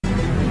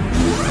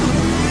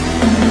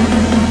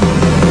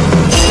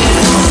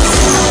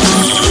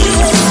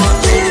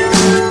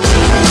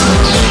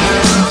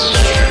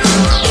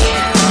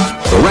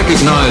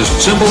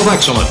America's symbol of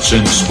excellence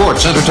in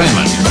sports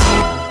entertainment.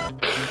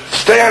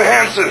 Stan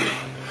Hansen,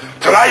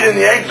 tonight in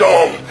the Egg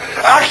Dome,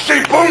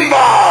 Axie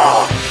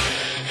Boomba!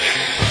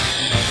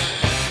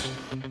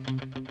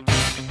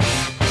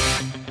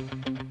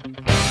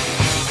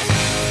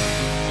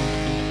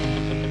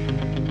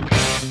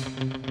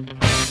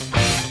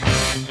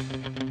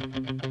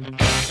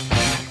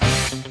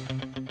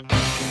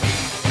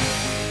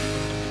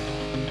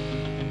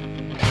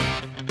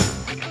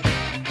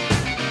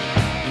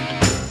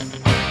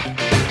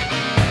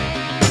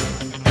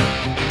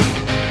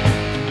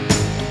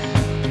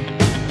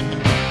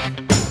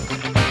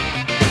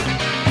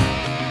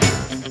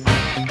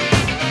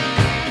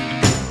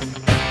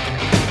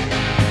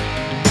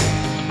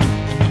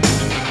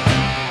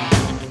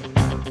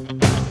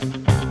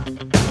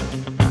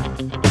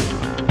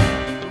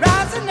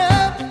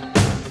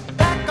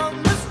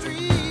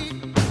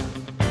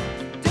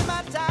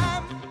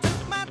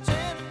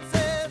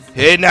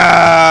 Hey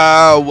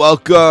now,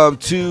 welcome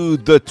to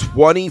the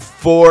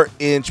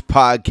 24-inch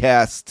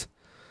podcast.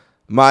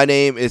 My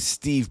name is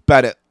Steve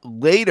Bennett.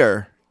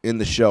 Later in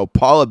the show,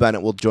 Paula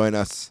Bennett will join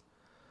us.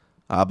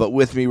 But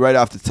with me right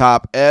off the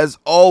top, as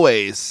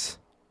always,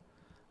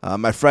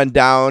 my friend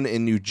down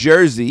in New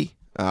Jersey,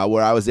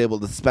 where I was able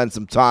to spend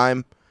some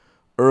time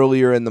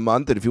earlier in the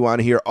month. And if you want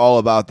to hear all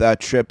about that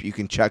trip, you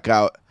can check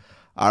out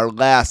our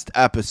last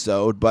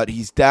episode. But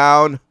he's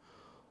down,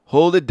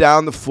 holding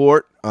down the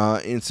fort.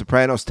 In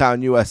Sopranos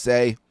Town,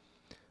 USA.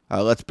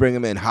 Let's bring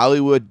him in.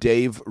 Hollywood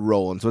Dave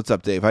Rollins. What's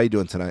up, Dave? How you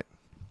doing tonight?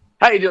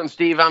 How you doing,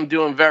 Steve? I'm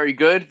doing very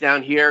good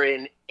down here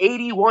in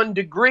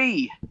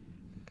 81-degree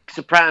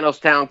Sopranos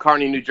Town,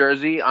 Kearney, New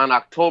Jersey on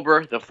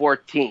October the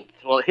 14th.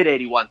 Well, it hit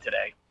 81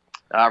 today.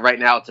 Right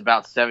now it's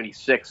about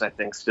 76, I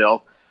think,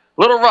 still.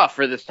 A little rough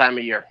for this time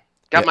of year.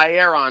 Got my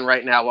air on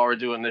right now while we're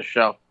doing this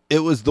show.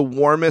 It was the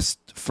warmest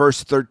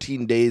first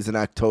 13 days in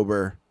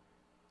October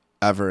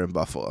ever in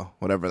Buffalo,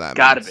 whatever that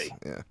means.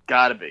 Yeah.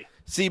 Gotta be.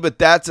 See, but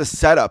that's a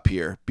setup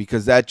here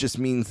because that just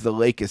means the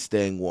lake is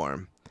staying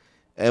warm.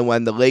 And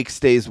when the lake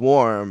stays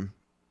warm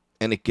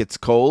and it gets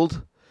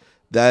cold,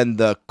 then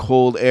the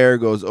cold air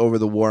goes over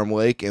the warm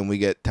lake and we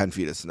get 10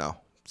 feet of snow.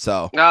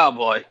 So, oh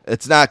boy,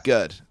 it's not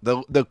good.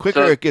 The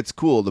quicker it gets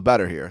cool, the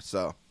better here.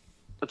 So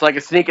it's like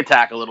a sneak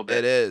attack a little bit.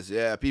 It is,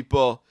 yeah.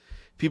 People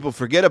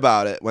forget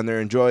about it when they're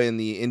enjoying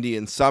the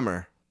Indian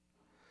summer.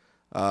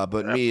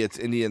 But me, it's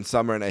Indian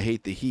summer, and I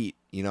hate the heat.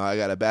 You know, I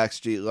got a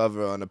backstreet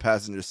lover on the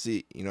passenger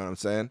seat. You know what I'm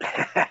saying?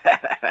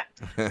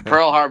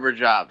 Pearl Harbor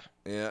job.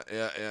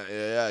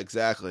 Yeah,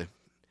 exactly.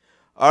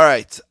 All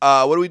right.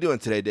 What are we doing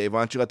today, Dave? Why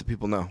don't you let the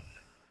people know?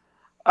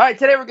 All right,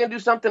 today we're going to do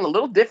something a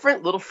little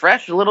different, a little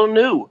fresh, a little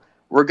new.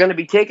 We're going to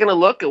be taking a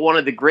look at one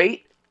of the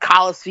great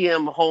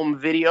Coliseum home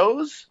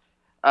videos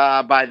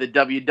by the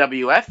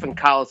WWF and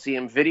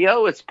Coliseum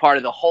Video. It's part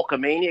of the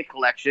Hulkamania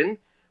collection,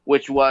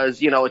 which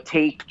was, a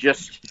tape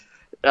just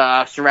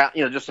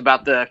just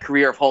about the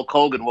career of Hulk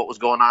Hogan, what was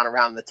going on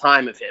around the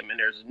time of him. And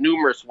there's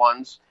numerous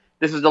ones.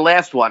 This is the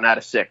last one out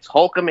of 6.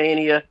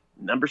 Hulkamania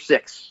number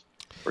 6.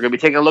 We're going to be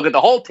taking a look at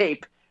the whole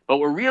tape, but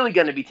we're really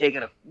going to be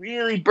taking a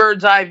really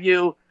bird's eye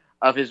view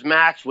of his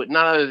match with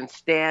none other than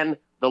Stan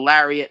the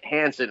Lariat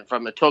Hansen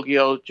from the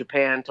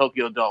Japan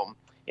Tokyo Dome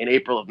in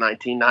April of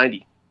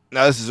 1990.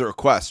 Now, this is a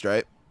request,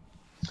 right?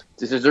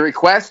 This is a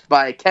request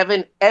by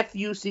Kevin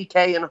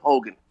F.U.C.K. and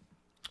Hogan.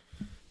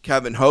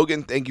 Kevin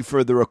Hogan, thank you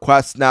for the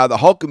request. Now, the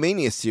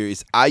Hulkamania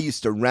series, I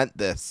used to rent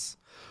this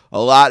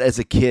a lot as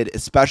a kid,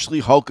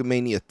 especially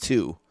Hulkamania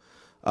 2.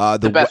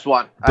 The best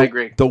one, I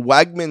agree. The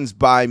Wegmans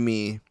by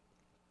me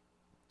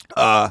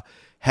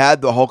had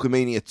the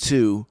Hulkamania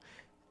 2,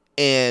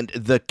 and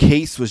the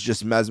case was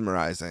just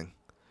mesmerizing.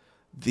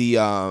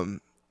 I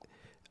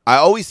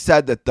always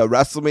said that the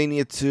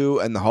WrestleMania 2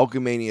 and the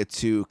Hulkamania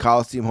 2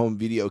 Coliseum home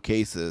video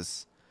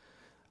cases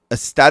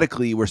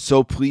aesthetically were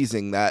so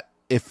pleasing that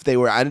if they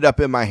were ended up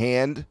in my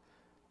hand,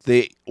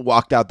 they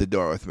walked out the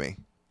door with me.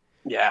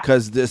 Yeah.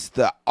 Because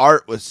the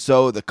art was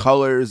the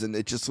colors, and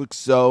it just looked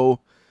so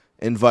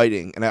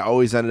inviting. And I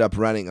always ended up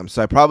renting them.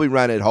 So I probably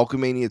rented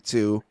Hulkamania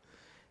 2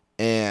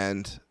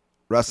 and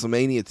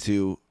WrestleMania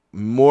 2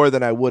 more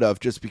than I would have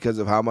just because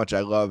of how much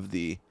I love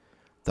the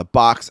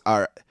box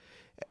art.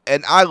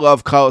 And I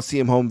love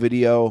Coliseum home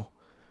video.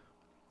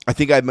 I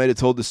think I might have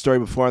told this story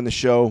before on the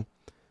show.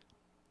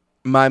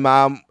 My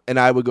mom and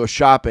I would go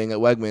shopping at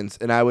Wegmans,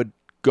 and I would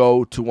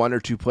go to one or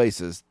two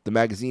places, the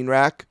magazine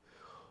rack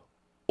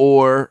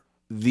or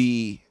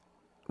the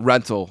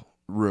rental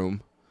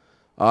room.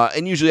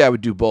 And usually I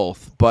would do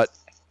both, but,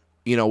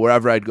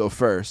 wherever I'd go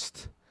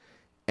first.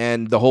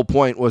 And the whole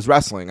point was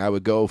wrestling. I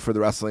would go for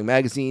the wrestling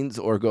magazines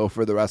or go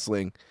for the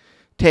wrestling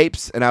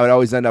tapes, and I would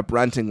always end up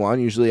renting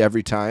one, usually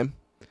every time.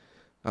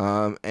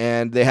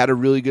 And they had a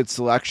really good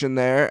selection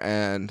there,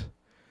 and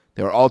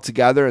they were all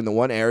together in the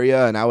one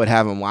area, and I would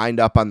have them lined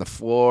up on the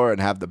floor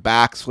and have the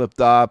backs flipped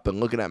up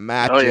and looking at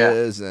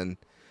matches, and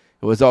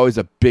it was always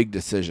a big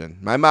decision.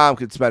 My mom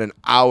could spend an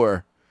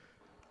hour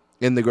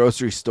in the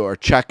grocery store,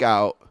 check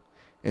out,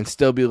 and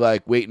still be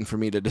like waiting for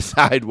me to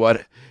decide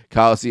what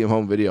Coliseum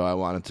home video I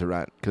wanted to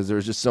rent because there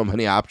was just so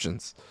many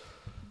options.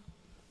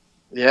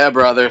 Yeah,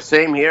 brother.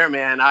 Same here,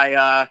 man.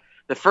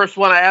 The first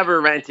one I ever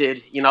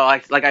rented,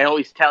 like I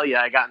always tell you,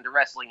 I got into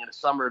wrestling in the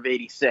summer of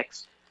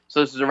 '86.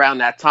 So this is around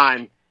that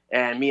time,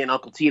 and me and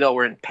Uncle Tito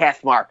were in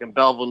Pathmark in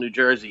Belleville, New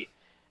Jersey,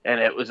 and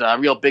it was a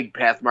real big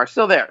Pathmark.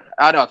 Still there.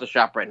 I know it's a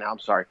shop right now. I'm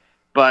sorry,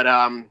 but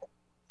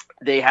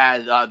they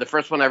had the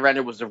first one I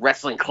rented was the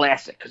Wrestling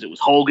Classic because it was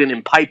Hogan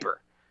and Piper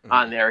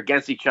on there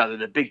against each other,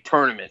 the big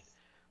tournament.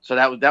 So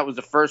that was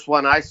the first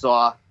one I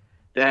saw.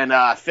 Then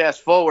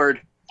fast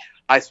forward,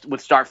 I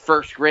would start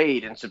first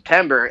grade in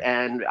September,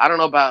 and I don't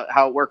know about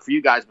how it worked for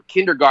you guys, but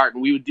kindergarten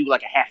we would do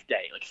like a half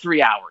day, like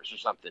 3 hours or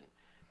something.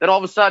 Then all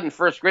of a sudden,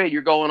 first grade,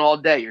 you're going all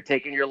day. You're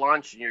taking your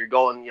lunch, and you're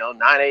going 9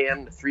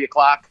 a.m. to 3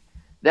 o'clock.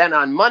 Then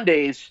on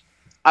Mondays,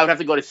 I would have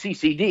to go to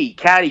CCD,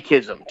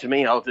 catechism,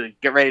 to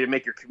get ready to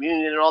make your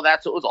communion and all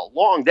that. So it was a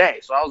long day.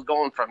 So I was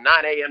going from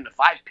 9 a.m. to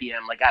 5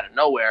 p.m. like out of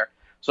nowhere.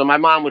 So my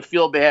mom would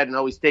feel bad and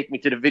always take me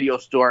to the video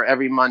store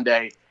every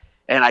Monday.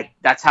 And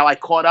that's how I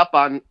caught up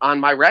on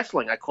my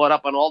wrestling. I caught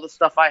up on all the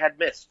stuff I had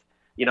missed.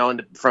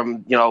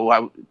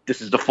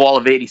 This is the fall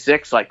of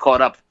 '86, so I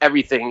caught up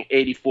everything.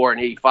 '84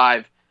 and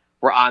 '85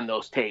 were on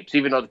those tapes,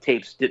 even though the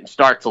tapes didn't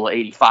start till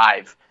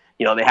 '85.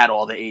 They had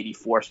all the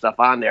 '84 stuff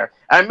on there.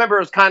 I remember it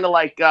was kind of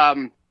like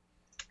kind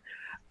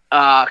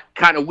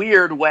of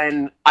weird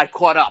when I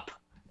caught up,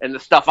 and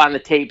the stuff on the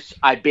tapes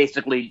I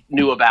basically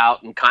knew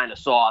about and kind of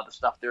saw the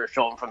stuff they were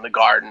showing from the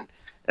Garden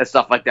and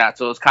stuff like that.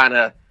 So it was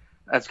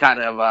that's kind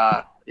of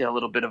a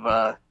little bit of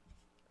a,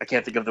 I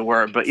can't think of the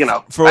word, but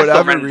for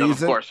whatever reason,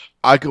 of course,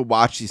 I could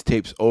watch these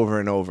tapes over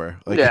and over.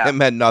 Like it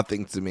meant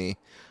nothing to me.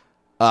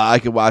 I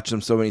could watch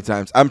them so many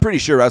times. I'm pretty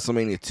sure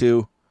WrestleMania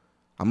 2,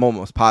 I'm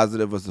almost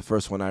positive, was the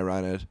first one I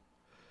rented.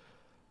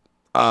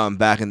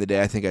 Back in the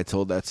day, I think I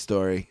told that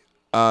story.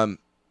 But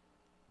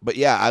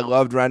yeah, I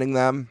loved renting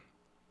them,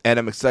 and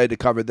I'm excited to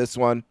cover this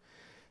one,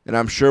 and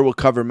I'm sure we'll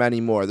cover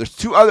many more. There's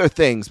 2 other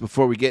things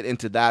before we get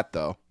into that,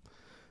 though.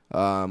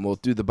 We'll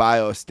do the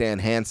bio of Stan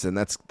Hansen.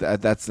 That's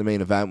the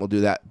main event. We'll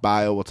do that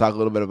bio. We'll talk a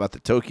little bit about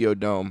the Tokyo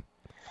Dome.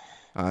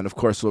 And, of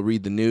course, we'll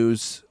read the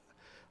news.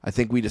 I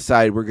think we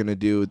decided we're going to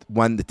do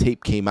when the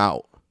tape came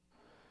out,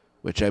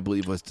 which I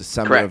believe was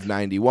December of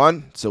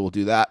 '91. So we'll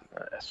do that.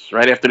 That's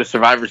right after the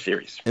Survivor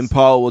Series. And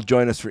Paul will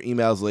join us for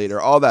emails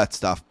later, all that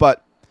stuff.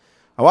 But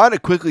I want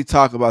to quickly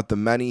talk about the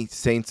Many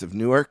Saints of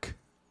Newark,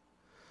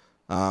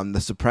 the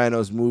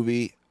Sopranos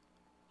movie.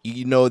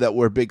 You know that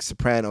we're big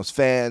Sopranos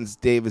fans.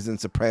 Dave is in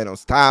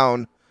Sopranos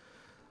Town.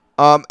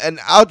 And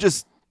I'll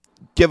just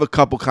give a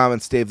couple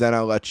comments, Dave, then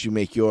I'll let you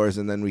make yours,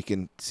 and then we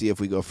can see if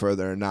we go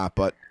further or not.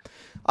 But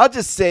I'll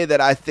just say that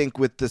I think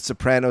with the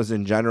Sopranos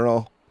in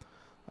general,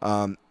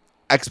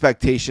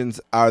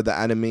 expectations are the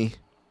enemy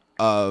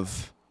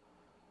of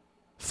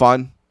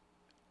fun.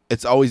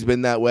 It's always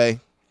been that way.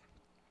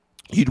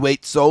 You'd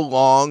wait so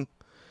long,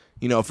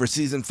 for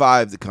season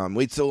 5 to come.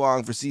 Wait so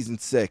long for season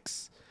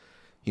 6.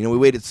 We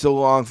waited so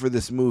long for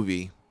this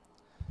movie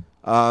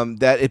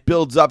that it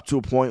builds up to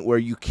a point where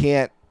you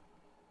can't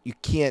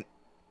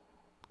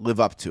live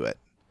up to it.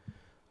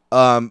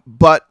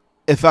 But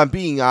if I'm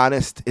being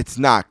honest, it's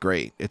not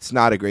great. It's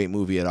not a great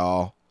movie at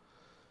all.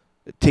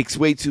 It takes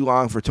way too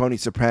long for Tony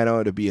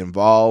Soprano to be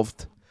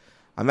involved.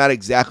 I'm not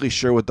exactly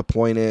sure what the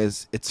point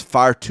is. It's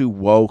far too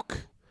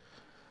woke.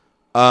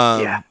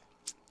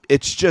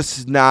 It's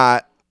just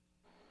not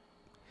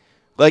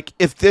like,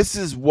 if this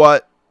is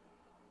what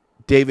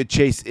David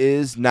Chase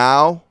is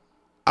now,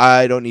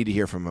 I don't need to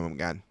hear from him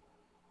again.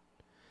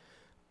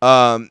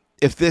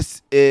 If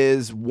this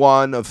is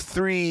one of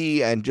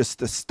 3 and just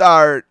the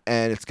start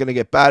and it's going to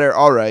get better,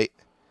 all right.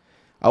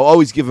 I'll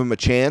always give him a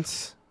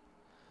chance.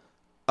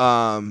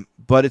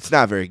 But it's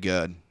not very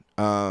good.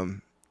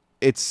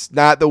 It's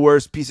not the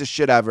worst piece of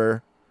shit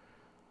ever,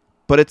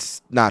 but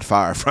it's not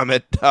far from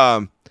it.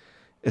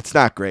 It's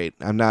not great.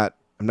 I'm not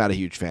a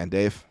huge fan,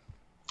 Dave.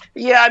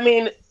 Yeah, I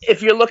mean,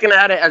 if you're looking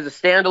at it as a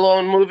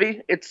standalone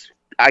movie, it's,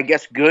 I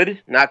guess, good,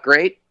 not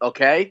great,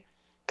 okay?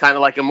 Kind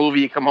of like a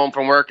movie you come home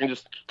from work and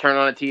just turn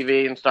on a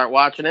TV and start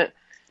watching it.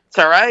 It's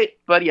all right,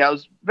 but yeah, it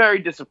was very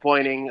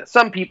disappointing.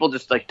 Some people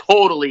just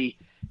totally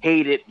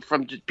hate it.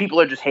 People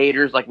are just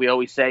haters, like we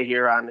always say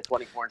here on the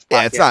 24-inch podcast.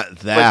 Yeah, it's not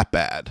that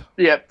bad.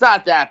 Yeah, it's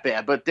not that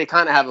bad, but they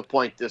kind of have a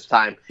point this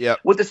time. Yep.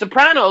 With The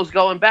Sopranos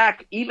going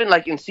back, even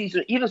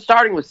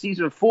starting with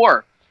season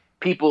 4,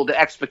 the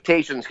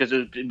expectations, because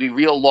it would be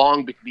real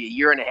long, it could be a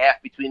year and a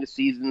half between the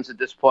seasons at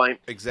this point.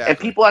 Exactly. And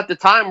people at the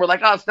time were like,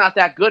 oh, it's not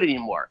that good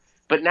anymore.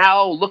 But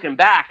now, looking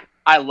back,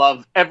 I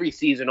love every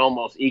season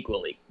almost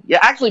equally. Yeah,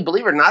 actually,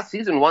 believe it or not,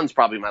 season 1's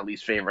probably my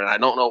least favorite, and I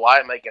don't know why.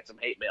 I might get some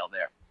hate mail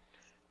there.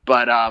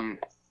 But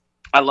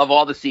I love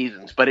all the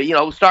seasons. But,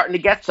 starting to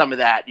get some of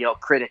that,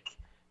 critic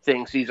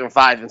thing, season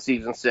 5 and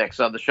season 6.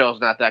 So the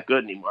show's not that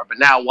good anymore. But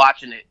now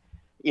watching it,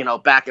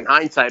 back in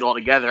hindsight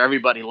altogether,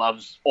 everybody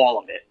loves all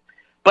of it.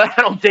 But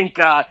I don't think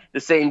the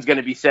same's going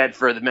to be said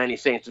for the Many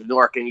Saints of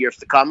Newark in years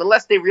to come,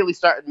 unless they really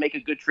start to make a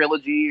good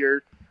trilogy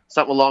or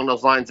something along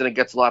those lines, and it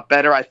gets a lot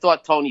better. I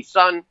thought Tony's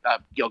son,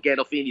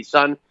 Gandolfini's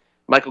son,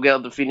 Michael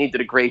Gandolfini,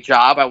 did a great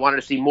job. I wanted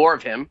to see more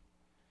of him.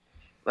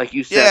 Like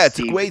you said, yeah, it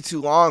Steve. took way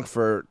too long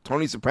for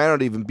Tony Soprano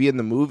to even be in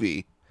the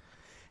movie.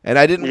 And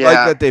I didn't like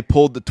that they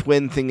pulled the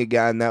twin thing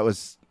again.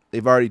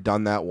 They've already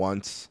done that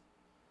once.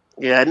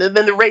 Yeah, and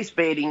then the race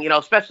baiting,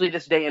 especially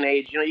this day and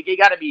age, you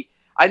got to be.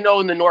 I know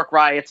in the Newark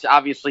riots,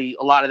 obviously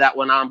a lot of that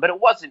went on, but it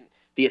wasn't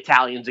the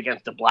Italians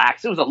against the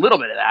blacks. It was a little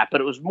bit of that,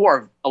 but it was more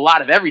of a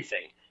lot of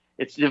everything.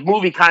 The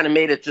movie kind of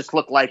made it just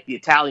look like the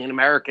Italian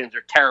Americans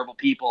are terrible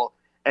people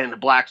and the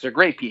blacks are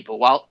great people.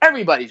 While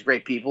everybody's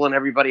great people and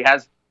everybody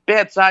has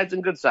bad sides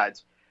and good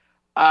sides.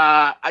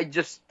 I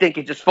just think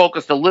it just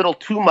focused a little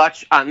too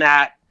much on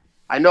that.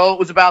 I know it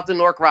was about the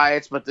Newark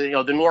riots, but the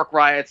Newark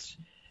riots,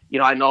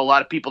 I know a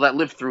lot of people that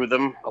lived through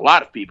them, a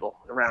lot of people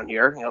around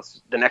here,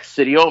 it's the next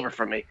city over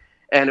from me.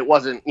 And it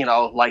wasn't,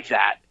 like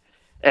that.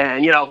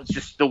 And, it's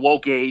just the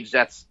woke age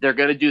they're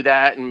going to do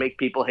that and make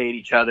people hate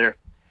each other.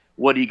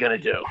 What are you going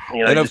to do?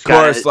 And of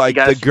course,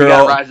 the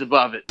girl rise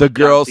above it. The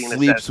girl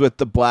sleeps with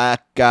the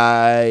black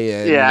guy.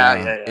 And,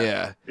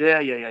 yeah.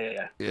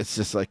 It's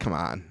just like, come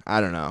on.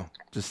 I don't know.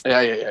 Just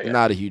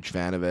not a huge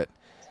fan of it.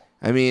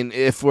 I mean,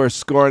 if we're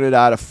scoring it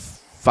out of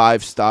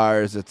 5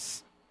 stars,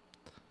 it's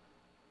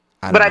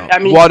I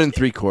mean 1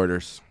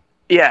 3/4.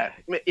 Yeah.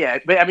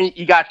 But I mean,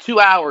 you got 2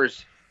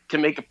 hours to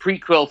make a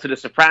prequel to The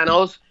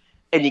Sopranos,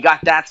 and you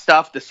got that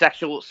stuff, the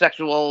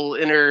sexual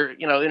inner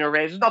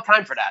range. There's no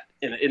time for that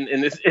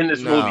in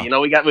this movie.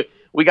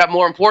 We got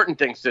more important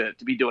things to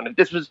be doing. If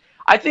this was,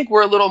 I think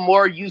we're a little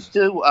more used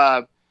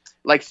to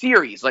like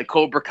series like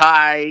Cobra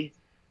Kai,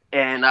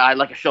 and I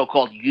like a show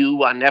called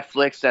You on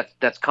Netflix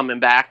that's coming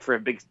back for a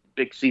big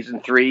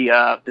season 3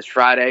 this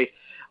Friday.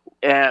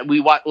 And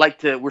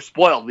we're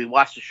spoiled. We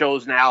watch the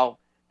shows now,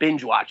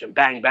 binge watch them,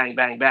 bang, bang,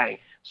 bang, bang.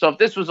 So if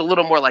this was a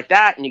little more like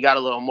that and you got a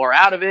little more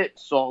out of it,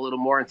 saw a little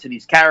more into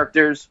these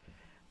characters,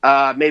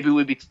 maybe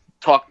we'd be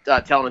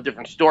telling a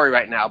different story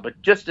right now.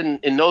 But just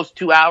in those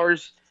 2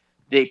 hours,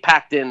 they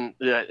packed in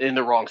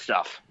the wrong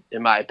stuff,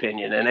 in my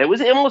opinion. And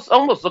it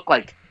almost looked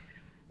like,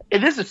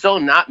 and this is so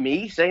not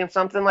me saying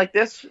something like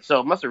this,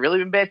 so it must have really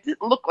been bad. It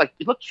didn't look like,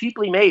 it looked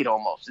cheaply made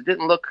almost. It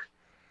didn't look,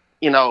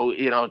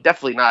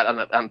 definitely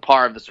not on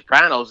par of The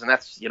Sopranos, and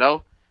that's,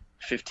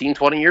 15,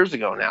 20 years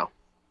ago now.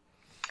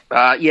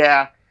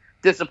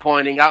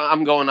 Disappointing.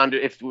 I'm going under,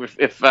 if we're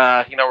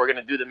going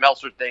to do the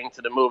Meltzer thing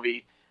to the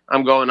movie,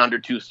 I'm going under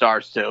 2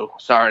 stars too.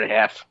 Star and a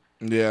half.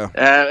 Yeah.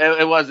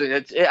 It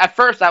wasn't. At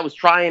first, I was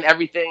trying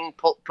everything,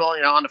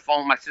 pulling on the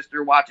phone. My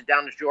sister watch it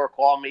down the shore,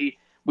 call me.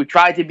 We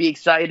tried to be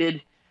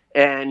excited,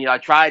 and I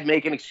tried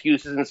making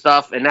excuses and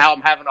stuff. And now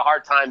I'm having a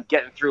hard time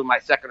getting through my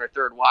second or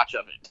third watch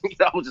of it.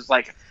 I was just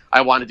like, I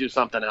want to do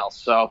something else.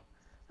 So,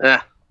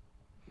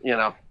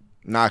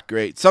 not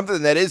great.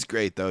 Something that is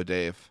great though,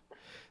 Dave,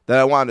 that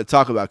I wanted to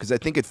talk about because I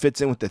think it fits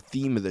in with the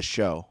theme of the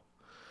show,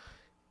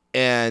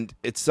 and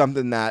it's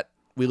something that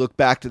we look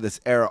back to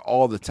this era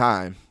all the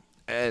time.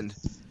 And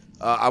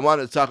I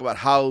wanted to talk about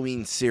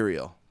Halloween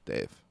cereal,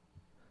 Dave.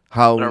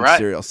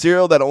 Halloween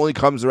cereal that only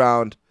comes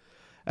around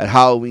at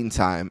Halloween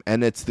time,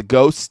 and it's the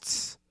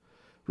Ghosts,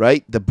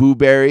 right? The Boo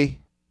Berry,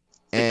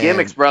 the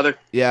gimmicks, brother.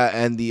 Yeah,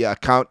 and the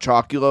Count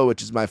Chocula,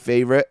 which is my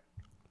favorite,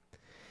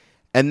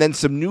 and then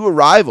some new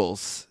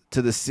arrivals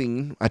to the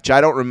scene, which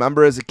I don't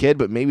remember as a kid,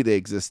 but maybe they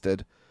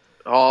existed.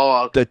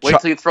 Oh, wait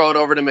till you throw it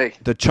over to me.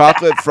 The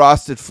chocolate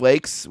frosted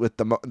flakes with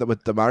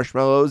the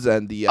marshmallows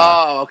and the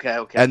okay,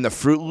 and the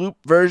Fruit Loop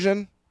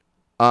version.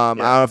 I don't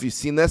know if you've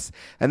seen this,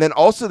 and then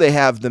also they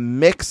have the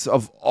mix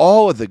of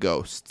all of the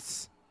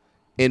Ghosts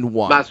in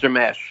one. Monster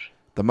Mash.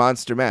 The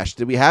Monster Mash.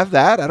 Did we have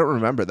that? I don't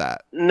remember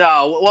that.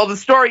 No. Well, the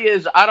story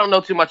is I don't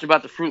know too much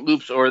about the Fruit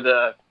Loops or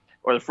the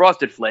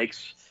Frosted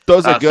Flakes.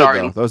 Those are good,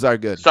 though. Those are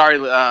good. Sorry,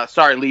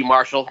 Lee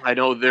Marshall. I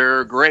know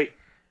they're great,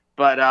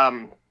 but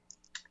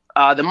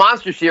the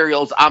monster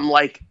cereals I'm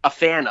like a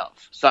fan of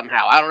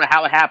somehow. I don't know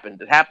how it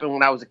happened. It happened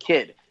when I was a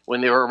kid,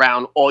 when they were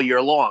around all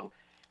year long,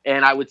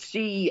 and I would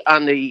see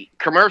on the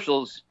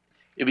commercials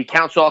it'd be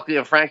Count Chocula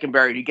and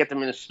Frankenberry. You get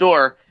them in the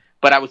store,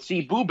 but I would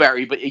see Boo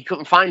Berry, but you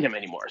couldn't find him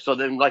anymore. So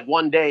then, like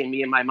one day,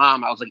 me and my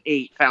mom, I was like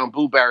 8, found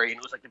Boo Berry, and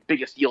it was like the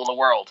biggest deal in the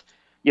world.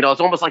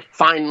 It's almost like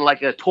finding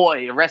like a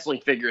toy, a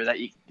wrestling figure that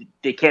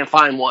they can't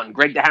find one.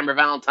 Greg the Hammer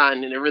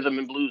Valentine in a rhythm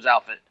and blues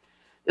outfit.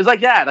 It's like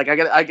that. Like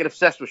I get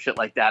obsessed with shit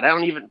like that.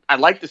 I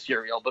like the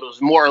cereal, but it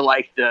was more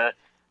like the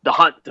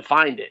hunt to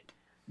find it.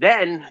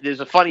 Then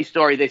there's a funny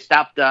story. They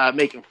stopped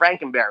making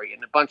Frankenberry,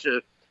 and a bunch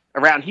of,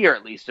 around here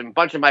at least, and a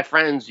bunch of my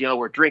friends,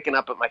 were drinking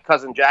up at my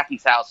cousin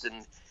Jackie's house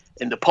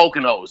in the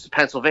Poconos,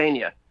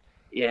 Pennsylvania,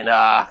 in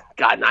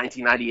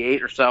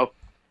 1998 or so.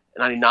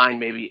 99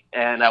 maybe,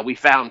 and we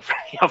found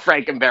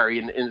Frankenberry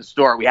in the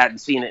store. We hadn't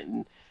seen it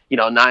in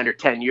 9 or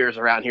 10 years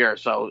around here,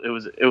 so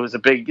it was a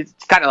big. It's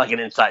kind of like an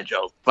inside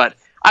joke, but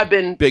I've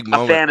been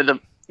a fan of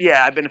them.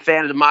 Yeah, I've been a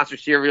fan of the monster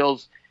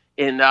cereals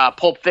in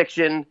Pulp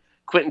Fiction.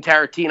 Quentin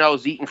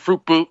Tarantino's eating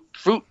Fruit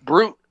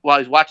Brute while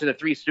he's watching the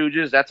Three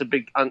Stooges. That's a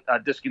big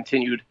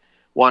discontinued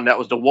one. That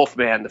was the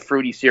Wolfman, the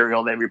fruity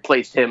cereal. They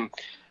replaced him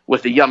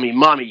with the Yummy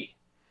Mummy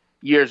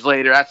years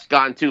later. That's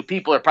gone too.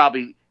 People are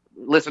probably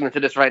listening to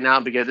this right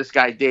now because this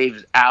guy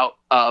Dave's out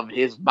of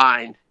his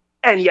mind.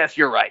 And yes,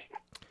 you're right.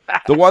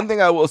 The one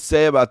thing I will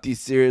say about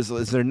these cereals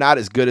is they're not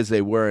as good as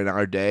they were in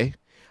our day.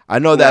 I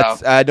know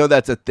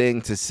that's a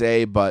thing to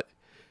say, but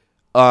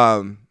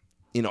in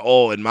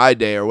my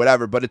day or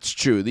whatever, but it's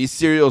true. These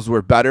cereals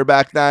were better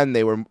back then.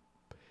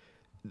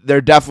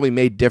 They're definitely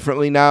made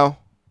differently now.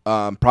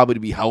 Probably to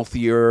be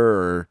healthier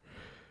or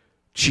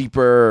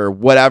cheaper or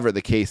whatever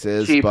the case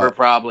is. Cheaper,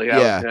 probably.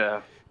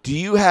 Yeah. Do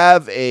you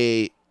have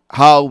a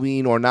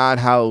Halloween or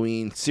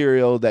non-Halloween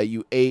cereal that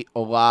you ate a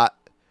lot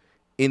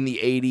in the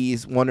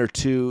 80s, one or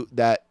two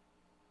that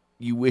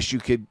you wish you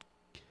could,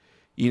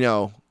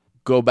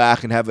 go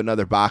back and have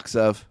another box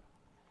of?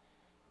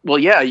 Well,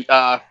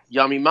 yeah,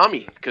 Yummy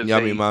Mummy, because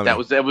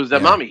that was the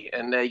Mummy,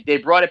 and they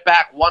brought it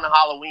back one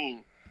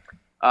Halloween,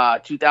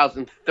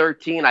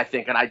 2013, I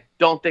think, and I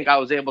don't think I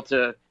was able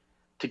to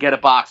get a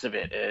box of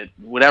it.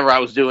 Whatever I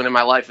was doing in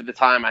my life at the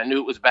time, I knew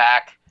it was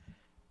back,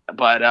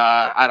 but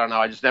I don't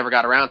know, I just never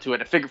got around to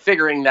it.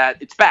 Figuring that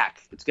it's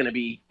back, it's going to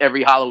be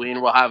every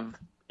Halloween we'll have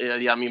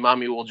Yummy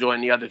Mummy will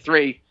join the other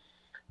three,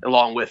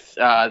 along with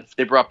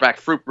they brought back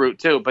Fruit Brute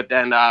too, but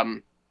then.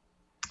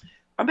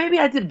 Or maybe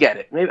I did get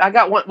it. Maybe I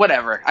got one.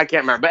 Whatever, I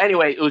can't remember. But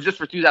anyway, it was just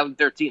for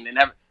 2013.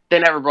 They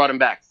never brought him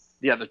back.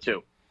 The other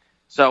two.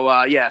 So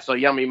So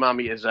Yummy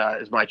Mummy is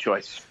my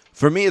choice.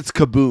 For me, it's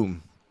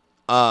Kaboom.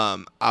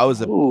 I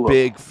was a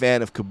big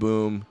fan of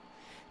Kaboom,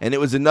 and it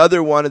was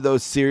another one of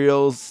those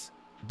cereals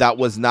that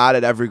was not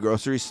at every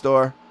grocery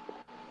store.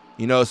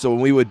 So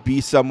when we would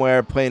be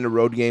somewhere playing a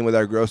road game with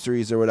our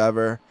groceries or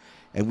whatever,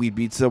 and we'd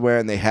be somewhere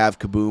and they have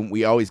Kaboom,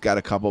 we always got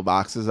a couple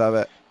boxes of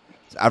it.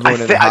 So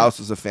everyone in the house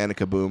was a fan of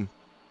Kaboom.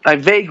 I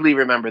vaguely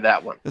remember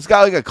that one. It's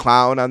got like a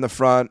clown on the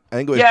front. I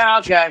think it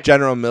was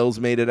General Mills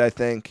made it, I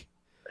think.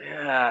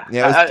 Yeah.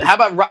 How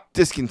about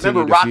discontinued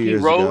remember Rocky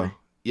Road? Ago.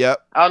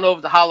 Yep. I don't know if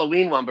it's a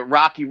Halloween one, but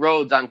Rocky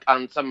Road's on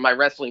some of my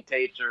wrestling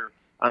tapes or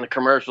on the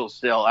commercials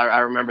still. I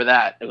remember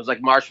that. It was like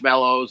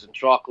marshmallows and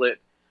chocolate.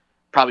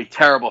 Probably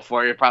terrible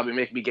for you. Probably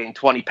make me gain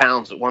 20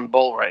 pounds at one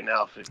bowl right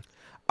now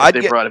if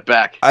they brought it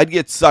back. I'd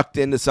get sucked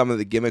into some of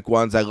the gimmick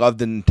ones. I love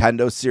the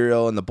Nintendo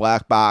cereal in the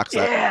black box.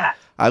 Yeah.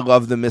 I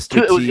love the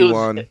Mr. T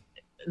one.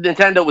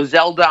 Nintendo was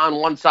Zelda on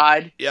one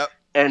side,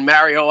 and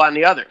Mario on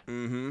the other.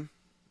 Mm-hmm.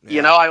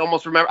 Yeah. I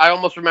almost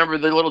remember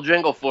the little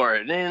jingle for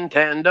it.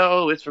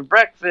 Nintendo, it's for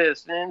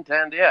breakfast.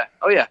 Nintendo, yeah.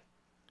 Oh yeah,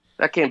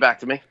 that came back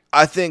to me.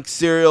 I think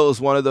cereal is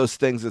one of those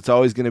things that's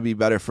always going to be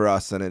better for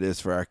us than it is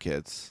for our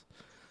kids.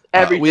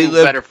 Everything's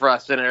better for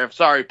us than it.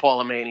 Sorry,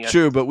 Paulamania.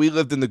 True, but we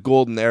lived in the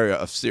golden era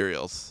of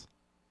cereals.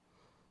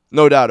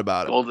 No doubt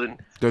about it.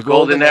 The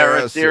golden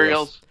era of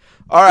cereals.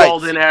 All right.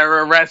 Golden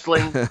era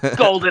wrestling.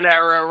 Golden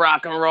era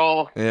rock and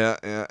roll. Yeah.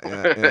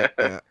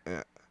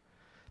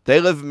 They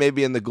live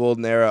maybe in the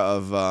golden era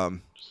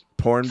of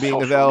porn being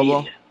available.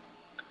 Media.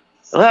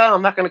 Well,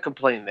 I'm not going to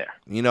complain there.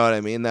 You know what I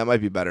mean? That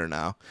might be better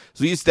now.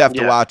 So we used to have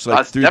to watch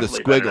through the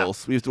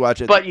squiggles. We used to watch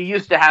it. But you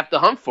used to have to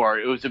hunt for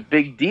it. It was a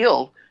big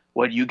deal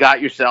when you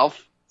got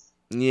yourself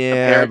a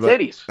pair of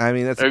titties. I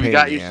mean, that's or a pain you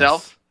got in the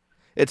yourself. Ass.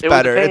 It's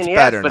better. It's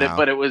better now.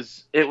 But it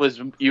was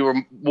you were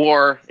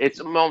more.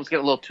 It's almost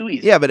getting a little too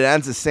easy. Yeah, but it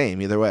ends the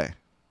same either way.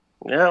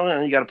 Yeah,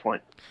 well, you got a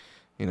point.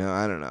 I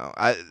don't know.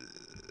 I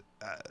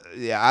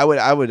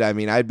would. I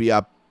mean, I'd be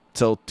up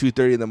till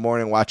 2:30 in the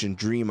morning watching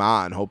Dream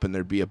On, hoping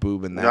there'd be a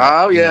boob in there.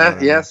 Oh yeah,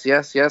 yes.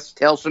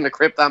 Tales from the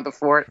Crypt on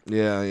before it.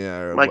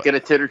 Yeah. Might get a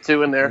tit or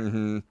two in there.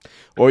 Mm-hmm.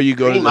 Or you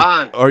go to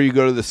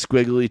the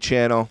Squiggly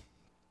channel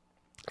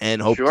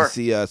and hope to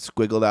see a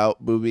squiggled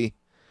out boobie.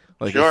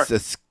 Like it's a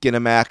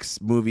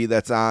Skinamax movie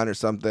that's on or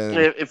something.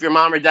 If your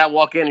mom or dad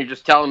walk in, you're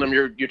just telling them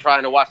you're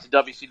trying to watch the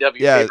WCW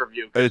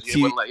pay-per-view because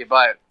you wouldn't let you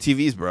buy it.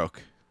 TV's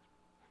broke.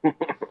 I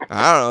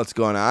don't know what's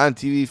going on.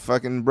 TV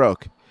fucking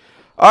broke.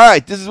 All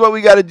right, this is what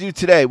we got to do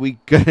today. We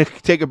got to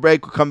take a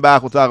break. We'll come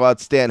back. We'll talk about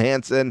Stan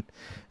Hansen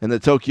and the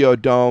Tokyo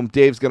Dome.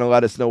 Dave's going to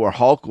let us know where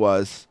Hulk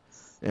was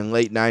in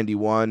late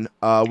 91.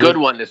 Good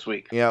one this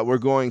week. Yeah, we're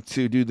going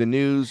to do the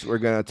news. We're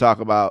going to talk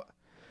about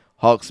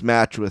Hulk's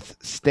match with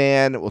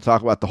Stan. We'll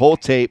talk about the whole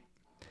tape.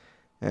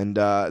 And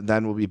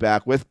then we'll be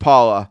back with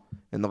Paula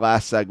in the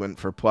last segment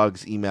for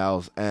plugs,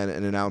 emails, and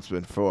an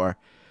announcement for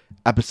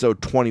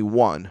episode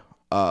 21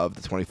 of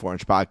the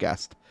 24-inch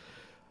podcast.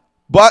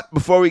 But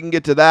before we can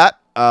get to that,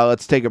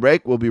 let's take a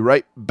break. We'll be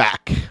right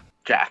back.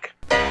 Jack.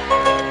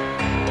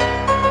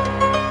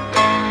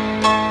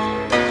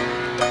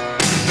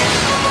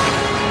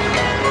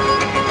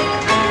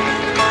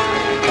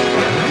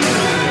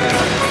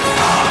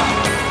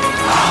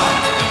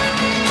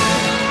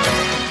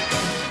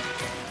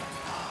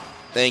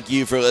 Thank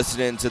you for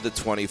listening to the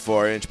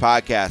 24-inch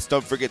podcast.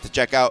 Don't forget to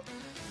check out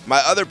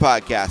my other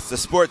podcast, The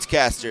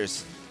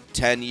Sportscasters,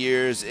 10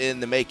 years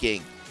in the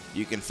making.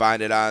 You can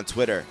find it on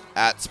Twitter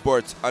at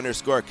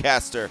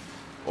 @sports_caster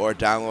or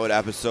download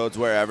episodes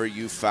wherever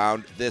you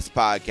found this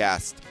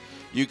podcast.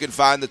 You can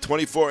find the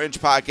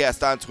 24-inch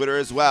podcast on Twitter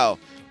as well.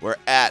 We're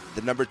at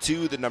the number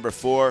 2, the number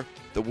 4,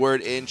 the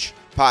word inch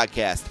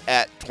podcast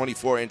at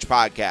 24inch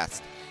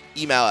podcast.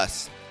 Email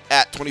us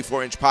at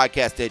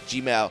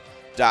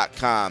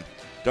 24inchpodcast@gmail.com.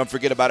 Don't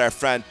forget about our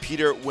friend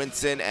Peter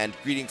Winson and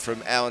greeting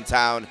from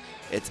Allentown.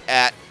 It's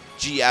at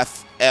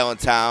GF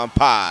Allentown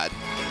Pod.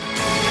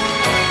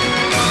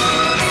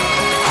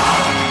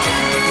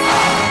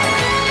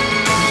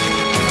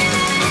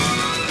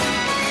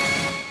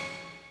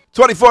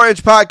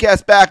 24-inch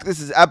podcast back. This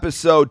is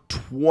episode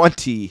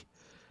 20,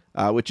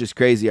 which is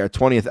crazy. Our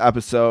 20th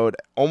episode.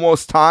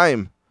 Almost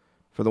time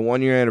for the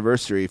 1 year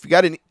anniversary. If you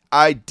got an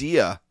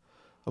idea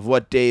of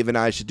what Dave and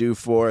I should do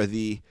for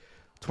the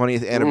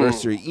 20th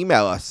anniversary,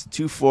 email us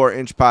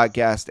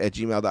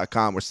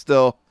 24inchpodcast@gmail.com. We're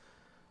still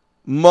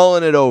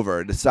mulling it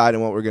over, deciding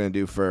what we're going to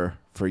do for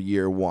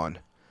year one.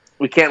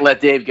 We can't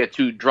let Dave get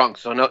too drunk,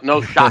 so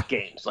no shot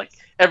games. Like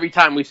every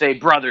time we say,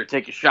 brother,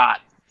 take a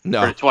shot.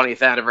 No. For the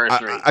 20th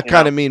anniversary. I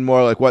kind of mean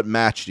more like, what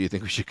match do you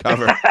think we should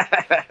cover?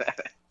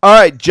 All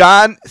right,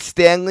 John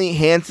Stanley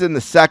Hansen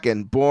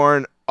II,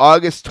 born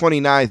August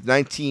 29th,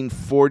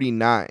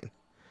 1949,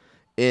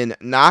 in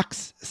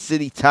Knox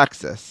City,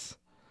 Texas.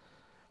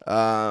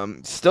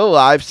 Still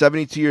alive,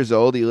 72 years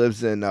old. He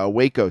lives in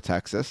Waco,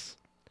 Texas.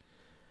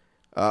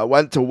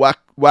 Went to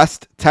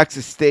West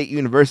Texas State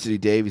University,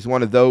 Dave. He's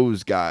one of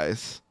those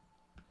guys.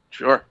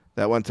 Sure.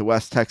 That went to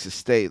West Texas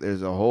State.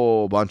 There's a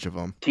whole bunch of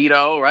them.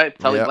 Tito, right?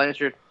 Tully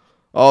Blanchard.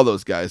 All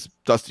those guys.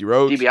 Dusty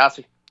Rhodes.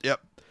 DiBiase.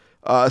 Yep.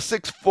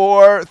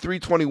 6'4",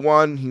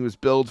 321. He was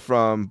billed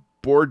from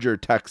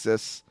Borger,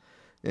 Texas,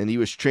 and he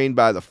was trained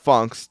by the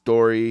Funks,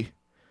 Dory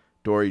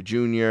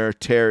Jr.,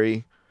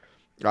 Terry.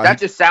 That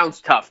just sounds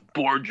tough.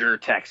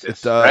 Borger, Texas.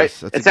 It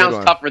does. Right? It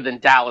sounds tougher than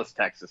Dallas,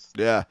 Texas.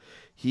 Yeah.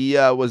 He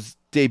was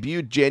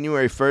debuted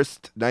January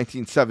 1st,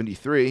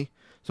 1973,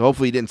 so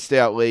hopefully he didn't stay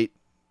out late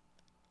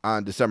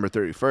on December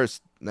 31st,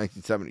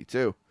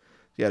 1972.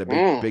 He had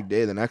a big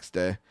day the next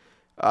day.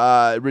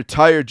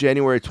 Retired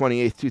January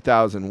 28th,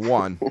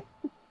 2001.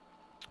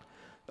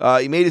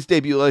 He made his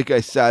debut, like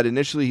I said.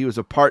 Initially, he was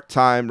a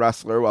part-time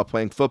wrestler while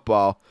playing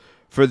football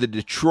for the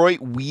Detroit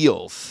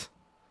Wheels.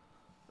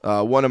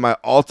 One of my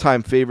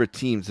all-time favorite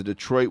teams, the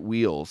Detroit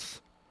Wheels.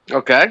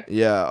 Okay.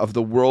 Yeah, of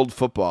the World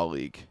Football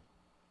League.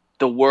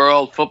 The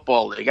World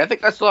Football League. I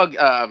think I saw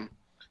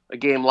a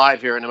game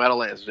live here in the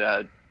Meadowlands.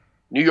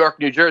 New York,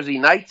 New Jersey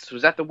Knights.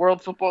 Was that the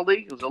World Football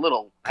League? It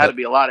was had to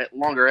be a lot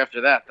longer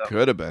after that, though.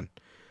 Could have been.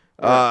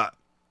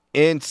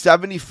 In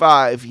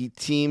 75, he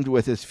teamed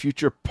with his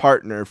future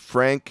partner,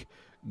 Frank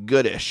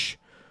Goodish,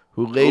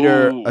 who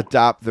later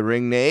adopted the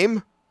ring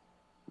name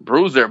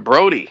Bruiser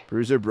Brody.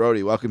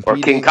 While competing, or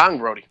King Kong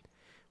Brody.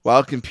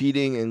 While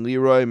competing in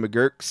Leroy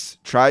McGurk's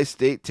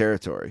tri-state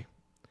territory.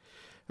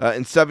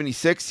 In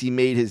 76, he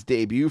made his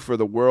debut for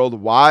the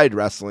Worldwide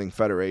Wrestling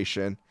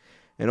Federation.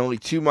 And only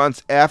 2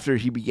 months after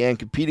he began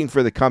competing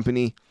for the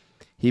company,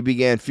 he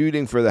began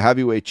feuding for the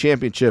heavyweight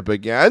championship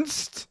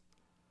against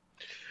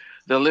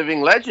the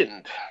living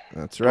legend.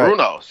 That's right.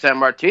 Bruno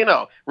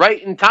Sammartino.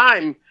 Right in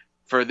time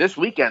for this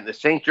weekend, the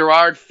St.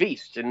 Gerard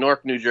Feast in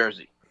Newark, New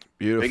Jersey.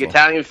 Beautiful. Big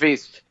Italian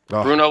feast.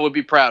 Oh, Bruno would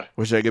be proud.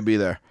 Wish I could be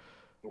there.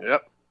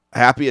 Yep.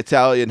 Happy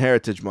Italian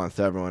Heritage Month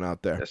to everyone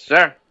out there. Yes,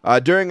 sir.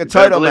 During a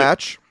title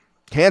match,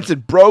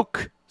 Hansen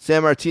broke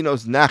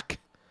Sammartino's neck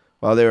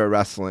while they were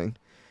wrestling.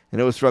 And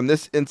it was from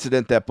this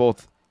incident that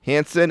both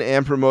Hansen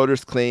and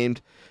promoters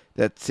claimed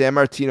that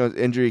Sammartino's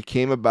injury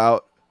came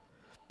about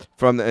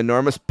from the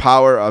enormous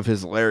power of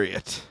his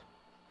lariat.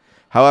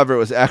 However, it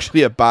was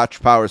actually a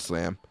botched power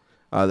slam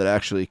that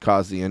actually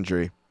caused the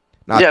injury.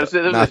 Not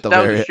the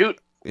lariat. Was a shoot.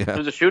 Yeah. It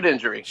was a shoot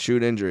injury.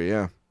 Shoot injury,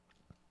 yeah.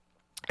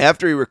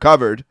 After he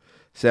recovered,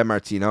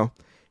 Sammartino,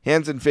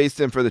 Hansen faced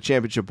him for the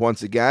championship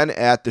once again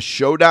at the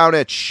Showdown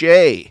at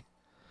Shea.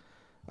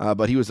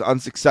 But he was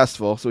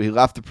unsuccessful, so he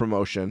left the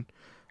promotion.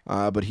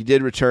 But he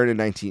did return in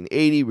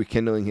 1980,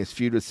 rekindling his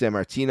feud with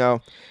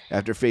Sammartino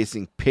after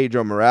facing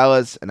Pedro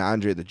Morales and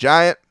Andre the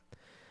Giant.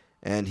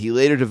 And he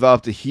later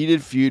developed a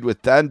heated feud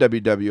with then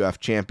WWF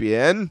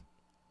champion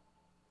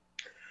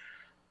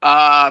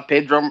Bob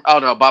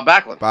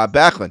Backlund. Bob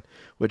Backlund,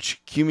 which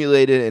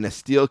culminated in a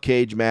steel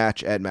cage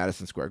match at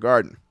Madison Square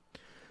Garden.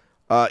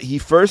 He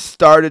first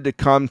started to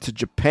come to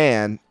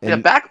Japan.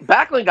 And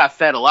Backlund got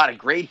fed a lot of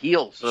great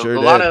heels. So sure a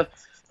lot of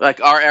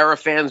our era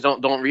fans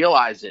don't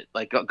realize it.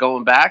 Like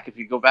going back, if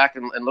you go back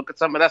and look at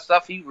some of that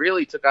stuff, he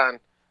really took on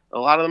a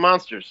lot of the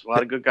monsters, a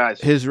lot of good guys.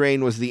 His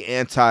reign was the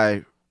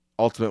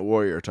anti-Ultimate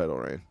Warrior title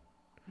reign.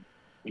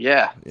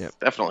 Yeah,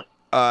 definitely.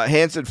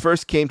 Hansen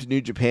first came to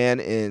New Japan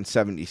in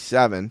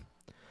 1977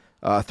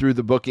 through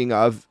the booking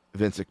of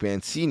Vince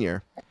McMahon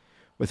Sr.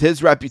 With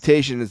his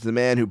reputation as the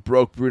man who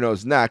broke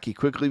Bruno's neck, he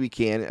quickly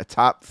became a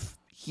top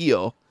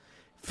heel,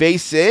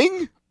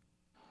 facing...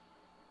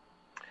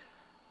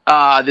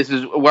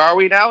 where are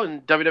we now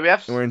in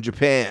WWF? We're in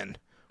Japan.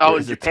 Oh,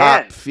 in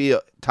Japan.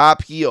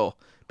 Top heel,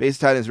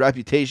 based on his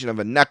reputation of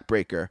a neck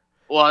breaker.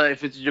 Well,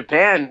 if it's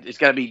Japan, it's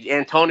got to be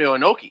Antonio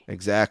Inoki.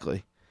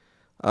 Exactly.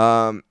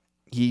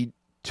 He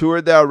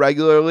toured there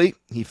regularly.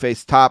 He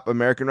faced top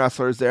American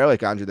wrestlers there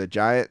like Andre the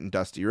Giant and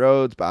Dusty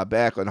Rhodes, Bob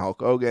Backlund,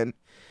 Hulk Hogan.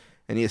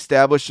 and he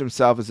established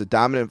himself as a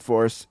dominant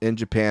force in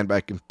Japan by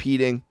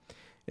competing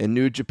in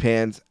New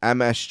Japan's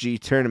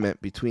MSG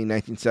tournament between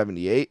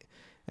 1978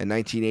 and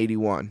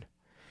 1981.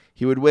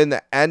 He would win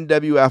the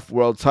NWF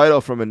World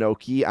title from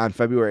Inoki on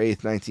February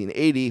 8,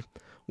 1980,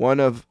 one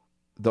of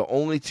the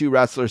only two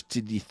wrestlers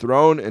to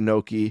dethrone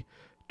Inoki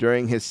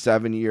during his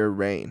 7-year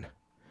reign.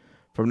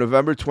 From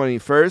November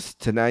 21st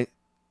to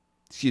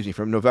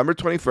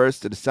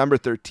December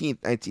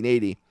 13th,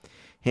 1980,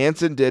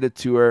 Hansen did a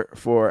tour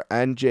for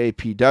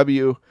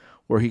NJPW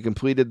where he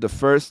completed the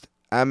first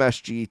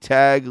MSG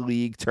Tag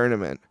League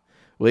tournament,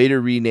 later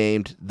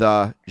renamed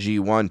the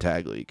G1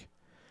 Tag League.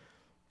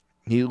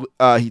 He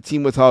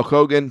teamed with Hulk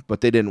Hogan, but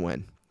they didn't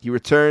win. He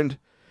returned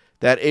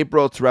that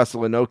April to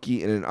wrestle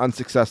Inoki in an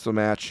unsuccessful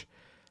match.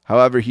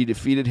 However, he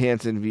defeated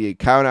Hansen via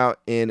countout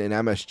in an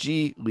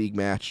MSG League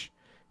match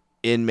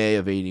in May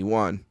of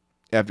 81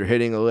 after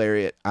hitting a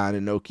lariat on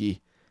Inoki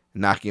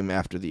and knocking him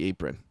after the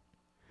apron.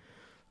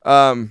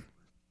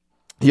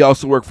 He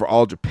also worked for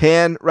All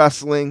Japan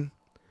Wrestling.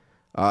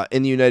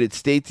 In the United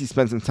States, he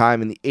spent some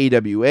time in the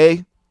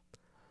AWA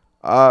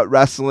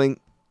wrestling.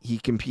 He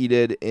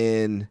competed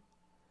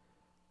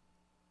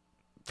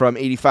from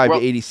 85 to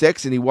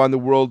 86, and he won the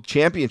World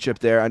Championship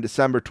there on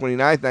December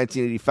 29th,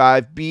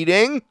 1985,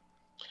 beating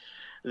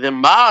the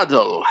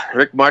model,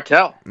 Rick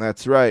Martel.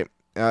 That's right.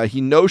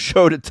 He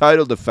no-showed a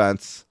title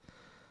defense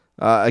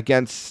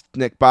against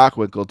Nick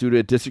Bockwinkel due to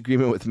a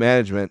disagreement with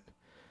management,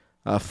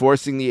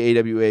 forcing the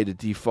AWA to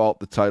default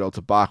the title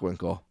to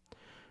Bockwinkel.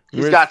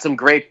 He's got some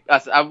great...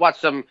 I've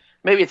watched some...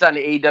 Maybe it's on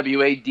the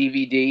AWA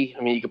DVD.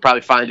 I mean, you could probably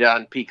find it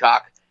on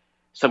Peacock.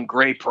 Some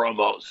great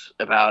promos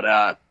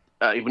about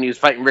when he was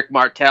fighting Rick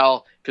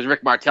Martel, because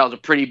Rick Martel's a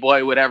pretty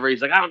boy, whatever.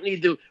 He's like, I don't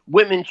need the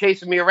women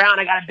chasing me around.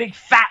 I got a big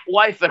fat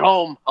wife at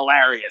home.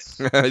 Hilarious.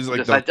 He's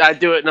like, I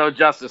do it no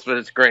justice, but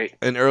it's great.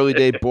 An early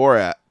day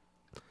Borat.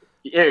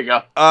 There you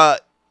go.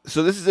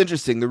 So this is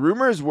interesting. The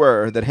rumors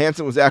were that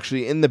Hansen was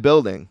actually in the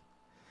building,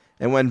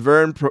 and when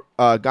Vern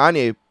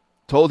Gagne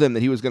told him that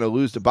he was going to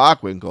lose to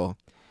Bockwinkel,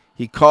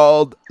 he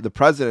called the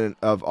president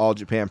of All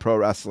Japan Pro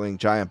Wrestling,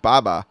 Giant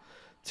Baba,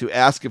 to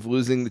ask if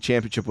losing the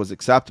championship was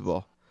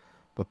acceptable.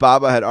 But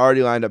Baba had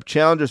already lined up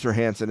challengers for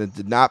Hansen and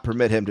did not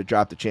permit him to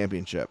drop the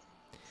championship.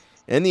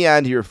 In the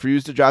end, he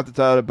refused to drop the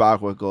title to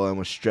Bockwinkel and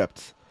was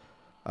stripped.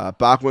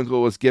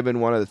 Bockwinkel was given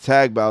one of the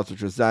tag belts,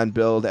 which was then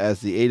billed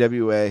as the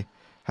AWA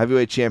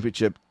Heavyweight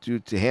Championship due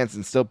to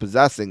Hansen still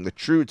possessing the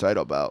true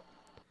title belt.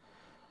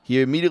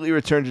 He immediately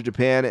returned to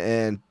Japan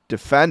and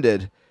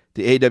defended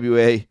the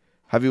AWA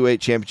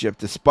Heavyweight Championship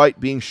despite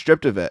being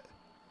stripped of it.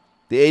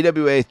 The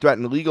AWA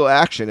threatened legal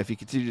action if he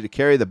continued to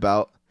carry the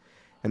belt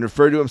and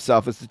referred to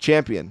himself as the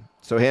champion.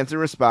 So Hansen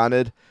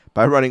responded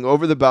by running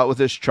over the belt with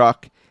his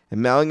truck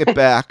and mailing it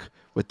back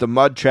with the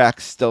mud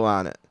tracks still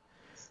on it.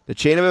 The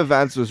chain of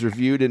events was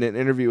reviewed in an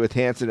interview with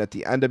Hansen at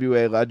the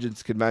NWA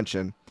Legends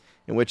Convention,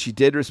 in which he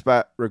did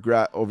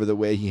regret over the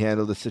way he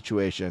handled the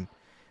situation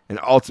and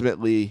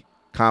ultimately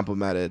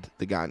complimented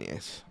the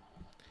Gagnes.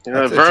 You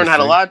know, Vern had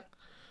a lot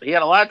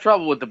of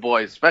trouble with the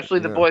boys, especially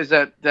the boys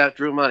that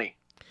drew money.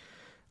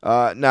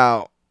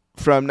 Now,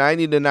 from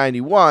 90 to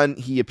 91,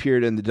 he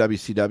appeared in the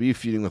WCW,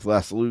 feuding with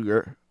Lex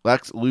Luger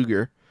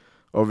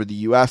over the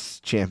U.S.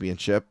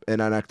 Championship.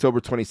 And on October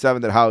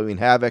 27th at Halloween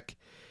Havoc,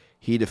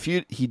 he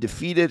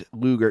defeated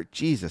Luger,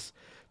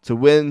 to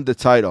win the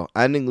title,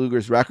 ending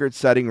Luger's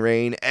record-setting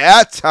reign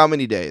at how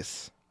many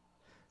days?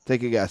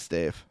 Take a guess,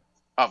 Dave.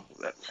 Oh,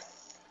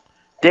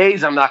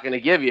 days I'm not going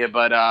to give you,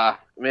 but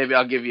maybe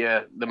I'll give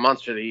you the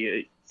months for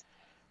the...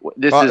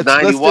 This is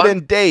 91? It's listed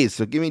in days,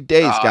 so give me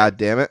days,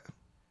 goddammit.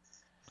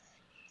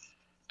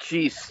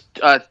 Jeez,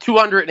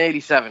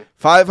 287.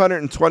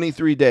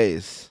 523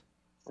 days.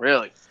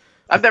 Really?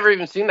 I've never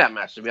even seen that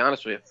match, to be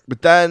honest with you.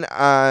 But then,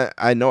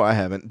 I know I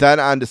haven't. Then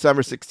on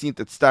December 16th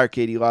at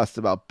Starrcade, he lost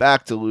the belt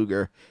back to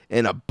Luger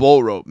in a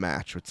bull rope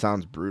match, which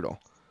sounds brutal.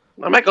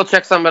 I might go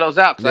check some of those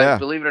out, because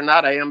believe it or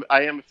not, I'm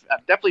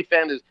definitely a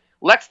fan of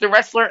Lex the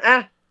Wrestler.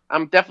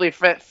 I'm definitely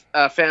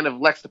a fan of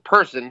Lex the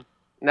Person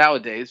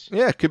nowadays.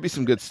 Yeah, could be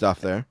some good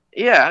stuff there.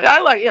 Yeah, I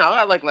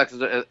like Lex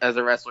as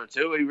a wrestler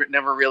too. He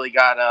never really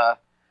got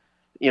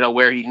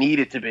where he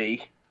needed to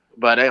be,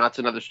 but hey, that's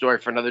another story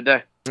for another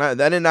day.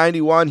 Then in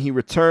 91, he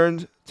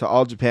returned to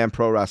All Japan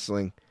Pro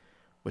Wrestling,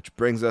 which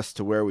brings us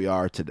to where we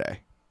are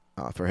today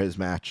for his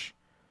match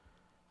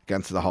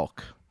against the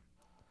Hulk.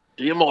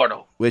 The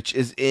Immortal. Which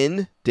is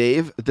in,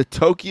 Dave, the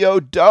Tokyo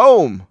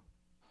Dome.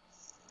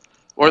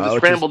 Or the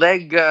Scrambled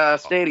Egg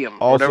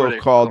Stadium. Also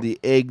called the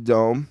Egg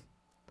Dome.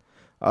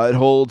 It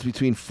holds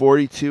between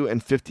 42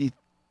 and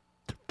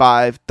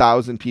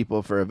 55,000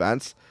 people for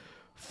events.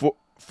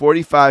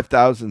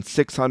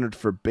 45,600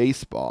 for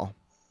baseball.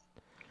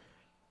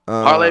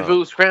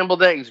 Parlez-vous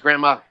scrambled eggs,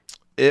 Grandma.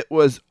 It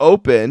was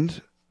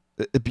opened.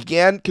 It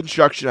began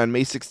construction on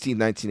May 16,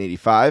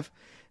 1985,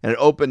 and it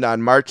opened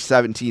on March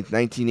 17,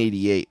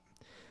 1988.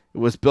 It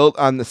was built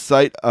on the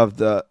site of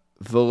the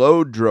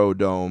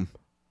Velodrome,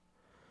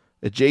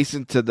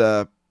 adjacent to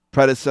the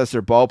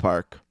predecessor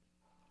ballpark.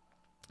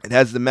 It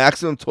has the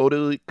maximum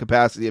total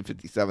capacity of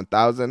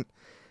 57,000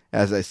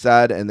 as I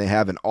said, and they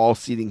have an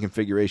all-seating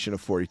configuration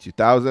of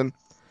 42,000.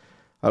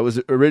 It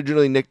was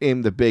originally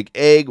nicknamed the Big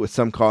Egg, with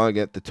some calling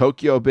it the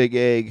Tokyo Big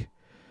Egg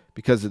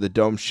because of the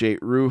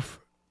dome-shaped roof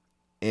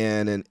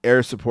and an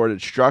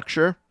air-supported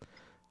structure.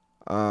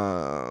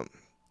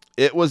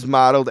 It was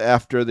modeled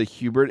after the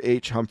Hubert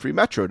H. Humphrey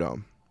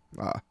Metrodome,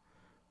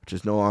 which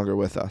is no longer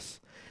with us.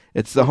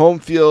 It's the home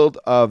field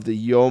of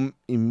the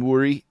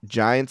Yomiuri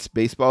Giants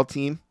baseball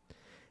team,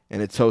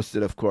 and it's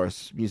hosted, of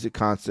course, music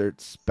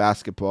concerts,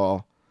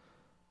 basketball,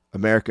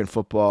 American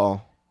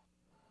football,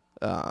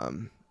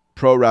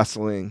 pro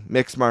wrestling,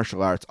 mixed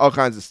martial arts, all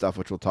kinds of stuff,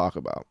 which we'll talk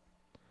about.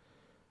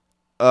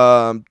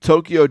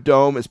 Tokyo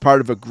Dome is part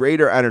of a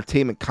greater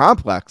entertainment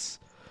complex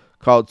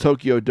called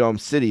Tokyo Dome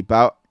City,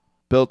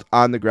 built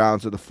on the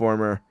grounds of the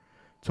former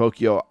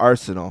Tokyo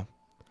Arsenal.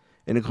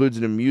 It includes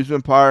an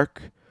amusement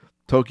park,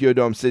 Tokyo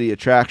Dome City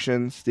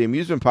attractions. The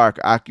amusement park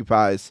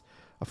occupies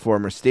a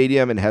former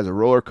stadium and has a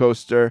roller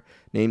coaster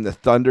named the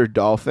Thunder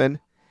Dolphin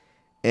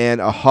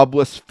and a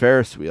hubless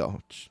Ferris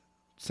wheel, which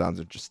sounds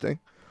interesting.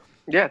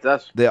 Yeah, it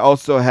does. They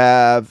also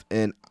have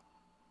an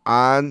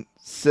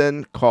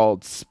onsen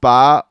called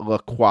Spa La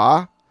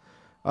Croix,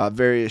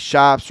 various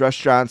shops,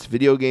 restaurants,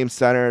 video game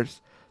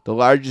centers, the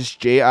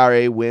largest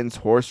JRA Wins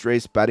horse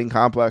race betting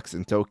complex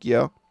in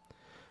Tokyo.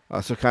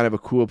 So kind of a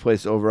cool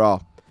place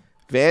overall.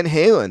 Van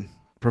Halen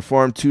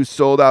performed 2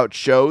 sold-out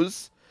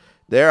shows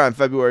there on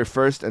February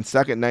 1st and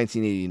 2nd,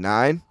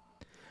 1989.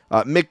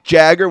 Mick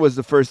Jagger was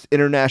the first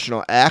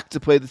international act to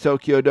play the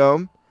Tokyo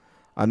Dome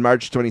on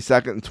March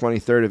 22nd and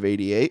 23rd of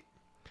 88.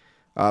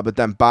 But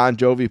then Bon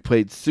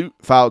Jovi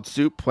followed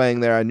suit, playing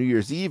there on New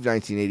Year's Eve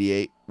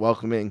 1988,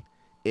 welcoming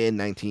in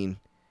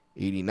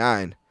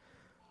 1989.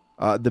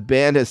 The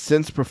band has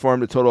since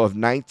performed a total of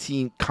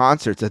 19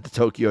 concerts at the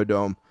Tokyo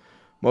Dome,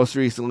 most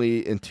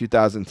recently in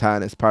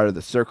 2010 as part of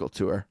the Circle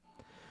Tour.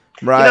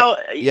 Right?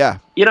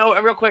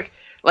 Real quick,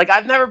 like,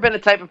 I've never been the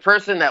type of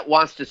person that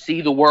wants to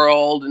see the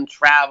world and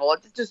travel.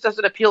 It just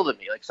doesn't appeal to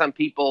me. Like, some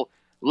people,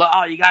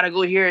 you got to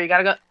go here, you got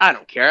to go. I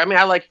don't care. I mean,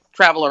 I like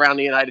travel around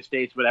the United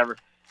States, whatever.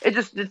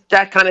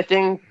 That kind of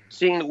thing,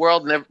 seeing the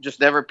world,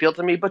 never appealed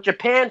to me. But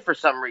Japan, for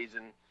some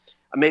reason,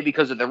 maybe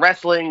because of the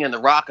wrestling and the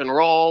rock and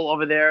roll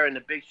over there and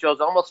the big shows,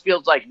 almost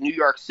feels like New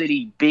York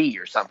City B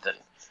or something.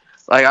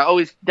 Like,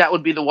 that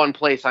would be the one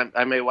place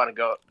I may want to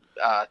go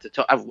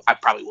to. I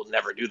probably will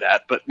never do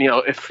that, but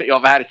if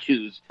I had to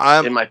choose,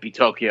 it might be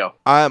Tokyo.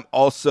 I'm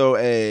also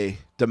a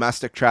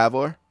domestic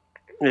traveler.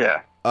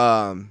 Yeah.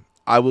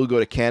 I will go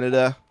to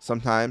Canada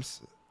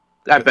sometimes.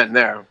 I've been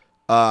there.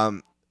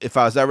 If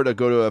I was ever to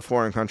go to a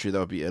foreign country, that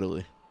would be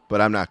Italy,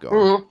 but I'm not going.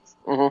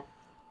 Mm-hmm.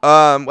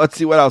 Mm-hmm. Let's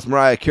see what else.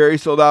 Mariah Carey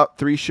sold out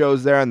 3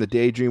 shows there on the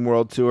Daydream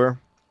World Tour.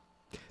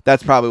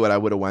 That's probably what I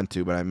would have went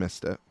to, but I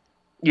missed it.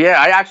 Yeah,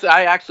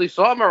 I actually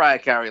saw Mariah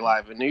Carey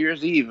live on New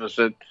Year's Eve. It was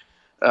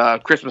a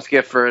Christmas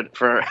gift for an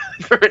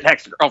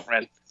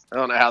ex-girlfriend. I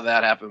don't know how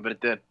that happened, but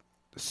it did.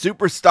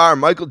 Superstar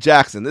Michael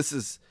Jackson.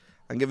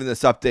 I'm giving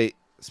this update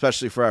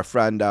especially for our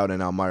friend out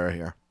in Elmira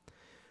here.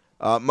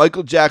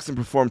 Michael Jackson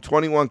performed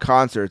 21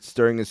 concerts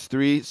during his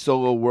 3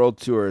 solo world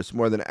tours,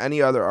 more than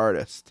any other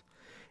artist.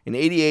 In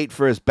 '88,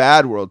 for his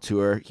Bad World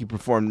Tour, he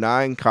performed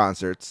 9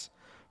 concerts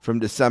from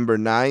December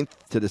 9th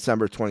to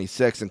December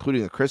 26th,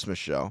 including a Christmas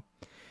show,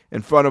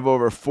 in front of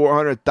over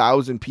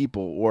 400,000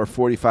 people, or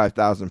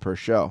 45,000 per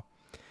show.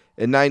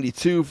 In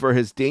 '92, for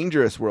his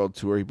Dangerous World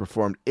Tour, he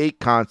performed 8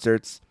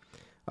 concerts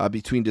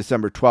between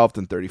December 12th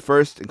and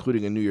 31st,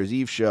 including a New Year's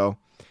Eve show,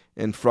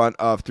 in front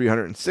of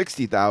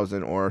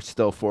 360,000, or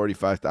still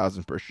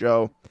 45,000 per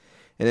show.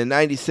 And in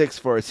 '96,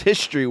 for his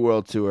History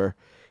World Tour,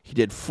 he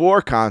did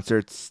 4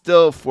 concerts,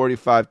 still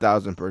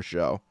 45,000 per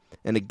show,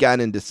 and again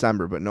in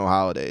December, but no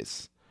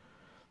holidays.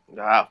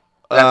 Wow.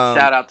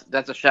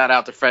 That's a shout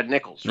out to Fred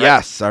Nichols, right?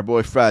 Yes, our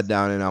boy Fred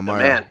down in Elmira.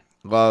 Man.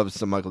 Loves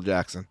some Michael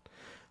Jackson.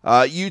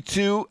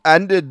 U2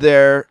 ended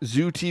their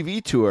Zoo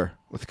TV tour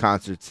with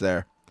concerts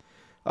there.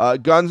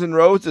 Guns N'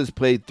 Roses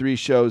played 3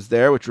 shows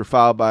there, which were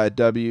followed by a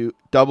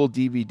double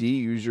DVD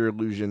Use Your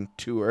Illusion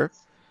tour.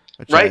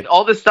 Right,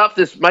 all this stuff,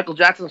 this Michael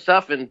Jackson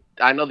stuff, and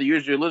I know the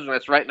Use Your Illusion,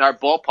 that's right in our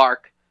ballpark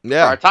for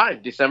our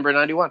time, December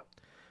 91.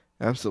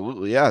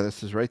 Absolutely, yeah,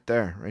 this is right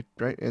there,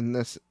 right in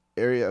this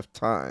area of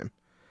time.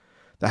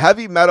 The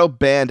heavy metal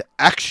band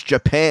X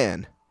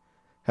Japan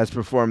has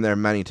performed there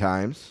many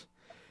times,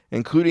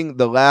 including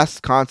the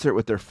last concert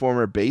with their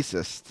former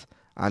bassist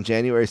on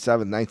January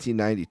 7th,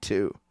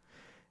 1992.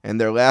 And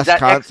their last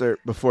concert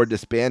before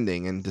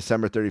disbanding in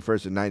December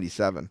 31st of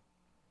 97.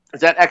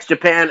 Is that X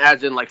Japan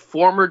as in like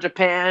former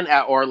Japan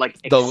or like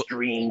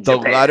extreme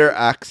Japan? The letter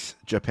X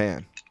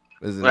Japan.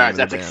 Right,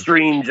 that's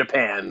extreme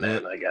Japan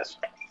then, I guess.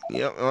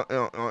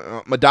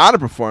 Yeah, Madonna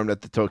performed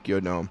at the Tokyo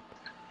Dome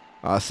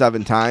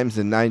 7 times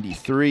in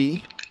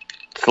 93.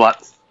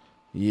 Slut.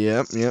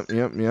 Yep.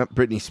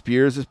 Britney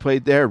Spears has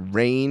played there.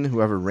 Rain,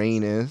 whoever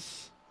Rain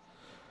is.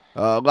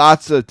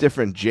 Lots of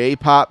different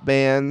J-pop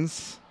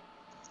bands.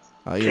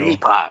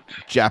 J-pop.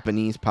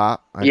 Japanese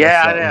pop. I'm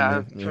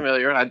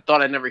familiar. I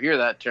thought I'd never hear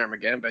that term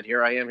again, but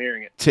here I am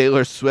hearing it.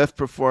 Taylor Swift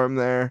performed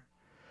there.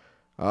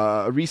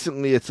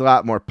 Recently, it's a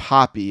lot more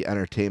poppy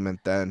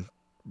entertainment than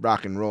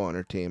rock and roll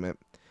entertainment.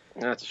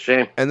 That's a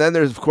shame. And then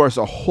there's, of course,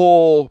 a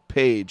whole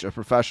page of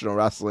professional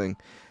wrestling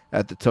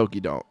at the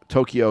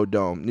Tokyo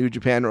Dome. New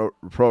Japan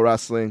Pro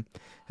Wrestling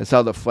has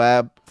held a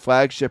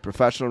flagship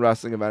professional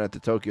wrestling event at the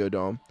Tokyo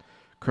Dome,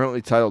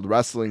 currently titled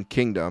Wrestling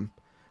Kingdom,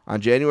 on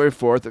January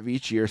 4th of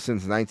each year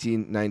since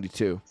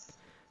 1992.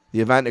 The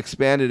event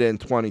expanded in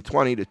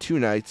 2020 to 2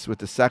 nights, with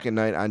the second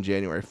night on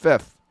January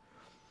 5th.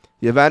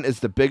 The event is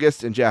the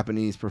biggest in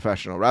Japanese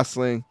professional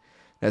wrestling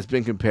and has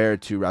been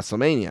compared to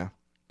WrestleMania.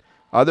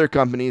 Other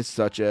companies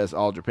such as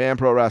All Japan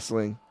Pro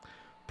Wrestling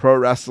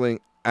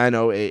NOAH,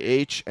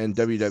 and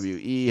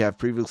WWE have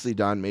previously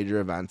done major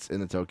events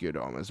in the Tokyo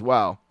Dome as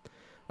well.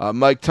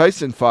 Mike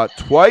Tyson fought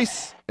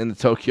twice in the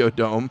Tokyo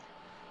Dome.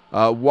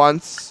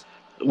 Once,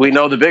 we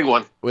know the big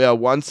one.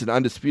 Once an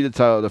undisputed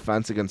title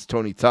defense against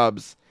Tony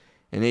Tubbs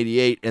in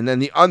 '88, and then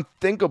the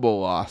unthinkable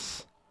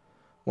loss.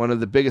 One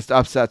of the biggest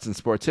upsets in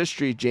sports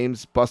history,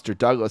 James Buster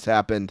Douglas,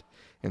 happened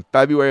in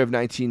February of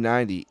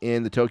 1990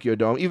 in the Tokyo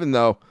Dome, even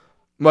though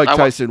Mike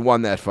Tyson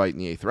won that fight in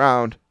the 8th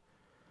round.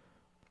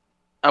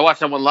 I watched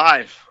that one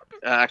live.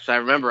 Actually, I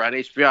remember on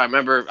HBO. I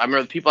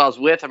remember the people I was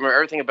with. I remember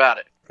everything about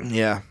it.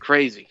 Yeah.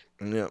 Crazy.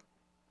 Yeah.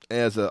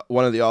 As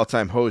one of the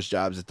all-time hose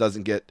jobs, it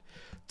doesn't get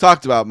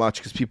talked about much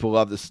because people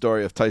love the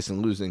story of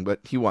Tyson losing, but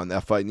he won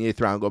that fight in the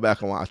 8th round. Go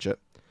back and watch it.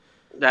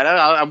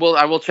 I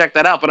will check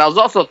that out. But I was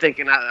also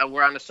thinking,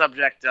 we're on the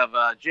subject of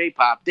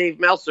J-pop. Dave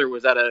Meltzer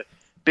was at a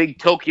big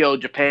Tokyo,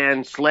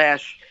 Japan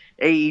 /AEW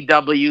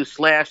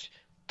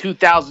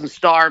 /2000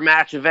 star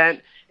match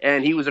event,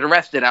 and he was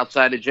arrested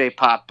outside a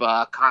J-pop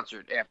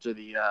concert after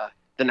the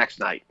next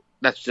night.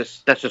 That's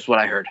just what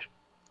I heard.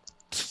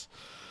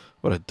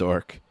 What a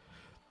dork.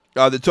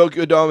 The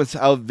Tokyo Dome has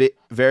held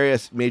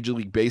various Major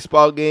League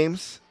Baseball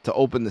games to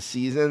open the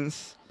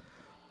seasons.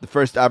 The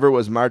first ever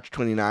was March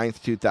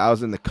 29th,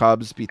 2000. The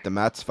Cubs beat the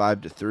Mets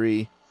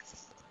 5-3.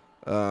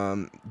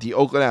 The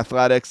Oakland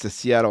Athletics, the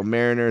Seattle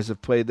Mariners have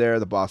played there,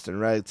 the Boston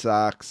Red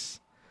Sox,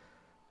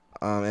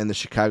 and the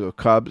Chicago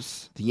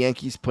Cubs. The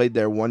Yankees played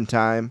there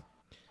 2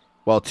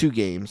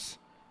 games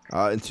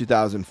in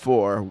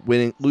 2004,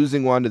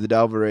 losing 1 to the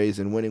Devil Rays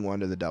and winning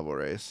 1 to the Devil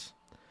Rays.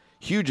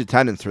 Huge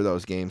attendance for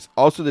those games.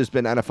 Also, there's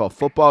been NFL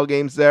football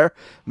games there.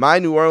 My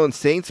New Orleans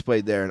Saints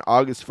played there on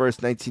August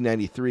 1st,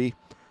 1993,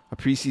 a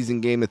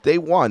preseason game that they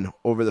won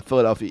over the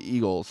Philadelphia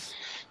Eagles.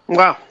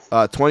 Wow.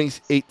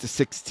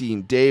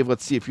 28-16. Dave,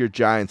 let's see if your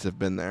Giants have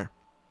been there.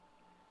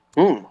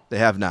 They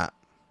have not.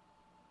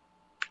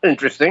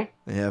 Interesting.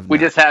 They have We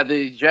not. just had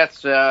the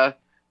Jets, the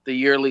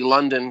yearly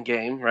London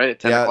game, right, at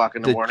 10 o'clock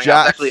in the morning. Jets,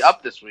 I was actually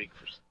up this week.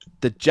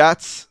 The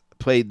Jets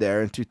played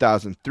there in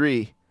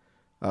 2003,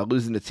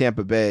 losing to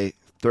Tampa Bay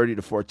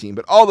 30-14.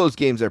 But all those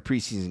games are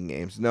preseason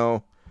games.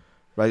 No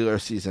regular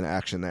season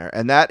action there.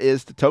 And that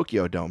is the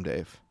Tokyo Dome,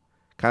 Dave.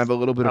 Kind of a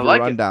little bit of a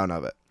rundown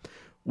of it.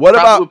 What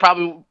about?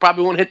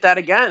 Probably won't hit that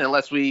again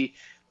unless we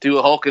do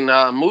a Hulk and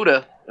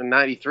Muda in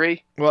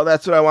 '93. Well,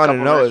 that's what I want to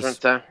know is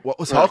what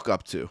was Hulk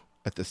up to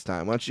at this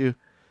time? Why don't you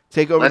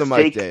take over the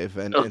mic, Dave,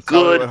 and tell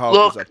me what Hulk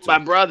was up to? My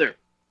brother.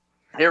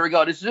 Here we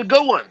go. This is a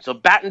good one. So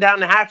batten down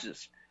the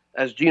hatches,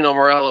 as Gino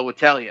Morello would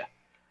tell you.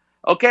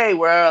 Okay,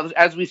 well,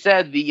 as we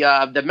said,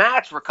 the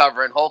match we're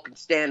covering, Hulk and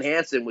Stan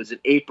Hansen, was in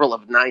April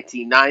of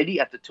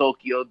 1990 at the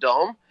Tokyo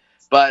Dome,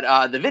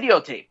 but the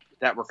videotape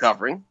that we're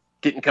covering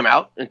didn't come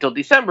out until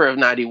December of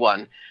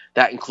 91.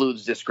 That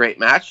includes this great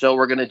match. So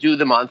we're going to do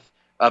the month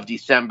of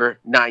December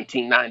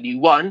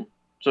 1991,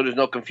 so there's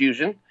no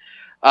confusion.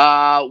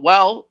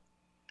 Well,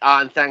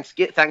 on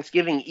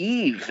Thanksgiving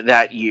Eve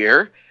that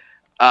year,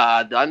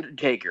 The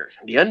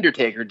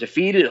Undertaker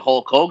defeated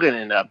Hulk Hogan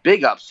in a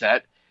big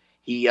upset.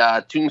 He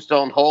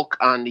tombstoned Hulk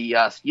on the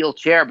steel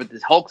chair, but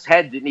Hulk's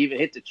head didn't even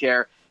hit the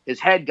chair. His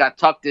head got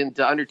tucked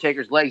into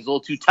Undertaker's legs a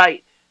little too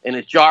tight, and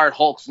it jarred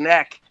Hulk's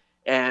neck.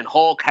 And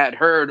Hulk had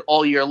heard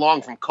all year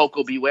long from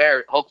Koko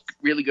Beware. Hulk's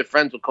really good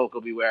friends with Koko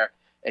Beware.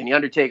 And The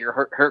Undertaker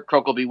hurt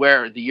Koko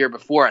Beware the year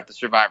before at the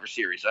Survivor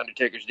Series,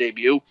 Undertaker's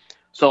debut.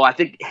 So I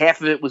think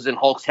half of it was in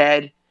Hulk's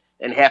head,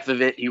 and half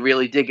of it he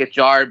really did get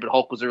jarred, but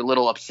Hulk was a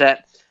little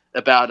upset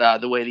about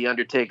the way The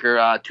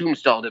Undertaker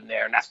tombstoned him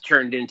there. And that's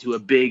turned into a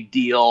big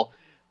deal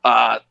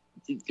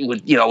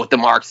with the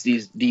marks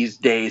these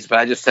days. But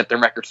I just set the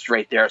record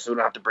straight there, so we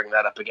don't have to bring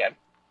that up again.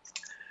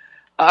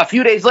 A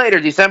few days later,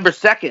 December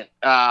 2nd,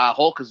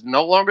 Hulk is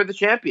no longer the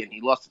champion.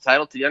 He lost the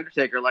title to The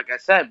Undertaker, like I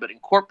said. But in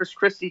Corpus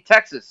Christi,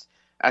 Texas,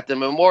 at the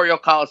Memorial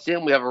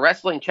Coliseum, we have a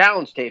wrestling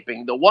challenge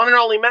taping, the one and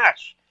only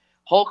match,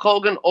 Hulk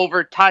Hogan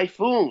over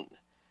Typhoon.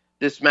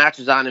 This match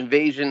is on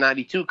Invasion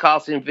 92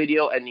 Coliseum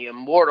Video and the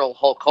Immortal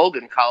Hulk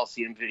Hogan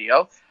Coliseum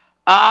Video.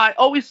 I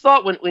always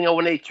thought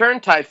when they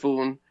turned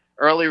Typhoon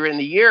earlier in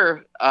the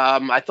year,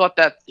 I thought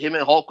that him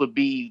and Hulk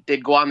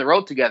they'd go on the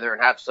road together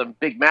and have some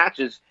big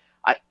matches.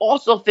 I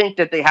also think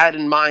that they had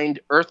in mind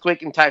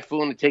Earthquake and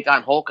Typhoon to take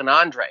on Hulk and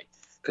Andre,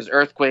 because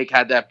Earthquake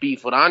had that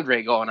beef with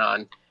Andre going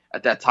on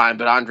at that time,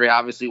 but Andre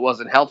obviously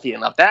wasn't healthy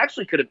enough. That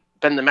actually could have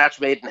been the match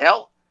made in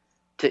hell.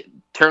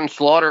 turn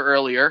Slaughter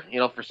earlier,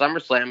 for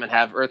SummerSlam and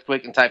have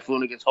Earthquake and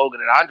Typhoon against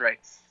Hogan and Andre.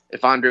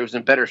 If Andre was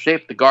in better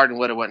shape, the Garden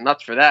would have went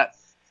nuts for that.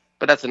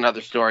 But that's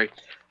another story.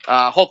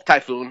 Hulk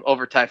Typhoon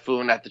over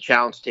Typhoon at the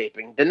challenge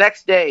taping. The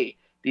next day,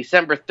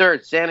 December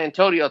 3rd, San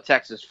Antonio,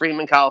 Texas,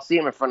 Freeman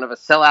Coliseum in front of a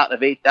sellout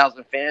of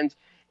 8,000 fans.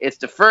 It's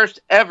the first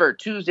ever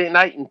Tuesday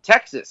night in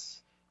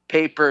Texas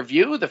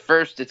pay-per-view.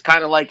 It's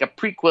kind of like a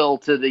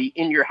prequel to the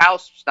In Your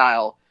House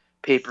style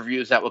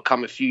pay-per-views that will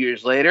come a few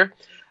years later.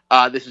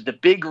 This is the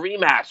big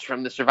rematch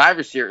from the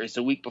Survivor Series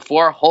the week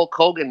before. Hulk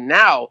Hogan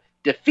now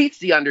defeats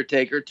The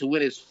Undertaker to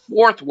win his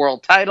 4th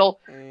world title.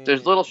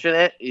 There's little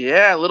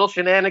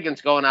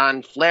shenanigans going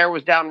on. Flair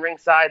was down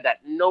ringside. That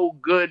no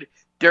good,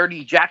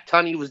 dirty Jack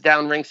Tunney was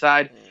down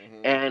ringside.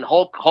 And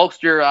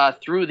Hulkster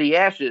threw the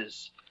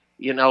ashes,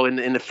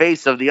 in the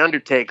face of The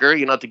Undertaker,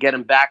 to get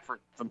him back from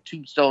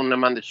tombstoning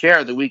him on the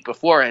chair the week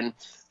before. And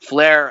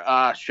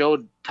Flair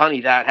showed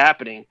Tunney that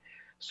happening.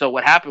 So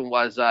what happened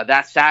was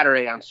that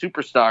Saturday on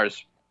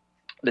Superstars,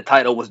 the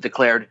title was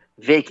declared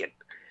vacant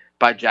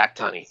by Jack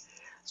Tunney.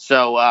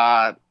 So,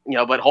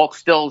 but Hulk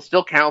still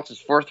counts his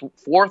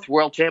fourth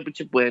World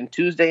Championship win,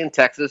 Tuesday in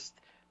Texas,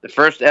 the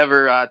first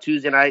ever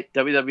Tuesday night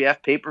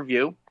WWF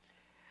pay-per-view.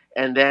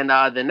 And then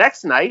the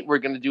next night, we're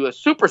going to do a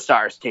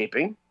Superstars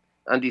taping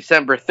on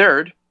December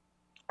 3rd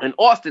in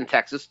Austin,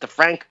 Texas, the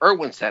Frank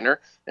Irwin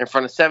Center in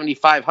front of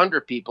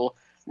 7,500 people.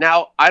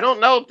 Now, I don't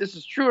know if this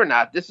is true or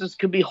not.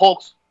 Could be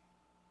Hulk's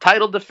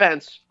title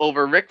defense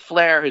over Ric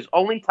Flair, his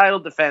only title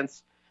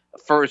defense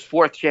for his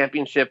 4th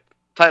championship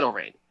title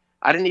reign.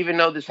 I didn't even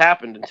know this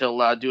happened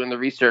until doing the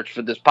research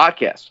for this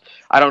podcast.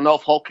 I don't know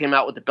if Hulk came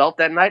out with the belt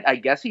that night. I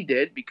guess he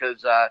did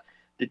because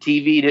the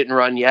TV didn't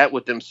run yet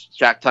with them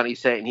Jack Tunney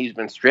saying he's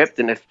been stripped.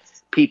 And if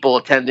people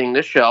attending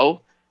the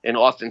show in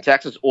Austin,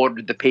 Texas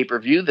ordered the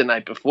pay-per-view the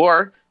night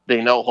before,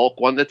 they know Hulk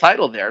won the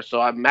title there.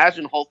 So I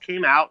imagine Hulk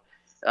came out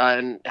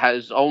and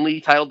has only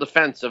title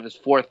defense of his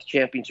 4th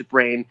championship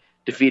reign,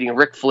 defeating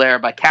Ric Flair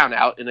by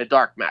countout in a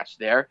dark match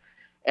there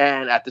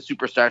and at the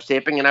Superstars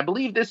taping. And I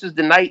believe this is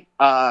the night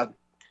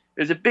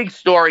there's a big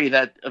story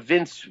that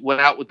Vince went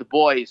out with the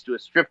boys to a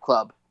strip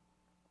club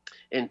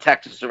in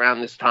Texas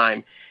around this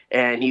time,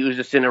 and he was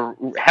just in a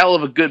hell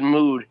of a good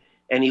mood,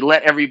 and he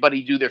let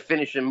everybody do their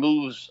finishing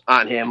moves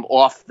on him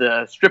off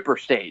the stripper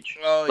stage.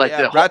 Oh, like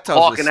yeah. the Brett tells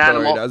Hulk this and story,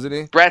 Animal. doesn't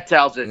he? Brett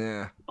tells it.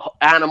 Yeah.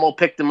 Animal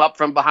picked him up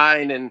from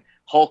behind, and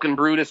Hulk and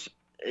Brutus,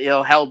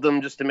 held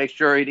him just to make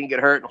sure he didn't get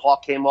hurt, and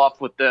Hulk came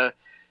off with the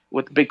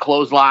big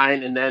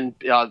clothesline, and then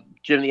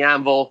Jim the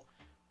Anvil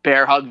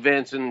bear hug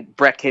Vince, and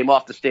Brett came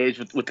off the stage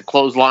with the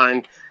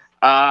clothesline.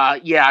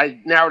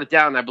 I narrowed it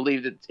down. I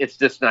believe that it's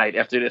this night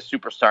after this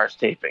Superstars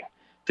taping.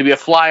 To be a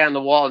fly on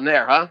the wall in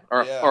there, huh?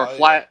 Or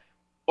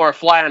a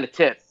fly on the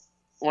tit.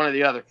 One or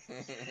the other.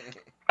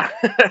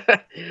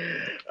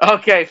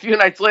 Okay, a few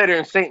nights later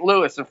in St.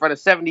 Louis, in front of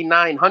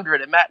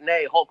 7,900 at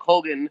Matinee, Hulk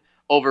Hogan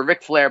over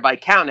Ric Flair by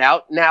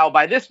countout. Now,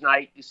 by this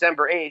night,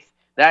 December 8th,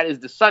 that is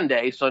the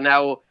Sunday, so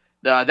now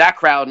that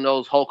crowd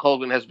knows Hulk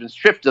Hogan has been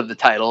stripped of the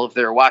title if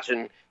they're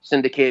watching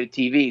syndicated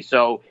TV.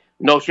 So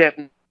no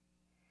champion,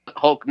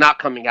 Hulk not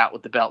coming out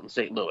with the belt in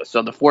St. Louis.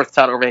 So the 4th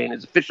title reign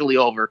is officially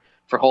over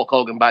for Hulk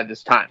Hogan by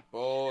this time.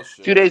 Bullshit.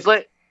 A few days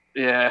later,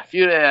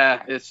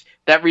 it's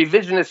that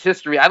revisionist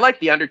history. I like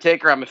The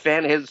Undertaker. I'm a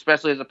fan of his,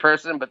 especially as a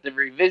person, but the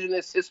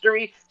revisionist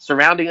history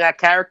surrounding that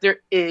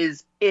character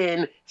is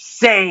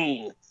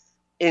insane.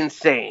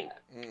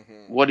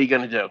 What are you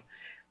going to do?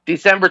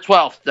 December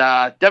 12th,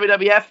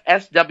 WWF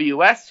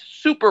SWS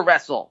Super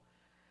Wrestle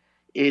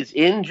is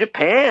in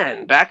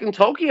Japan, back in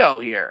Tokyo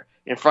here,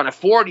 in front of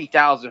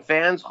 40,000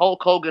 fans.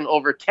 Hulk Hogan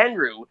over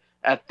Tenryu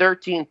at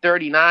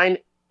 13:39.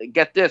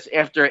 Get this,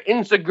 after an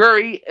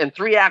Enziguri and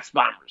 3 Axe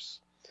Bombers.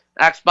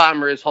 Axe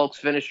Bomber is Hulk's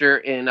finisher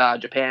in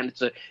Japan.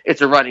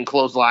 It's a running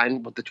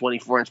clothesline with the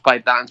 24-inch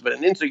pythons, but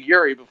an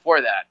Enziguri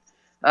before that.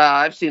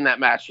 I've seen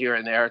that match here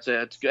and there.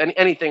 It's good.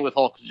 Anything with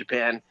Hulk in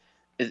Japan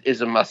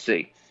is a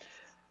must-see.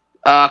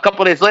 A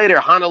couple days later,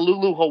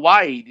 Honolulu,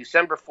 Hawaii,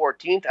 December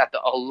 14th at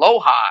the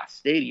Aloha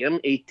Stadium.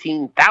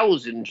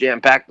 18,000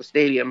 jam-packed the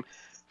stadium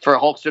for a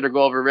Hulkster to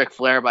go over Ric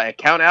Flair by a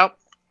countout.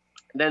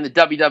 Then the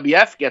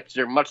WWF gets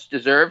their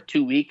much-deserved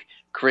 2-week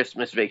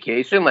Christmas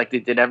vacation like they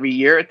did every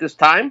year at this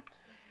time.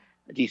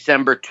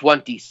 December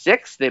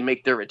 26th, they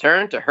make their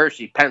return to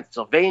Hershey,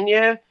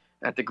 Pennsylvania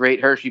at the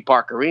Great Hershey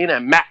Park Arena.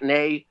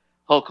 Matinee,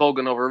 Hulk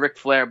Hogan over Ric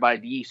Flair by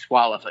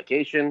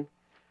disqualification.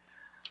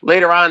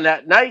 Later on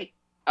that night,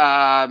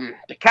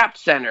 the Cap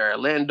Center,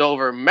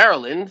 Landover,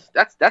 Maryland.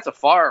 That's a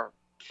far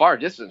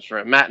distance from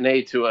a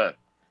matinee to a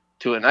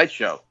night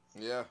show.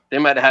 Yeah, they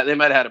might have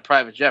had a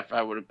private jet,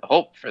 I would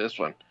hope, for this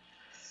one.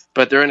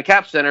 But they're in the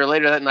Cap Center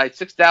later that night.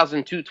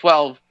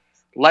 6,212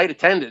 light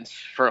attendance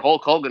for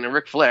Hulk Hogan and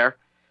Ric Flair,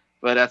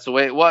 but that's the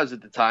way it was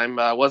at the time.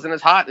 Wasn't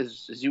as hot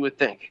as you would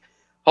think.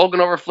 Hogan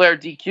over Flair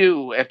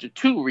DQ after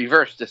 2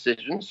 reverse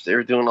decisions. They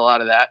were doing a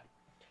lot of that,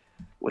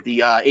 with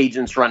the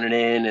agents running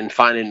in and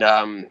finding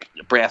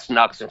brass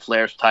knucks and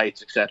Flair's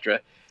tights, etc.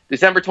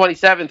 December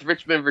 27th,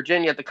 Richmond,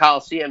 Virginia at the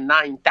Coliseum,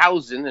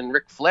 9,000 in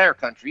Ric Flair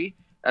country.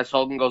 as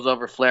Hogan goes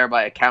over Flair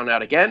by a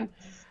countout again.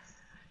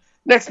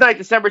 Next night,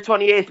 December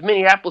 28th,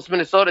 Minneapolis,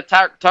 Minnesota,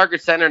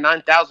 Target Center,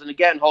 9,000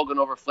 again, Hogan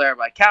over Flair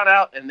by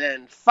countout. And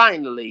then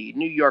finally,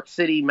 New York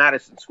City,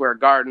 Madison Square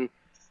Garden,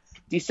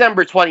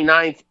 December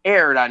 29th,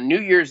 aired on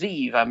New Year's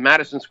Eve on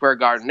Madison Square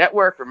Garden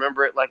Network.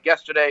 Remember it like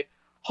yesterday.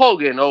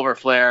 Hogan over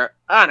Flair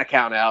on a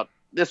countout.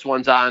 This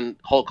one's on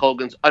Hulk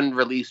Hogan's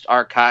unreleased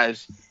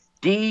archives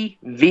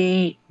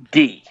DVD.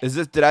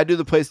 Did I do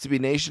the Place to Be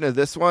Nation of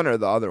this one or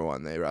the other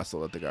one they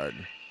wrestled at the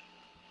Garden?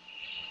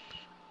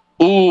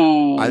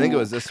 Ooh. I think it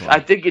was this one. I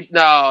think it,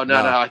 no.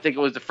 I think it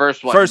was the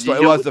first one.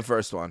 It was the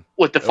first one.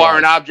 With the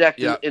foreign object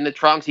in the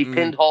trunks. He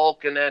pinned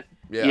Hulk and then,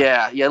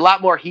 a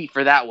lot more heat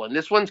for that one.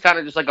 This one's kind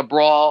of just like a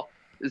brawl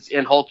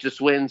and Hulk just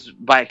wins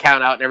by a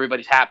count out and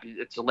everybody's happy.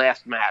 It's the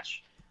last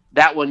match.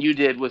 That one you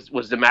did was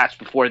the match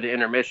before the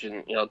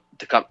intermission,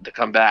 to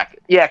come back.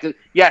 Yeah,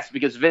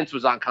 because Vince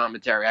was on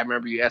commentary. I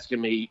remember you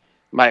asking me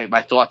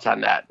my thoughts on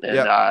that.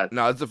 And,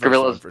 no, it's the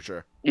first one for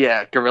sure.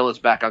 Yeah, Gorilla's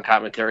back on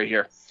commentary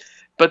here.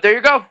 But there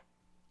you go.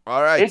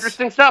 All right.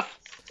 Interesting stuff.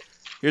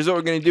 Here's what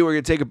we're going to do. We're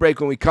going to take a break.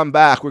 When we come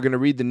back, we're going to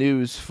read the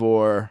news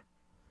for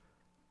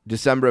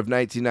December of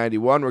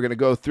 1991. We're going to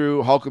go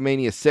through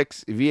Hulkamania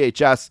 6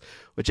 VHS,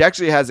 which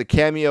actually has a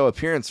cameo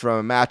appearance from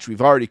a match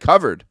we've already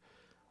covered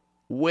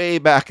way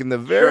back in the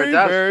very,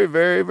 very,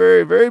 very,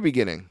 very, very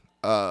beginning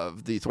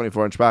of the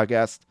 24-inch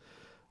podcast.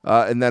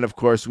 And then, of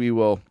course, we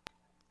will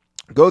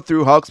go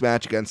through Hulk's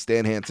match against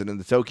Stan Hansen in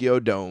the Tokyo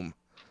Dome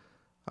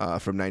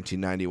from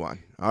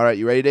 1991. All right,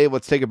 you ready, Dave?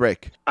 Let's take a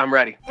break. I'm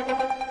ready.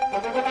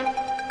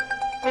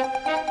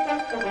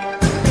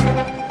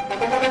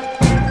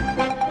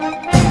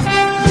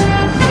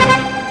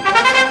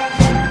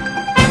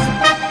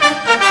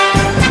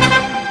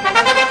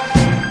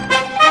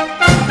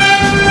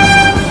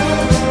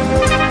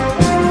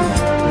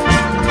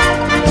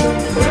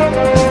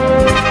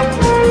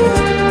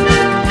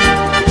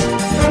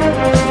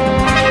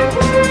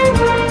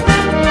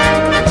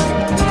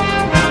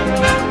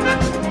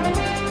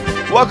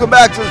 Welcome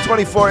back to the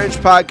 24-inch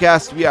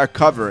podcast. We are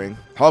covering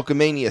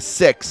Hulkamania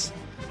 6,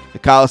 the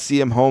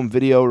Coliseum home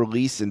video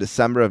release in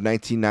December of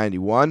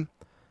 1991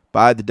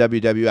 by the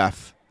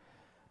WWF.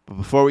 But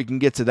before we can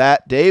get to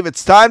that, Dave,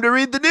 it's time to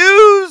read the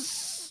news!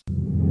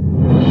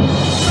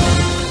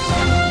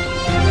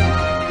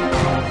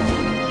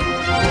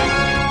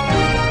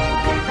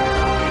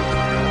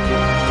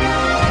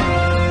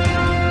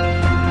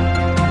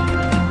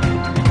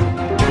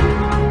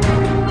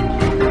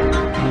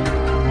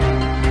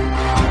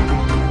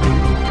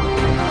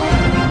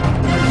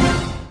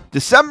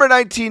 December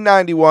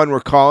 1991, we're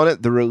calling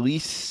it the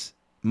release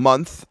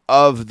month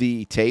of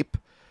the tape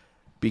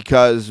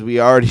because we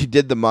already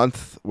did the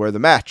month where the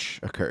match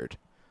occurred.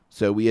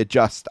 So we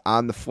adjust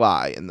on the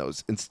fly in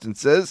those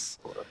instances.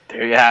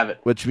 There you have it.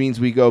 Which means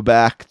we go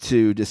back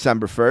to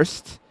December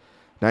 1st,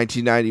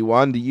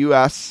 1991, the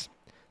U.S.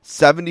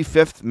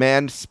 75th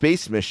Manned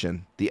Space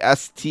Mission, the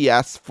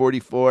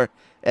STS-44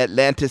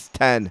 Atlantis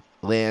 10,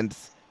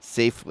 lands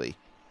safely.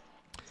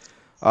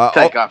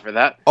 Thank God for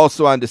that.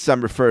 Also on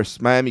December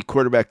 1st, Miami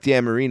quarterback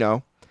Dan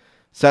Marino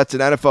sets an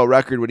NFL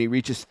record when he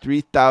reaches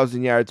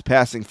 3,000 yards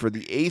passing for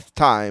the 8th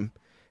time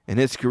in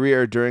his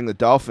career during the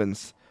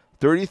Dolphins'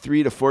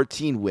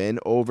 33-14 win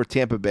over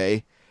Tampa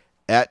Bay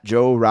at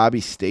Joe Robbie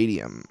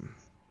Stadium.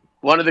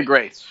 One of the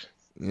greats.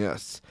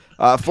 Yes.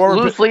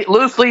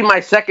 Loosely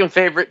my second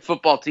favorite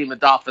football team, the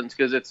Dolphins,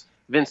 because it's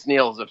Vince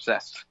Neil's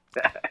obsessed.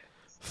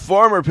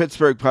 Former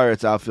Pittsburgh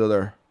Pirates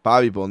outfielder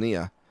Bobby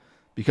Bonilla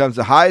becomes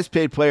the highest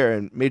paid player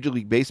in Major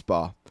League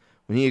Baseball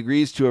when he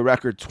agrees to a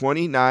record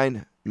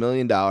 $29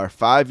 million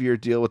 5-year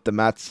deal with the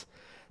Mets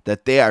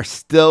that they are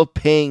still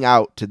paying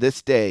out to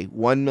this day,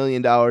 $1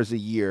 million a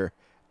year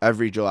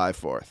every July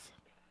 4th.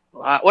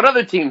 What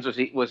other teams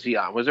was he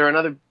on? Was there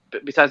another,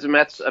 besides the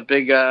Mets, a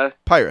big...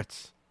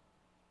 Pirates.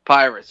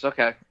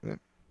 Okay. Yeah.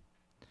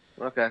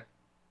 Okay.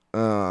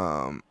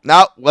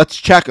 Now, let's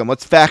check him.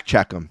 Let's fact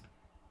check him.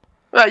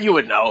 Well, you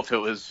would know if it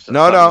was...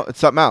 No, it's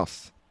something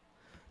else.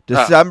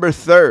 December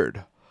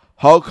 3rd,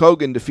 Hulk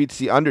Hogan defeats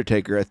The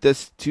Undertaker at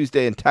this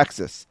Tuesday in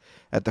Texas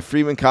at the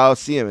Freeman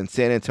Coliseum in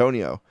San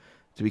Antonio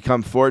to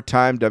become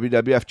 4-time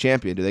WWF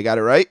champion. Do they got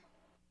it right?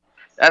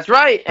 That's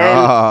right.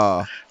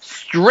 And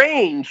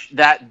strange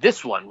that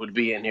this one would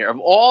be in here. Of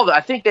all I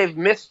think they've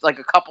missed like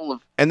a couple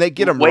of and they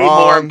get them way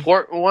wrong. More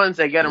important ones.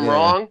 They get them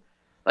wrong.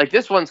 Like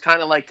this one's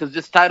kind of like, because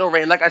this title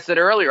reign, like I said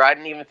earlier, I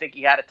didn't even think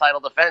he had a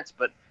title defense,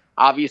 but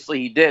obviously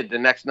he did the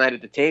next night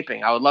at the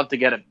taping. I would love to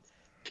get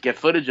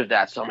footage of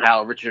that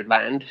somehow, Richard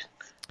Land,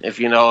 if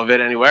you know of it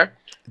anywhere.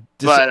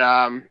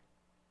 No,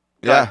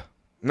 I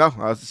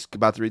was just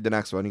about to read the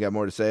next one. You got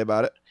more to say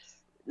about it?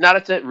 No,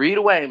 that's it. Read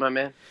away, my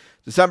man.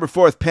 December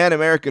 4th, Pan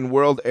American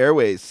World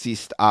Airways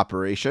ceased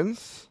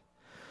operations.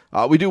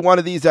 We do one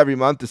of these every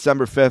month.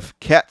 December 5th,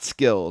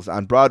 Catskills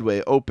on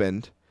Broadway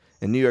opened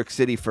in New York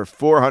City for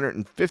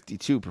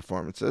 452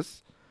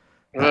 performances.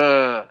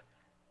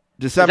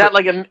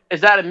 December. Is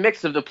that a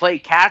mix of the play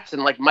Cats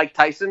and like Mike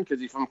Tyson because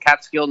he's from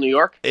Catskill, New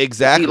York?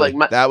 Exactly.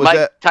 That was Mike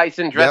it.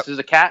 Tyson dressed as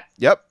a cat.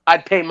 Yep.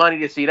 I'd pay money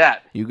to see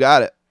that. You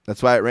got it.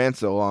 That's why it ran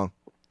so long.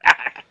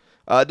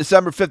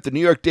 December 5th, the New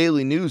York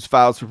Daily News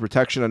files for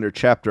protection under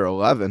Chapter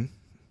 11.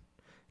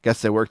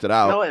 Guess they worked it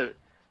out. No,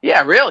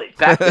 yeah, really.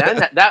 Back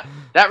then,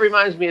 that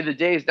reminds me of the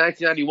days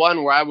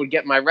 1991 where I would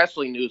get my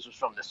wrestling news was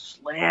from the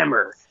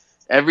Slammer.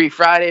 Every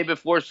Friday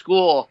before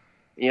school,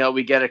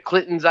 we get a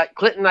Clinton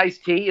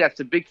iced tea. That's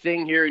a big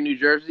thing here in New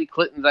Jersey.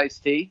 Clinton's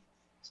iced tea.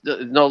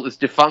 It's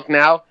defunct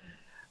now.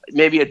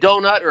 Maybe a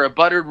donut or a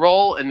buttered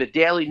roll in the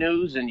Daily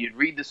News, and you'd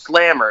read the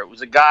Slammer. It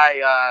was a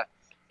guy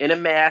in a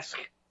mask,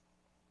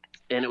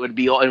 and it would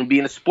be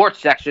in the sports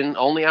section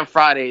only on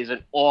Fridays,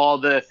 and all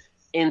the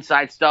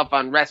inside stuff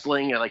on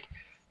wrestling, and like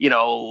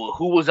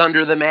who was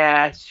under the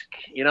mask,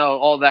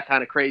 all that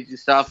kind of crazy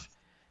stuff,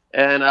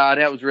 and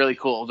that was really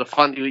cool. It was a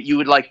fun. You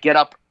would like get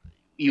up,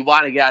 you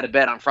want to get out of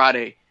bed on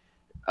Friday,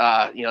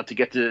 to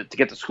get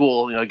to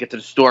school, get to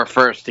the store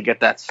first to get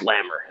that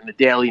Slammer and the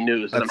Daily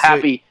News, and I'm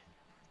happy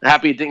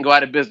it didn't go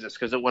out of business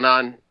because it went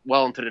on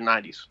well into the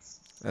 90s.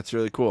 That's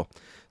really cool.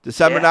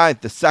 December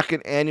 9th, the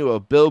second annual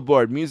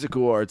Billboard Music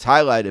Awards,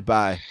 highlighted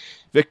by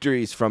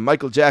victories from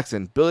Michael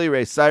Jackson, Billy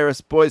Ray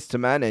Cyrus, Boyz II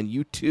Men, and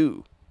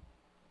U2.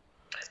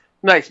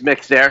 Nice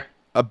mix there.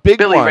 A big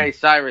Billy one. Ray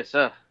Cyrus.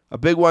 A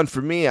big one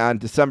for me on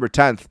December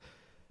 10th.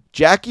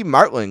 Jackie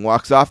Martling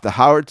walks off the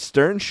Howard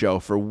Stern show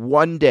for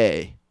one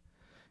day.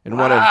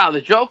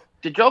 The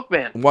joke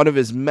man. One of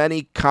his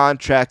many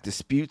contract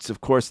disputes.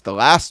 Of course, the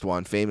last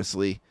one,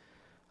 famously,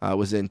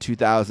 was in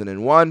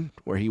 2001,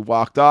 where he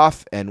walked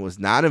off and was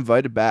not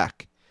invited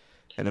back,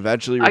 and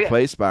eventually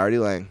replaced by Artie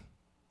Lang.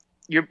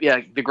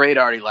 The great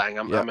Artie Lang.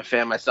 I'm a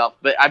fan myself,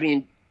 but I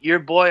mean, your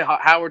boy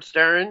Howard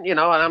Stern, and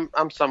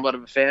I'm somewhat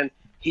of a fan.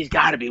 He's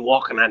got to be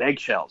walking on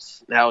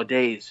eggshells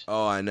nowadays.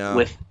 Oh, I know.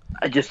 With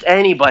just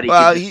anybody.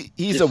 Well,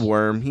 he's a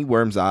worm. He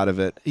worms out of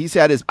it. He's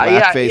had his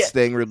blackface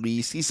thing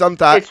released. He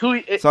somehow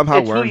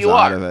worms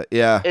out of it.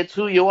 Yeah, it's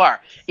who you are.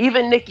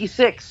 Even Nikki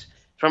Sixx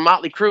from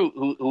Motley Crue,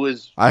 who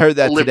is I heard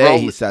that today.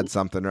 He said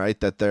something, right?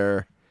 That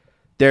they're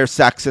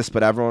sexist,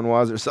 but everyone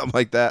was, or something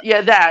like that.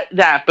 Yeah,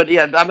 that. But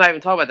yeah, I'm not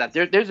even talking about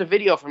that. There's a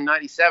video from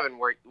 '97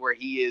 where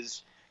he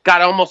is.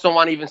 God, I almost don't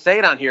want to even say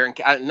it on here,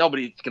 and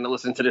nobody's going to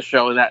listen to this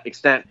show to that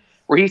extent.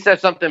 Where he said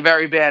something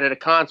very bad at a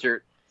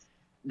concert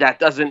that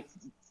doesn't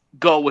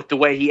go with the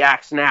way he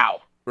acts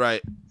now.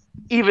 Right.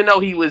 Even though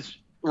he was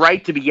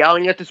right to be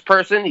yelling at this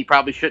person, he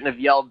probably shouldn't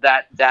have yelled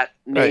that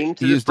name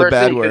to this person. He used a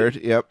bad word.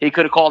 Yep. He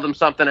could have called him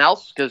something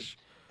else because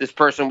this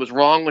person was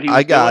wrong when he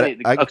was doing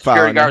it. The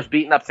security guard was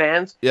beating up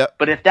fans. Yep.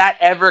 But if that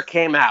ever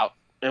came out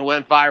and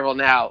went viral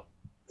now,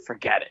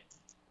 forget it.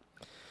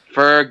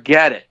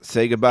 Forget it.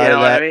 Say goodbye to that.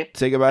 What I mean?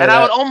 Say goodbye to that. And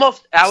I would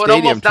almost not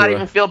tour.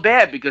 even feel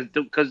bad because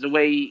the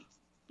way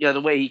the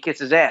way he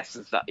kisses ass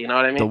and stuff. You know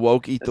what I mean? The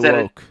woke eat the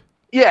woke.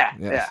 Yeah.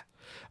 Yes. Yeah.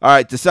 All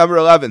right, December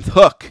 11th,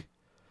 Hook,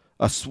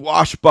 a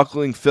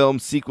swashbuckling film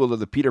sequel to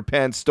the Peter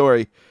Pan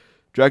story,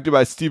 directed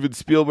by Steven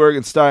Spielberg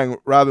and starring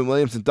Robin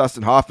Williams and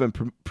Dustin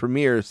Hoffman,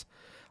 premieres.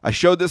 I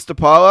showed this to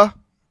Paula.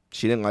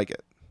 She didn't like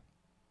it.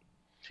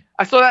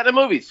 I saw that in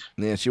the movies.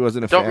 Yeah, she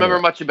wasn't a fan. Don't remember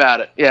much about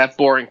it. Yeah,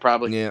 boring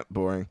probably. Yeah,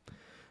 boring.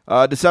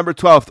 December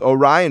 12th,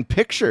 Orion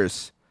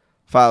Pictures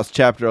files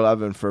Chapter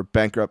 11 for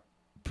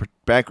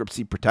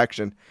bankruptcy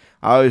protection.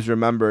 I always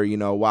remember,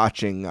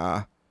 watching,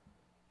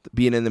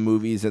 being in the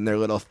movies and their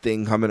little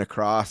thing coming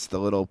across, the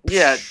little...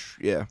 Yeah.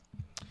 Yeah.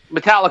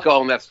 Metallica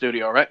owned that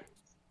studio, right?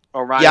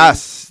 Orion.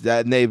 Yes,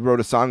 and they wrote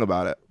a song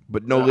about it,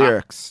 but no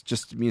lyrics,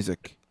 just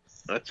music.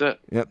 That's it.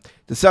 Yep.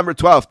 December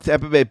 12th,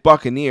 Tampa Bay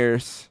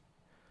Buccaneers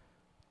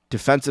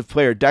defensive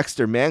player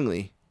Dexter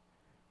Manley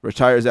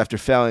retires after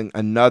failing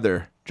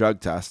another drug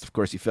test. Of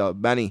course, he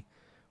failed many,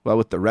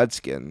 with the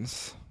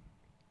Redskins.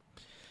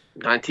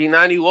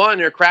 1991,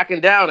 they're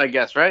cracking down, I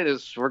guess, right?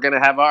 We're going to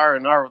have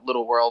in our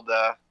little world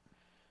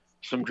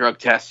some drug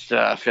test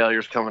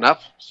failures coming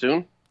up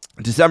soon.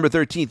 December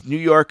 13th, New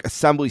York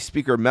Assembly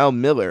Speaker Mel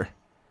Miller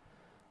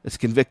is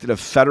convicted of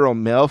federal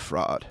mail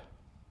fraud.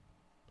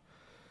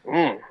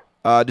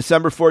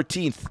 December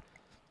 14th,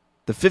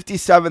 the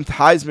 57th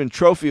Heisman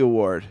Trophy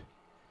Award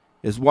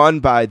is won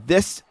by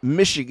this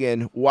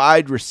Michigan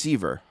wide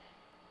receiver.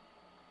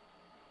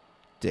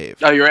 Dave.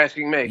 Oh, you're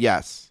asking me?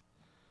 Yes.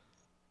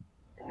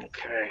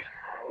 Okay.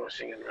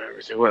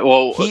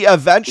 Well, he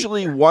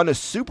eventually won a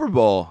Super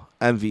Bowl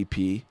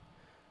MVP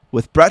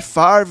with Brett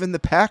Favre and the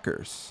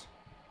Packers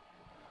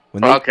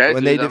when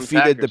they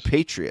defeated the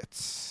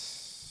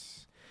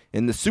Patriots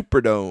in the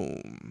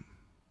Superdome.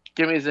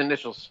 Give me his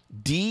initials.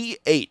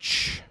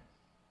 DH.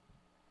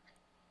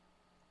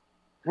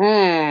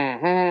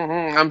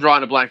 I'm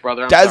drawing a blank,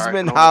 brother.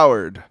 Desmond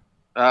Howard.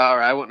 All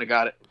right, I wouldn't have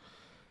got it.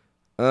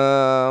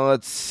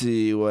 Let's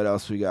see what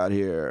else we got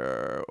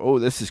here. Oh,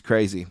 this is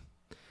crazy.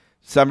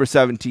 December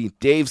 17th,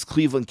 Dave's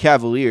Cleveland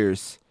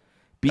Cavaliers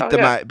beat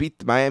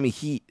the Miami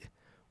Heat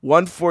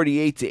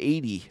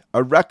 148-80,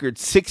 a record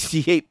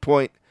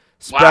 68-point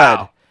spread.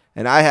 Wow.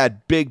 And I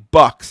had big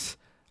bucks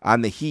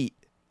on the Heat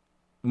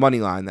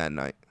money line that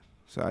night.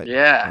 So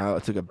Yeah. I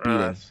took a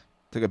beating.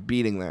 Took a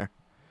beating there.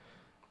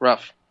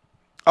 Rough.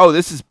 Oh,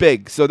 this is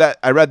big. So that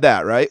I read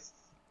that, right?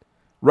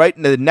 Right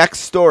in the next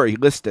story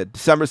listed,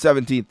 December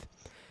 17th.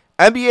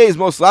 NBA's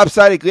most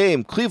lopsided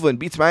game. Cleveland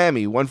beats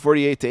Miami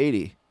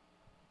 148-80.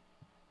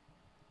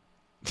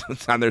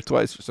 It's on there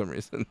twice for some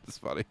reason. It's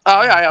funny.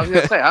 Oh, yeah, I was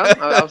going to say, huh?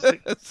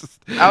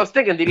 I was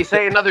thinking, did he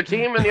say another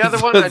team in the other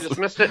one? I just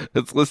missed it.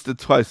 It's listed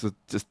twice with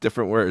just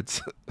different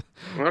words.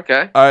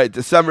 Okay. All right,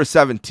 December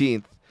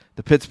 17th,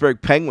 the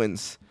Pittsburgh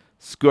Penguins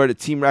scored a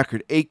team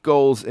record 8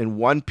 goals in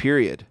one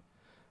period.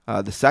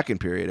 The second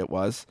period it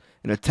was,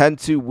 in a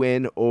 10-2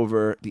 win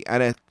over the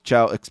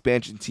NHL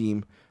expansion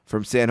team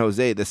from San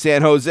Jose. The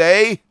San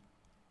Jose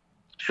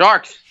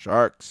Sharks.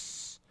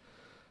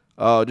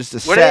 Oh, just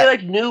a Were they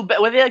like new?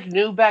 Were they like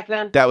new back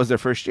then? That was their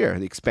first year,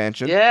 the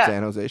expansion. Yeah.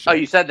 San Jose Sharks. Oh,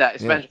 you said that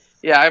expansion.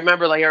 Yeah, I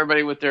remember like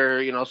everybody with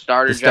their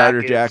starter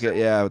jacket.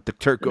 Yeah, with the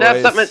turquoise.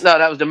 That's something. No,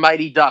 that was the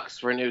Mighty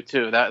Ducks were new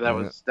too. That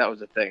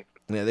was a thing.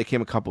 Yeah, they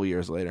came a couple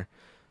years later.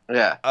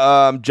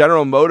 Yeah.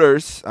 General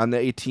Motors on the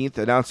 18th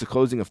announced the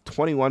closing of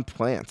 21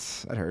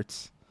 plants. That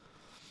hurts.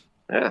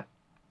 Yeah.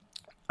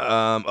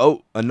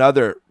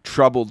 Another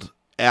troubled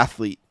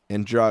athlete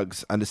in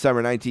drugs. On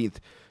December 19th,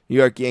 New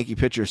York Yankee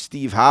pitcher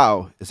Steve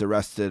Howe is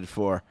arrested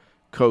for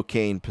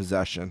cocaine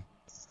possession.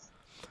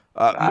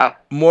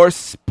 More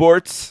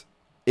sports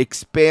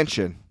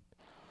expansion.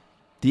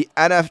 The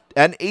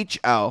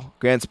NHL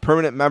grants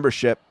permanent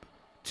membership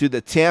to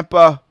the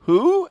Tampa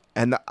Who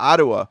and the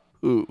Ottawa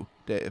Who,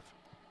 Dave.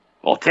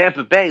 Well,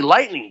 Tampa Bay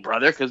Lightning,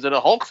 brother, because of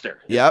the Hulkster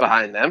is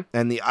behind them.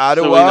 And the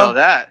Ottawa. So we know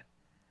that.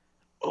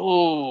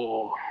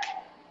 Ooh.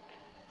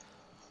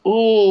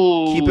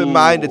 Keep in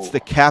mind, it's the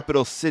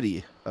capital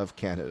city of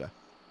Canada.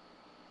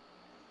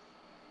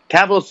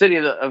 Capital city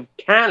of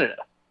Canada.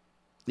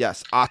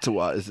 Yes,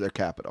 Ottawa is their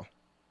capital.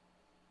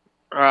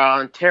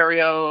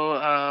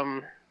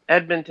 Ontario,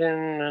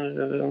 Edmonton,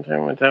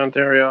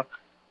 Ontario.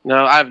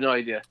 No, I have no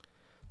idea.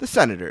 The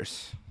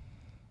Senators.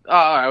 Oh,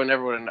 I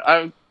never would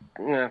have.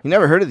 You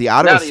never heard of the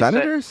Ottawa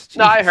Senators?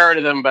 No, I heard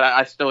of them, but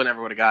I still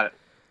never would have got it.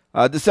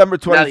 December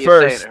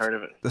 21st, I heard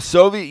of it. The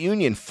Soviet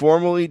Union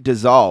formally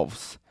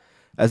dissolves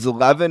as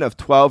 11 of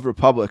 12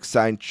 republics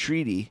signed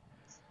treaty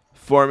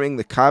forming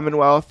the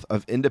Commonwealth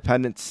of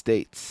Independent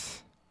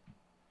States.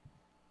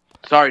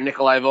 Sorry,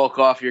 Nikolai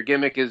Volkov, your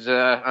gimmick is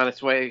on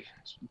its way.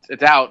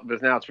 It's out,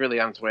 but now it's really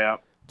on its way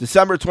out.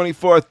 December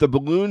 24th, the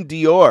Ballon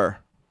d'Or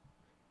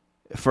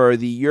for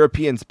the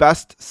Europeans'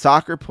 best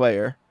soccer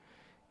player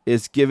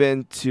is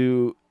given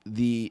to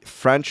the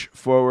French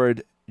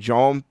forward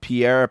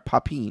Jean-Pierre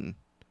Papin.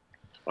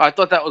 I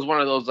thought that was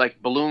one of those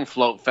like balloon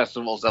float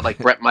festivals that like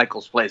Bret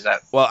Michaels plays at.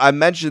 Well, I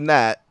mentioned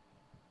that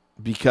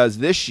because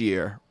this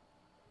year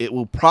it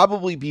will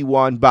probably be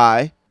won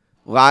by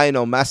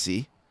Lionel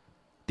Messi,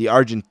 the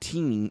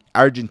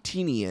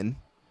Argentinian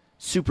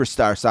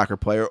superstar soccer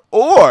player,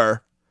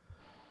 or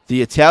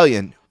the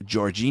Italian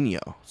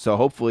Jorginho. So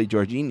hopefully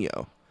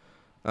Jorginho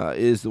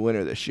is the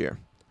winner this year.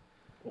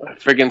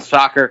 Friggin'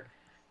 soccer.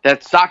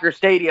 That soccer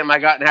stadium I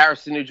got in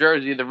Harrison, New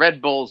Jersey, the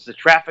Red Bulls, the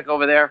traffic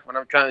over there when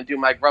I'm trying to do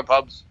my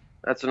Grubhubs,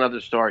 that's another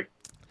story.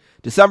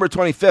 December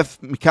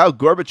 25th, Mikhail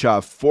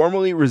Gorbachev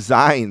formally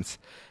resigns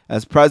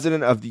as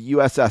president of the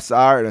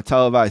USSR in a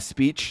televised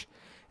speech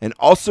and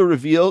also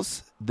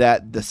reveals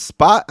that the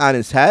spot on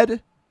his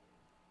head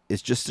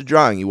is just a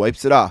drawing. He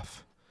wipes it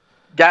off.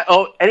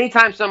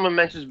 Anytime someone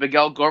mentions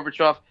Miguel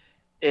Gorbachev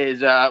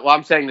is,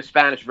 I'm saying the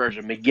Spanish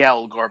version,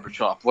 Miguel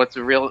Gorbachev. What's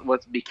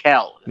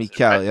Mikel?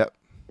 Mikel, yep.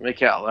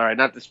 Mikel, all right,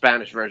 not the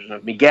Spanish version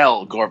of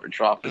Miguel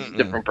Gorbachev. It's a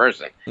different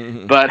person.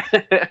 Mm-mm. But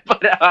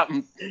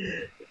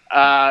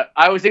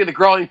I was thinking of the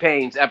Growing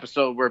Pains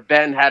episode where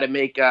Ben had to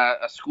make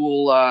a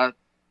school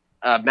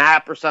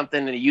map or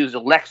something, and he used a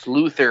Lex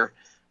Luthor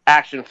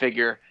action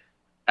figure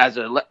as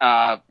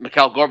a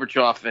Mikhail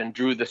Gorbachev and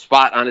drew the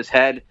spot on his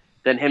head.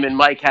 Then him and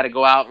Mike had to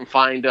go out and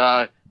find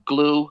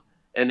glue,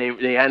 and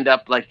they end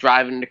up like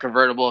driving in the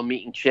convertible and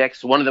meeting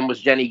chicks. One of them was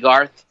Jenny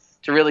Garth.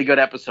 It's a really good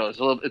episode. It's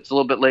a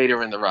little bit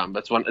later in the run,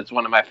 but it's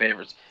one of my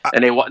favorites.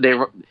 And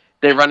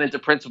they run into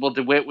Principal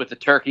DeWitt with a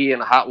turkey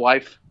and a hot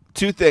wife.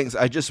 Two things.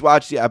 I just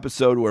watched the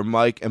episode where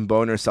Mike and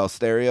Boner sell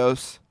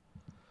stereos.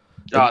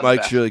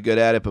 Mike's really good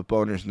at it, but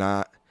Boner's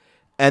not.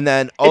 And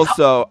then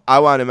also, I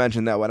want to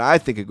mention that when I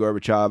think of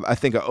Gorbachev, I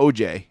think of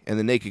OJ and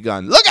the Naked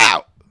Gun. Look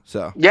out!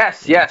 So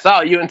yes.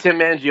 Oh, you and Tim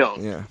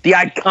Mangione. Yeah. The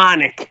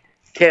iconic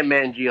Tim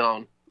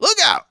Mangione. Look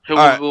out!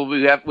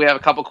 We have a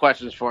couple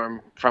questions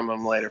from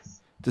him later.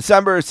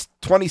 December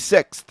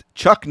 26th,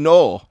 Chuck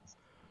Noll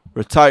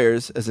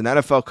retires as an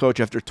NFL coach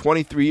after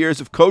 23 years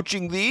of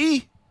coaching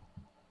the...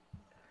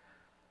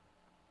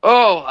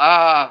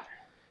 idea.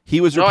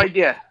 He was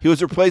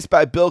replaced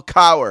by Bill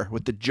Cowher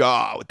with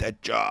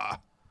that jaw.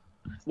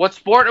 What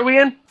sport are we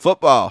in?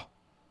 Football.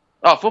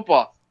 Oh,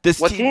 football.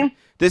 What team?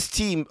 This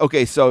team,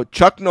 okay, so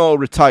Chuck Noll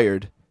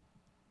retired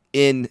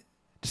in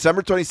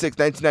December 26,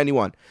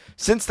 1991.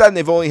 Since then,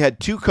 they've only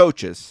had two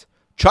coaches.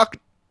 Chuck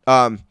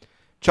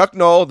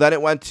Noll, then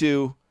it went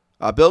to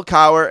Bill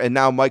Cowher, and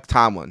now Mike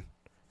Tomlin.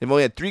 They've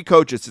only had three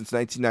coaches since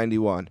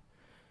 1991.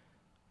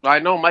 I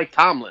know Mike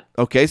Tomlin.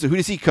 Okay, so who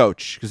does he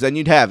coach? Because then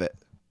you'd have it.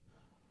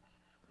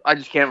 I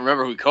just can't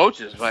remember who he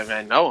coaches, but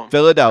I know him.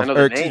 Philadelphia, I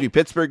know or the excuse name. me,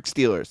 Pittsburgh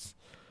Steelers.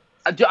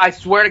 I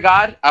swear to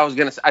God,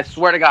 I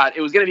swear to God,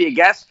 it was going to be a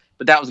guess,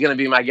 but that was going to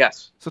be my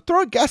guess. So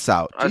throw a guess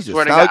out. I Jesus.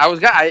 swear to Now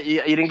God,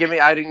 you didn't give me.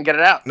 I didn't get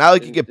it out. Now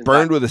like you get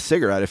burned with a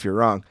cigarette if you're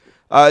wrong.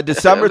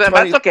 December 20.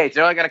 That's okay,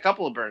 Joe. I got a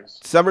couple of burns.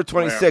 December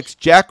 26th,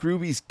 Jack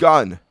Ruby's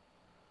gun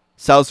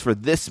sells for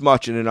this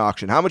much in an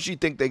auction. How much do you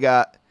think they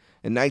got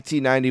in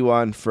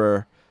 1991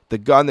 for the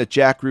gun that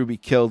Jack Ruby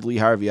killed Lee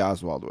Harvey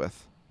Oswald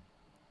with?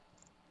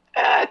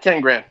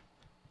 $10,000.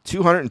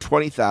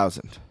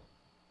 $220,000.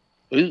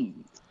 Ooh,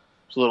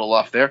 it's a little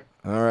off there.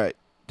 All right,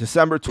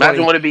 December 20.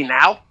 Imagine what it'd be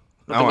now.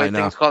 With the way I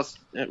know. things cost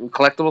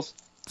collectibles.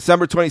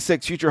 December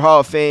 26th, future Hall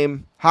of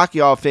Fame, Hockey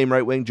Hall of Fame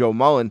right wing Joe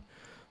Mullen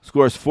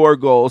scores 4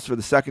 goals for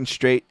the second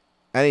straight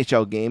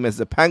NHL game as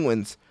the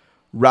Penguins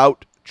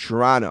rout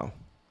Toronto.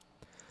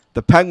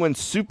 The Penguins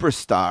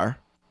superstar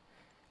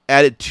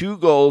added 2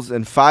 goals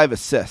and 5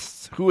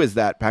 assists. Who is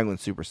that Penguin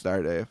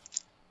superstar, Dave?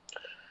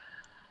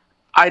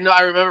 I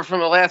remember from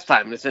the last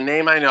time. It's a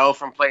name I know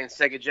from playing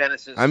Sega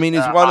Genesis. I mean,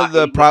 he's one of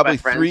the probably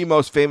 3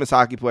 most famous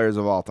hockey players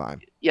of all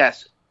time.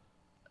 Yes.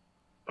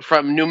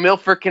 From New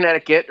Milford,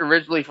 Connecticut,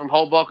 originally from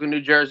Hoboken, New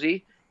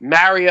Jersey,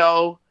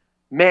 Mario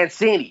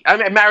Mancini.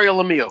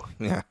 Mario Lemieux.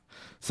 Yeah,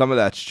 some of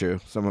that's true.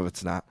 Some of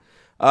it's not.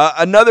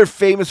 Another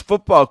famous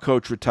football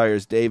coach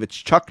retires, Dave. It's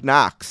Chuck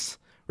Knox,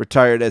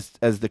 retired as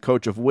the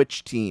coach of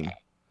which team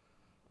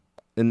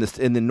in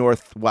the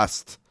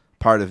northwest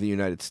part of the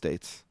United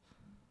States?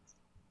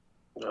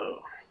 Oh.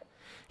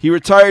 He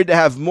retired to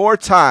have more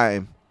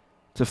time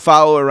to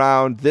follow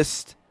around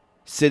this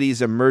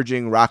city's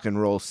emerging rock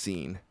and roll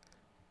scene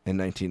in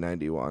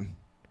 1991.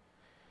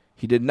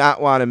 He did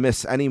not want to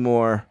miss any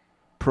more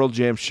Pearl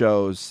Jam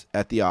shows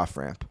at the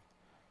off-ramp.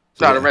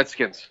 The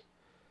Redskins.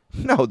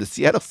 No, the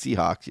Seattle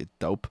Seahawks, you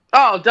dope.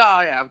 Oh,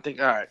 duh, yeah, I'm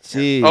thinking, all right.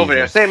 Jeez. Over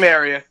there, same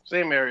area.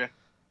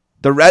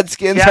 The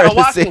Redskins are the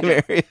Washington.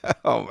 same area.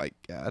 Oh, my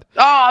God.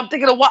 Oh, I'm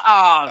thinking of what?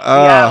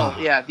 Oh,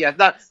 Seattle. Yeah.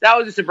 That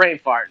was just a brain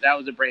fart. That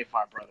was a brain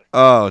fart, brother.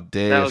 Oh,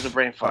 Dave. That was a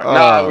brain fart. Oh,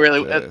 No,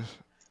 really. Dave.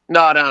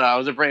 No. It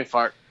was a brain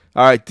fart.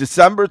 All right,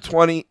 December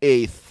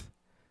 28th,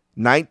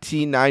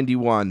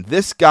 1991.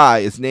 This guy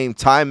is named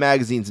Time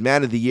Magazine's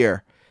Man of the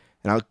Year.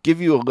 And I'll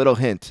give you a little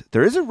hint.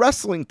 There is a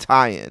wrestling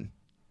tie-in.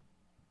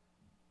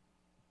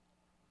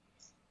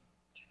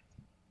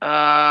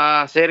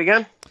 Say it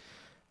again.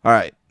 All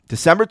right.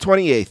 December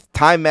 28th,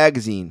 Time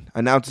Magazine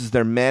announces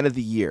their Man of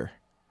the Year.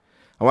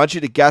 I want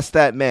you to guess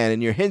that man,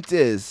 and your hint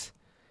is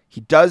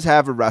he does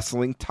have a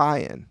wrestling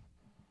tie-in.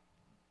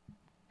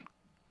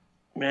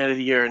 Man of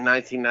the Year in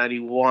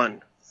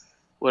 1991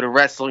 with a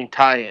wrestling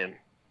tie-in.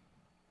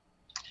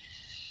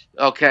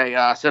 Okay,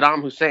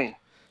 Saddam Hussein.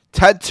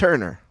 Ted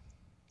Turner.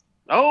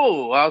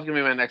 Oh, that was going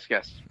to be my next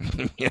guess.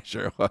 Yeah,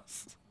 sure it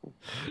was.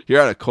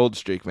 You're on a cold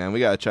streak, man. We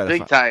got to try to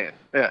Big tie-in.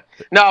 Yeah.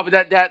 No,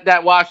 but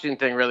that Washington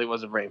thing really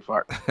was a brain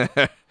fart.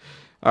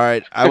 All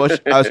right. I was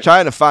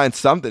trying to find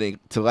something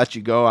to let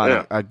you go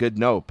on a good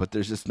note, but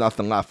there's just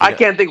nothing left. I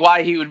can't think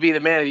why he would be the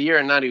Man of the Year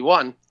in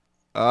 91.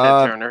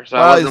 Ted Turner. So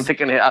well, I wasn't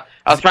thinking. I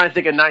was trying to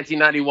think of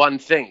 1991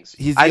 things.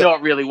 I know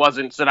it really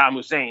wasn't Saddam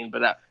Hussein,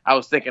 but I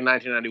was thinking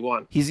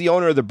 1991. He's the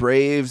owner of the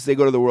Braves. They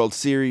go to the World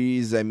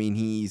Series. I mean,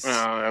 he's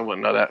I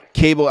wouldn't know that.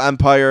 Cable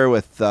empire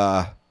with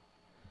CNN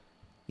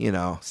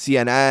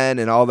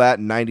and all that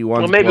in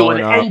 91. Well, maybe when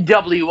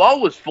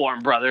NWO was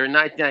formed, brother, in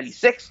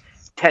 1996,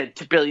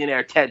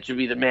 billionaire Ted should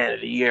be the Man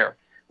of the Year,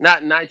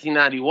 not in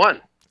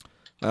 1991.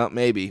 Well,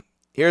 maybe.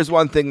 Here's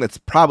one thing that's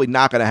probably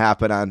not going to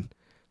happen on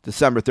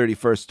December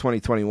 31st,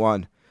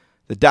 2021.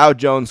 The Dow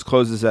Jones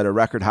closes at a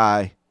record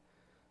high,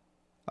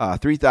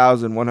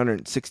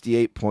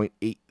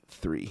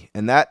 3,168.83.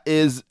 And that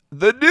is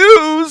the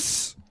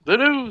news. The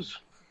news.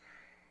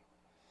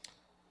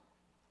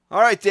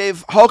 All right,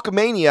 Dave.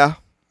 Hulkamania,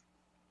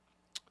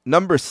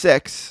 number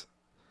 6.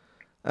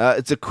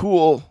 It's a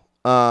cool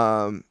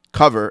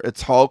cover.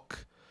 It's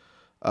Hulk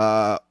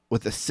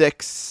with a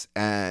 6,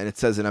 and it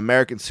says an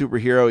American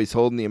superhero. He's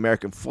holding the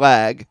American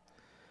flag,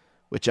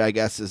 which I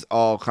guess is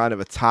all kind of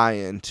a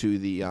tie-in to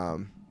the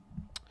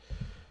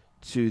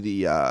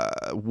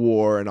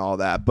war and all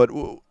that. But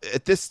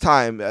at this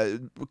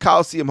time,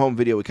 Coliseum home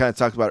video, we kind of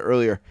talked about it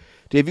earlier.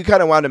 Dave, you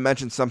kind of wanted to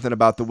mention something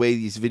about the way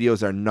these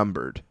videos are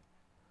numbered.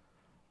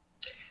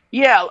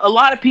 Yeah, a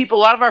lot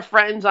of our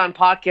friends on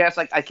podcasts,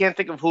 like I can't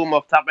think of whom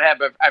off the top of my head,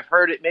 but I've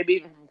heard it, maybe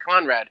even from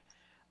Conrad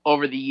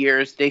over the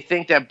years. They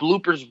think that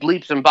Bloopers,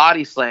 Bleeps, and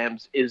Body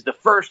Slams is the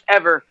first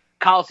ever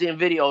Coliseum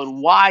video.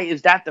 And why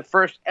is that the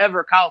first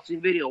ever Coliseum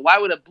video? Why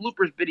would a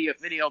Bloopers video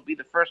be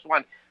the first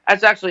one?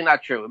 That's actually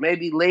not true. It may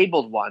be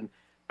labeled one,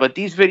 but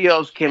these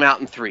videos came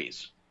out in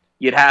 3s.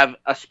 You'd have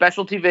a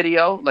specialty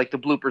video like the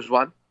Bloopers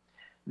one.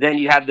 Then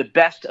you'd have the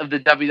best of the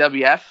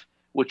WWF,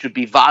 which would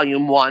be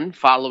Volume 1,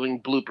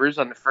 following Bloopers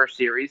on the first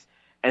series,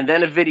 and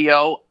then a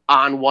video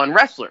on one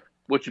wrestler,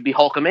 which would be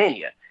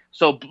Hulkamania.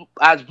 So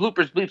as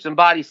Bloopers, Bleeps, and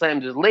Body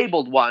Slams is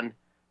labeled one,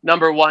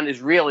 number 1 is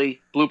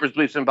really Bloopers,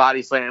 Bleeps, and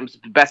Body Slams,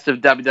 Best of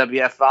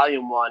WWF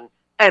Volume 1,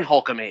 and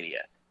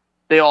Hulkamania.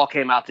 They all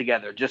came out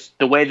together. Just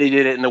the way they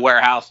did it in the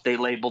warehouse, they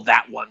labeled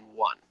that one.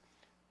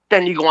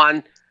 Then you go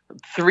on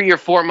 3 or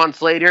 4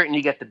 months later, and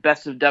you get the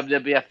Best of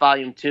WWF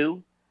Volume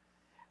 2.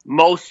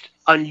 Most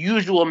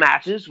unusual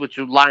matches, which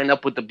would line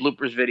up with the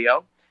bloopers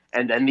video,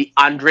 and then the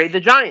Andre the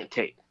Giant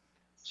tape.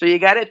 So you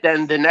got it.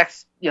 Then the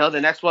next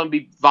one would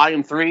be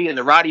Volume 3 and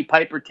the Roddy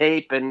Piper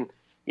tape and,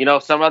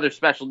 some other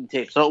specialty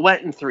tape. So it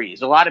went in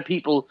threes. A lot of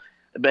people,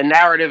 the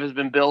narrative has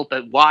been built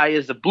that why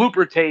is the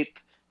blooper tape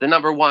the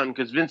number one?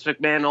 Because Vince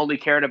McMahon only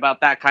cared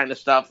about that kind of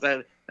stuff.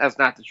 That's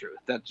not the truth.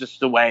 That's just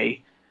the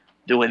way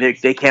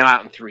they came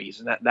out in threes,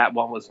 and that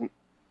one was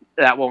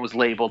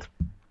labeled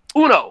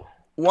Uno.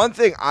 One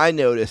thing I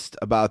noticed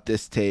about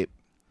this tape,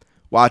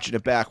 watching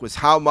it back, was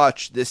how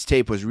much this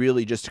tape was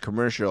really just a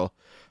commercial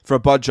for a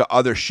bunch of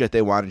other shit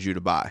they wanted you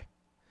to buy.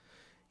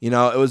 It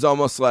was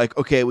almost like,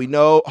 okay, we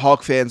know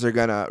Hulk fans are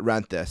going to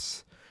rent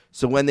this.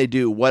 So when they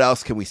do, what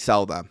else can we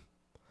sell them?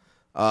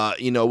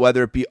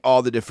 Whether it be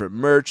all the different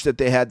merch that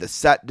they had the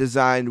set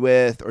designed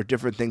with or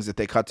different things that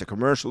they cut to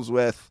commercials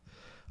with.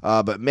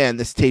 But, man,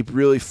 this tape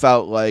really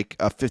felt like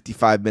a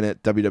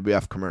 55-minute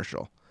WWF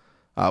commercial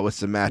with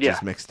some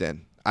matches mixed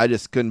in. I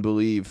just couldn't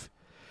believe.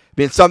 I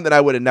mean, it's something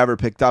I would have never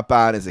picked up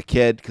on as a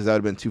kid because I would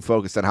have been too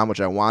focused on how much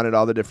I wanted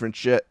all the different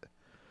shit.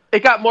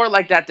 It got more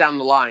like that down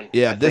the line.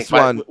 Yeah, this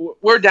one.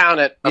 We're down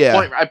at a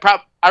point.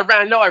 I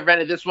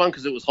rented this one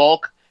because it was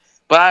Hulk,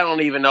 but I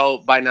don't even know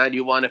by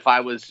 91 if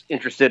I was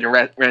interested in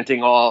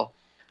renting all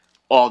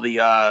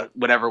the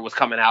whatever was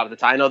coming out at the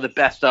time. I know the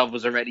best of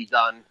was already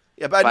done.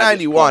 Yeah, by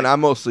 91, I'm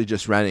mostly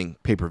just renting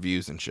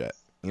pay-per-views and shit.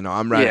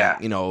 I'm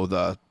renting,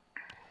 the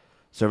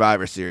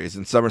Survivor Series.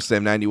 In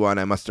SummerSlam 91,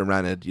 I must have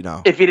rented,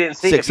 if you didn't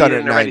see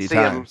 690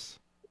 times.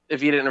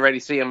 If you didn't already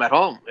see him at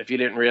home, if you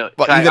didn't really.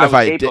 Well, even if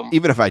I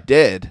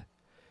did,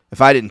 if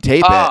I didn't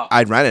tape it,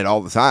 I'd rent it all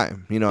the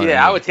time.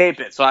 I would tape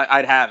it, so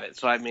I'd have it.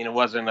 So it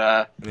wasn't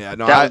that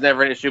was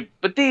never an issue.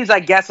 But these, I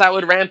guess, I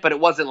would rent, but it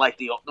wasn't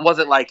like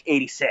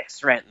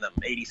 86 renting them,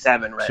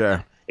 87 renting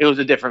them. It was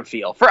a different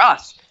feel for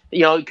us.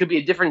 It could be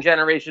a different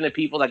generation of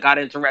people that got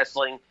into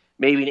wrestling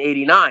maybe in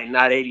 89,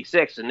 not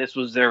 86, and this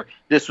was their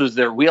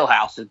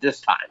wheelhouse at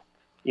this time.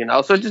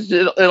 So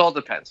it all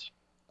depends.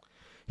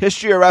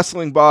 History of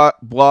Wrestling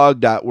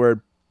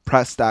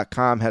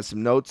blog.wordpress.com has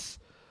some notes,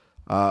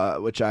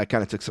 which I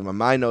kind of took some of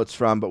my notes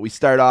from, but we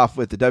start off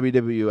with the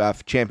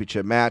WWF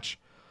Championship match,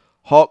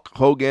 Hulk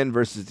Hogan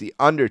versus The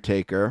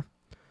Undertaker.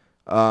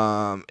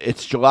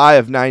 It's July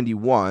of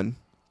 91.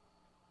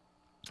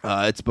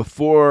 It's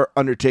before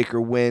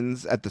Undertaker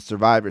wins at the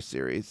Survivor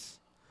Series.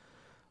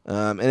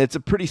 And it's a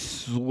pretty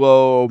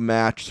slow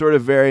match, sort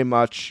of very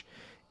much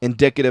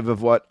indicative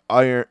of what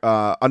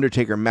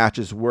Undertaker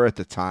matches were at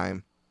the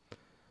time.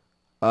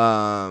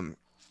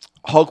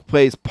 Hulk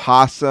plays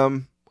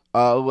possum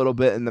a little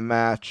bit in the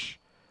match.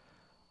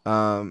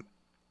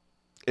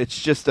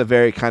 It's just a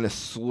very kind of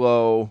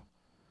slow,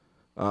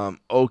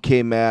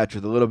 okay match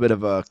with a little bit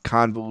of a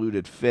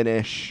convoluted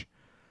finish.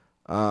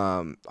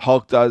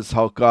 Hulk does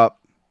Hulk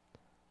up,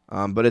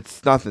 but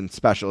it's nothing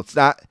special. It's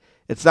not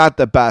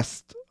the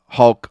best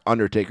Hulk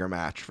Undertaker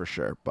match for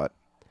sure, but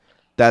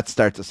that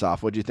starts us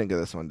off. What do you think of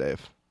this one,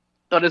 Dave?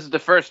 So this is the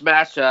first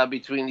match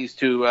between these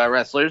two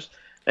wrestlers,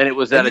 and it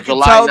was at a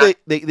July. Tell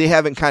they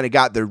haven't kind of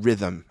got their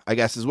rhythm, I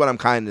guess, is what I'm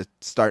kind of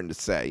starting to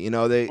say.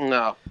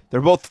 They're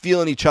both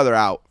feeling each other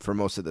out for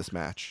most of this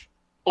match.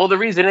 Well, the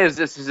reason is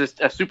this is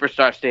a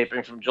Superstar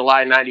taping from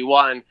July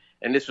 91,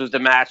 and this was the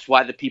match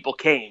why the people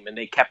came, and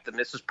they kept them.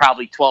 This was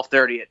probably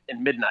 12:30 at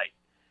midnight.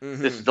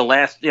 Mm-hmm. This is the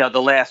last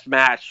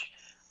match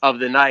of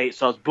the night,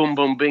 so it's boom,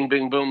 boom, bing,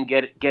 bing, boom,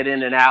 get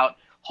in and out.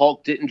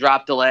 Hulk didn't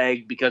drop the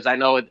leg because I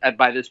know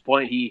by this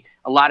point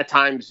a lot of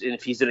times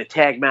if he's in a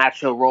tag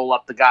match he'll roll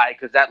up the guy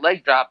because that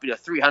leg drop,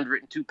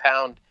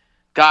 302-pound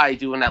guy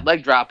doing that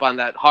leg drop on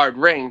that hard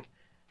ring,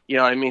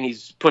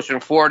 he's pushing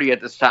 40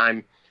 at this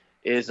time,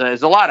 is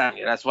a lot on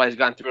you. That's why he's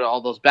gone through all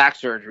those back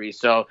surgeries.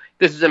 So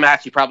this is a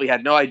match he probably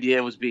had no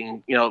idea was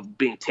being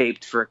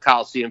taped for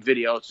Coliseum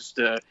video. It's just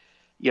to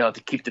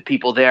keep the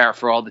people there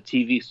for all the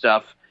TV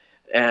stuff.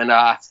 And,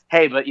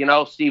 hey, but,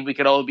 Steve, we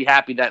could all be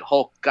happy that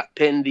Hulk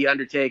pinned The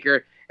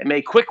Undertaker and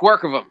made quick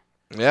work of him.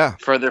 Yeah.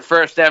 For their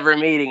first ever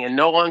meeting, and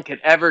no one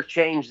could ever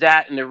change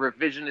that in the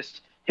revisionist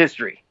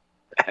history.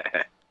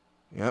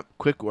 Yep,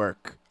 quick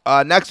work.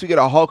 Next, we get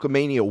a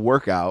Hulkamania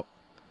workout.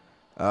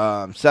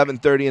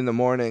 7:30 in the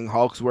morning,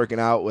 Hulk's working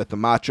out with the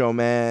Macho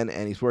Man,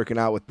 and he's working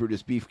out with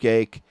Brutus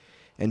Beefcake.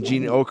 And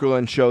Gene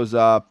Okerlund shows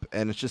up,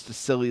 and it's just a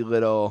silly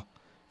little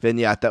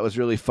vignette that was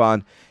really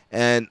fun.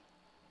 And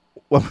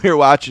when we were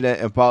watching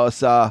it and Paula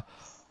saw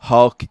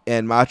Hulk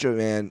and Macho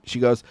Man, she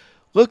goes,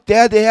 "Look,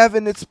 Dad, they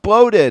haven't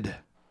exploded."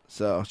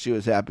 So she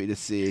was happy to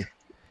see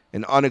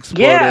an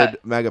unexploded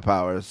Mega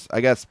Powers, I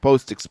guess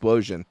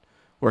post-explosion,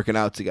 working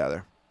out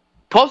together.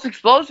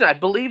 Post-explosion, I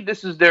believe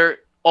this is their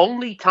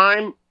only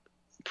time,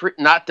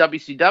 not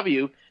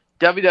WCW,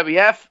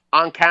 WWF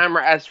on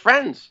camera as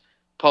friends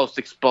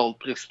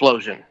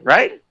post-explosion,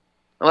 right?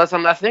 Unless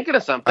I'm not thinking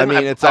of something. I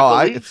mean,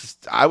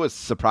 I was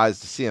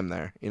surprised to see him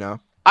there,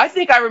 I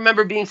think I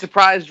remember being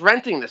surprised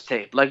renting this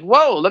tape. Like,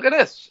 whoa, look at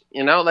this.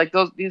 Like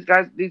these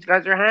guys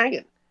are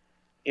hanging.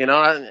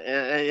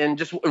 And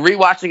just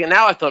rewatching it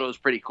now, I thought it was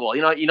pretty cool.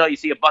 You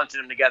see a bunch of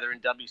them together in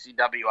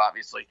WCW,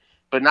 obviously,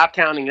 but not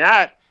counting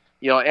that.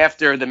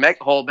 After the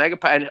whole Mega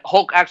and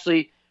Hulk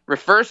actually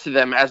refers to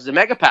them as the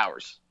Mega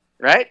Powers,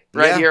 right?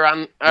 Yeah. Here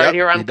on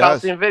He does.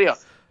 Coliseum Video.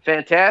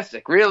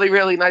 Fantastic, really,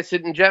 really nice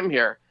hidden gem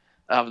here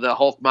of the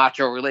Hulk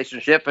Macho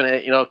relationship, and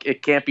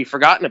it can't be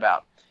forgotten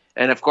about.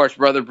 And of course,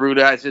 Brother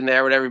Brudai's in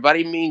there with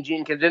everybody. Mean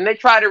Gene comes in. They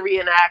try to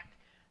reenact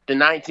the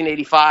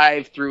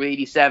 1985 through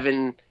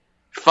 87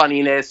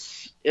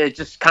 funniness. It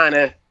just kind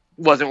of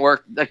wasn't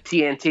work like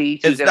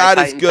TNT. It's not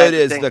as good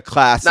as the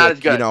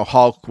classic,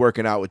 Hulk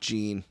working out with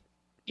Gene.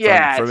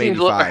 Yeah, from it seems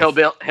a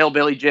little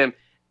Hillbilly Jim.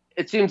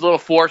 It seems a little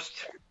forced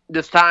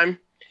this time.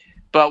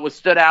 But what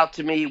stood out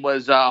to me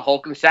was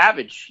Hulk and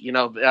Savage,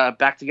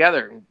 back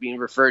together, being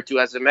referred to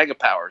as the Mega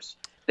Powers.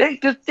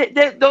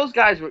 Those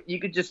guys were, you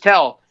could just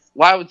tell.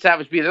 Why would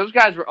Savage be? Those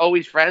guys were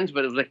always friends,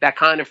 but it was like that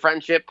kind of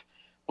friendship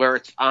where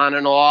it's on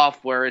and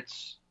off, where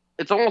it's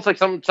almost like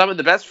some of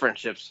the best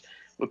friendships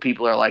with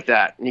people are like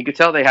that. And you could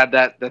tell they had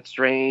that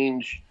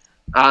strange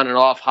on and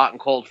off, hot and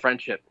cold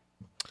friendship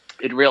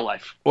in real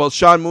life. Well,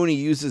 Sean Mooney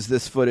uses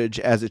this footage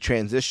as a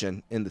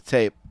transition in the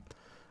tape,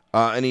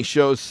 and he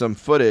shows some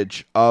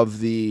footage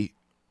of the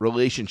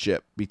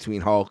relationship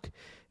between Hulk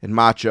and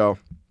Macho,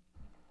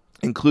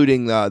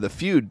 including the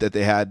feud that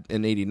they had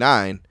in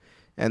 '89.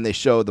 And they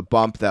show the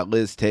bump that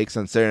Liz takes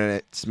on Saturday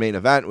Night's Main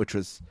Event, which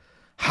was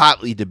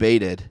hotly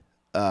debated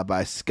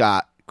by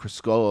Scott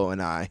Criscolo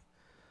and I.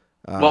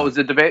 What was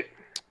the debate?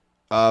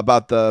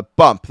 About the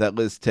bump that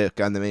Liz took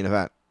on the Main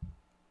Event.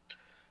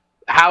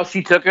 How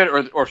she took it,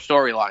 or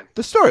storyline?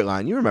 The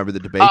storyline. You remember the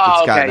debate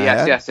that Scott and I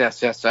had?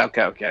 Yes.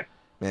 Okay.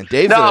 Man,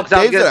 Dave's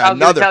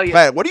another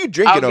planet. What are you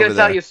drinking over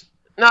there? I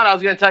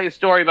was going to tell you a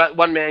story about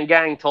One Man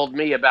Gang told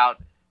me about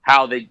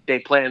how they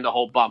planned the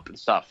whole bump and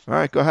stuff. All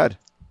right, go ahead.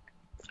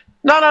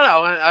 No.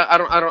 I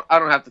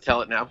don't have to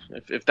tell it now.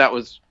 If that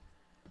was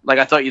like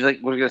I thought you were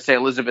going to say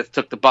Elizabeth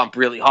took the bump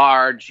really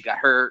hard, she got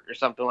hurt or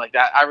something like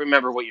that. I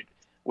remember what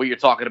you're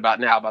talking about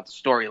now about the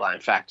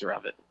storyline factor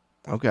of it.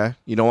 Okay,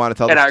 you don't want to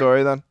tell the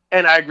story then?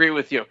 And I agree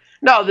with you.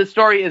 No, the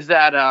story is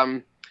that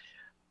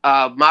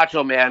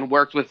Macho Man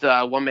worked with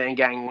One Man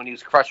Gang when he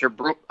was Crusher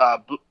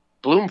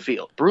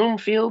Broomfield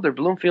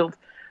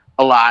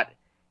a lot.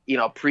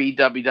 Pre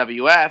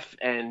WWF,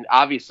 and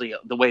obviously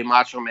the way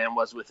Macho Man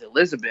was with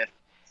Elizabeth.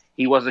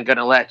 He wasn't going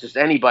to let just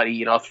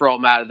anybody, throw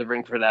him out of the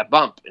ring for that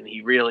bump. And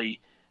he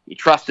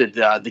trusted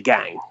the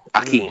gang,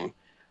 Akeem,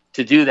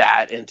 to do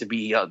that and to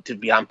be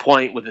on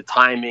point with the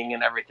timing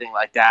and everything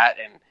like that.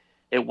 And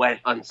it went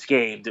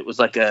unscathed. It was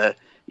like a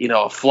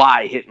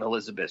fly hitting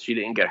Elizabeth. She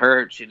didn't get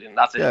hurt. She did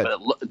nothing, but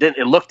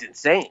it looked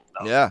insane.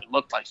 Though. Yeah. It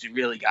looked like she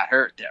really got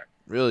hurt there.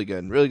 Really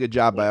good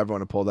job by everyone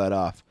to pull that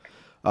off.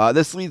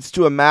 This leads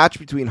to a match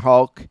between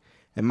Hulk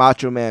and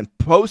Macho Man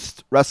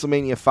post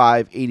WrestleMania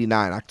 5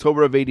 '89,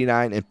 October of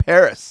 '89 in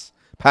Paris,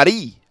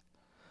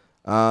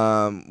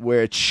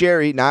 where it's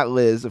Sherry, not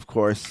Liz, of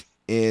course,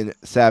 in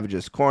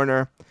Savage's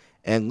corner,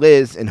 and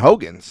Liz in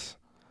Hogan's.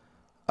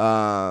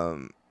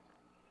 Gorilla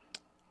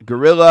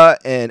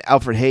and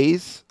Alfred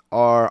Hayes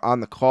are on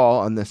the call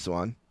on this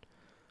one,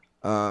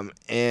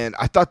 and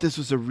I thought this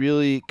was a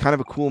really kind of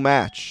a cool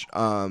match.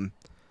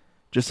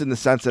 Just in the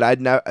sense that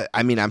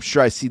I'm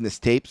sure I've seen this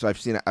tape, so I'm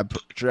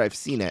sure I've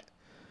seen it.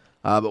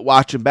 But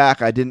watching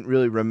back, I didn't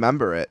really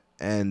remember it.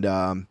 And,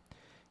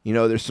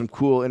 there's some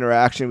cool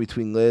interaction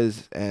between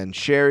Liz and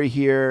Sherry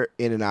here,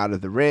 in and out of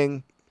the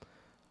ring.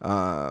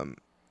 And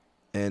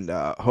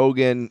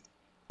Hogan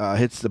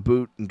hits the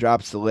boot and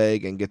drops the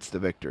leg and gets the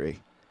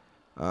victory.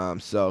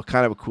 So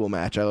kind of a cool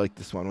match. I like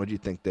this one. What do you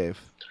think, Dave?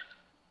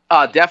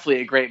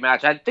 Definitely a great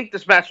match. I think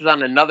this match was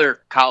on another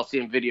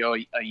Coliseum video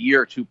a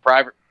year or two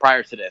prior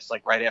to this,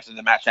 like right after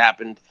the match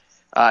happened.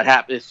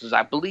 This was,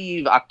 I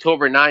believe,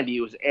 October '90.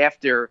 It was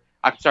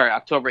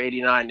October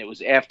 '89. It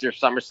was after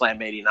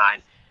SummerSlam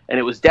 '89, and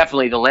it was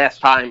definitely the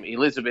last time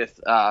Elizabeth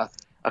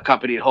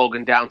accompanied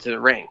Hogan down to the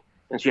ring.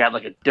 And she had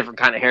like a different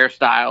kind of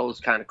hairstyle. It was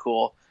kind of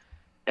cool.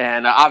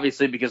 And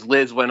obviously, because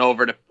Liz went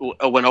over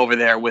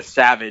there with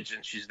Savage,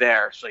 and she's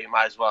there, so you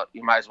might as well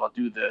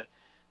do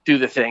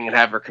the thing and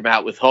have her come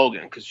out with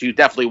Hogan, because she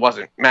definitely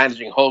wasn't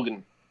managing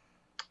Hogan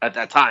at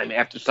that time.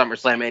 After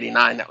SummerSlam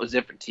 '89, that was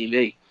it for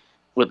TV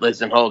with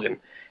Liz and Hogan.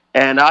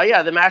 And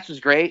the match was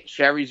great.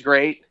 Sherry's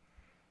great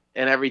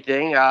and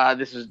everything.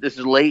 This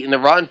is late in the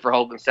run for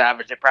Hogan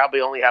Savage. They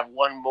probably only have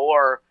one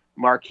more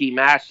marquee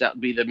match. That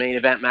would be the main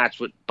event match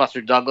with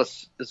Buster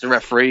Douglas as the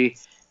referee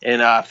in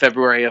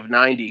February of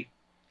 '90.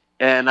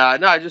 And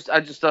I just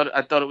thought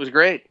it was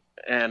great.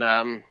 And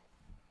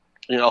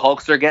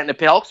Hulkster getting a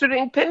pin. Hulkster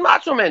didn't pin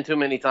Macho Man too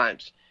many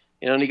times.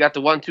 And he got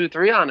the 1, 2,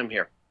 3 on him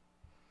here.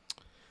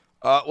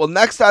 Well,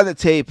 next on the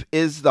tape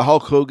is the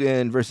Hulk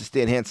Hogan versus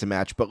Stan Hansen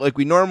match. But like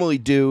we normally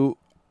do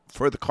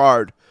for the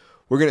card,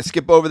 we're going to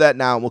skip over that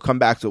now, and we'll come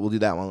back to it. We'll do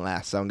that one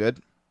last. Sound good?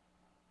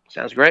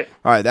 Sounds great.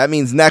 All right, that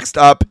means next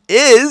up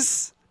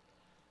is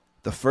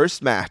the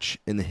first match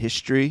in the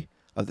history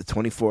of the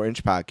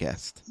 24-inch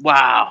podcast.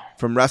 Wow.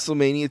 From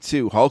WrestleMania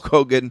 2, Hulk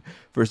Hogan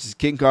versus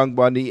King Kong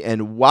Bundy,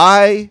 and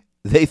why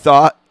they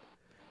thought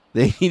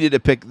they needed to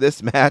pick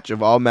this match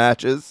of all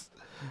matches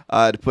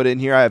to put in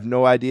here, I have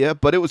no idea,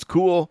 but it was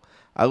cool.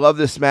 I love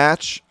this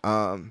match.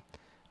 When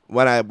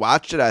I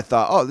watched it, I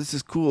thought, oh, this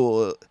is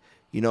cool.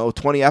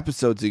 20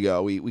 episodes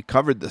ago, we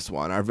covered this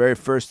one, our very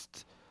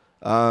first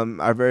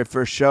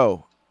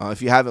show.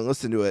 If you haven't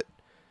listened to it,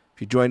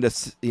 if you joined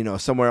us,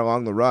 somewhere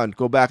along the run,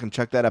 go back and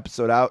check that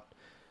episode out.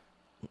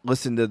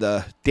 Listen to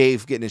the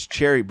Dave getting his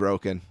cherry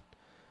broken.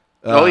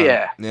 Oh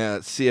yeah.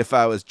 Yeah. See if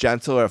I was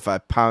gentle or if I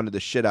pounded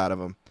the shit out of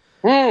him.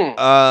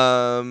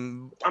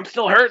 I'm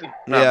still hurting.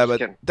 No, yeah, I'm just but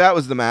kidding. that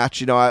was the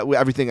match.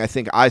 Everything I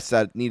think I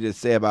needed to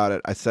say about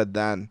it, I said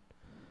then.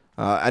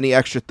 Any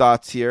extra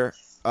thoughts here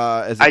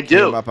as it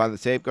came up on the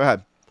tape? Go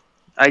ahead.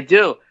 I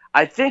do.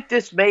 I think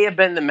this may have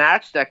been the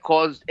match that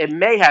caused, it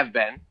may have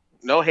been,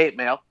 no hate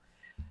mail,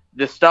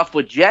 the stuff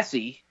with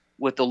Jesse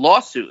with the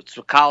lawsuits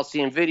with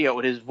Coliseum Video,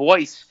 with his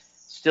voice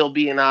still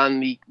being on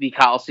the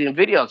Coliseum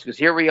videos. Because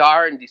here we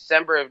are in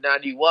December of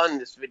 91,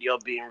 this video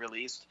being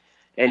released,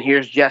 and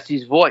here's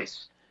Jesse's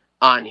voice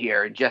on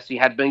here. And Jesse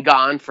had been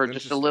gone for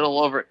just a little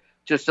over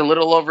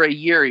a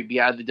year. He'd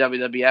be out of the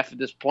WWF at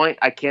this point.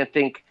 I can't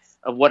think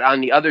of what on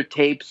the other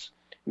tapes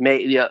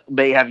may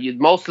have used.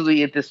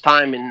 Mostly at this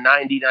time in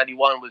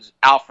 91 was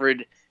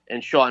Alfred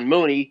and Sean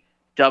Mooney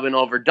dubbing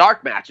over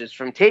dark matches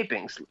from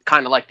tapings,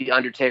 kind of like the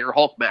Undertaker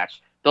Hulk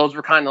match. Those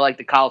were kind of like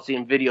the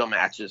Coliseum Video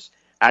matches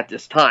at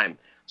this time.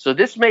 So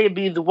this may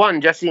be the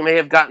one. Jesse may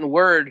have gotten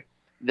word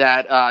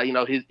that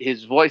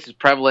his voice is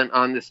prevalent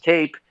on this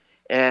tape,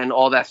 and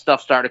all that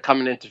stuff started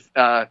coming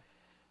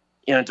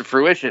into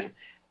fruition.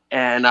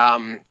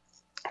 And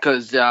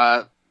because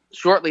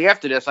shortly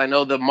after this, I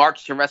know the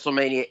March to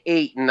WrestleMania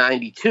 8 in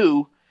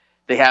 92,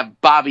 they have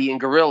Bobby and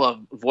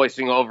Gorilla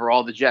voicing over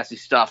all the Jesse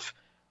stuff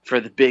for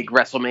the big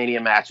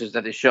WrestleMania matches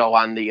that they show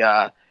on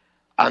the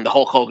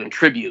Hulk Hogan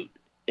tribute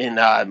in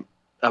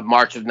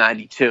March of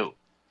 92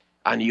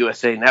 on the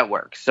USA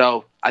Network.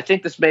 So I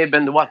think this may have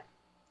been the one.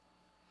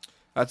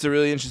 That's a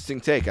really interesting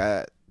take.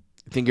 I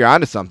think you're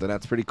onto something.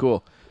 That's pretty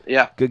cool.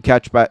 Yeah. Good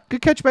catch by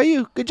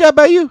you. Good job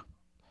by you.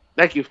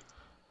 Thank you.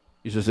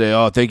 You should say,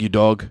 "Oh, thank you,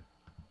 dog."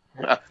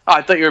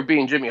 I thought you were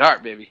being Jimmy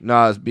Hart, baby. No,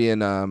 I was being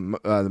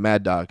the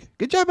Mad Dog.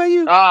 Good job by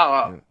you.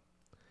 Oh.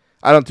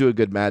 I don't do a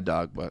good Mad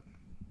Dog, but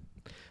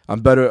I'm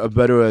better at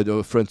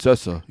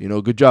Francesa.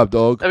 Good job,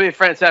 dog. I mean,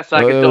 Francesa,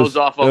 I could doze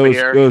off over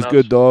here. It was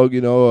good, dog.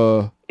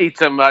 Eat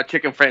some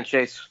chicken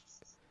franchise.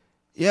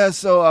 Yeah,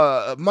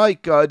 so,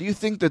 Mike, do you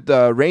think that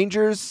the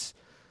Rangers,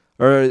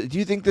 or do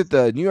you think that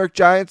the New York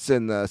Giants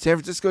and the San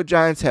Francisco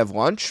Giants have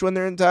lunch when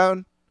they're in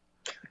town?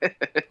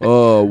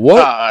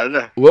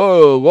 What?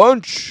 Whoa,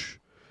 lunch?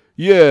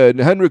 Yeah, and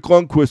Henrik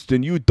Lundqvist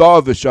and you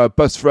Darvish are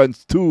best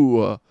friends,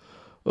 too.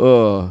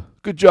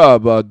 Good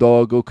job,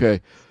 dog. Okay.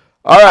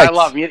 All right. I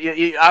love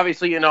you.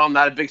 Obviously, I'm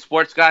not a big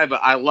sports guy, but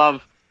I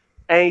love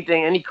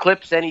anything, any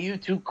clips, any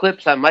YouTube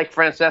clips on Mike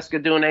Francesca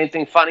doing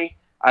anything funny.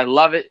 I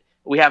love it.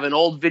 We have an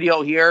old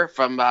video here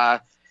from,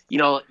 like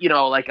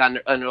on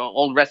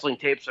old wrestling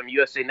tapes from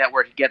USA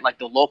Network. You get like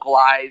the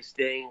localized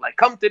thing, like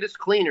come to this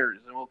cleaners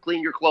and we'll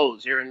clean your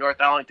clothes here in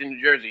North Arlington,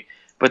 New Jersey.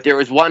 But there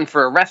was one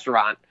for a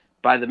restaurant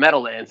by the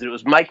Meadowlands, and it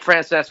was Mike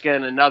Francesca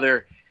and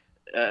another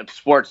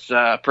sports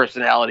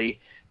personality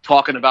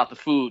talking about the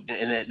food,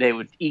 and they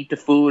would eat the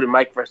food, and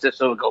Mike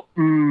Francesca would go,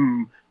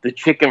 the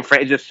chicken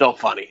it's just so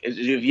funny.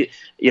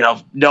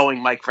 Knowing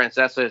Mike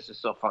Francesca is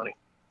just so funny.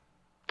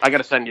 I got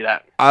to send you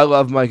that. I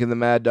love Mike and the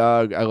Mad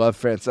Dog. I love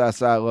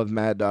Francesca. I love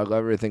Mad Dog. I love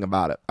everything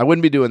about it. I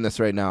wouldn't be doing this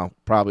right now,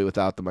 probably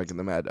without the Mike and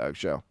the Mad Dog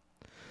show.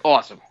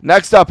 Awesome.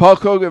 Next up, Hulk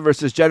Hogan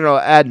versus General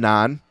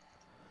Adnan.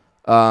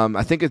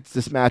 I think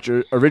this match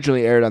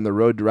originally aired on the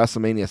Road to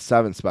WrestleMania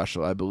 7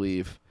 special, I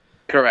believe.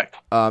 Correct.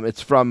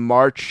 It's from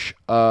March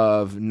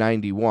of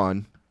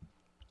 91,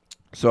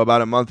 so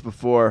about a month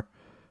before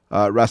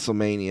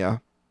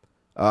WrestleMania,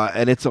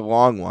 and it's a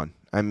long one.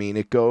 I mean,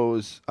 it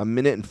goes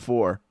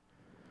 1:04.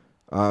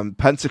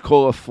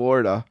 Pensacola,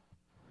 Florida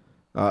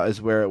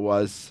is where it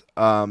was.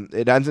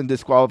 It ends in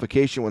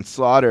disqualification when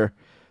Slaughter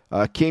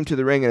came to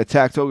the ring and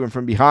attacked Hogan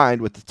from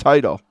behind with the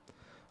title.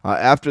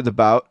 After the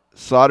bout,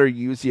 Slaughter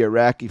used the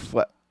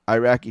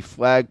Iraqi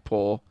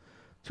flagpole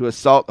to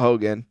assault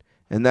Hogan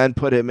and then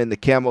put him in the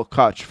camel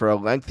clutch for a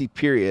lengthy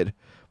period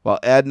while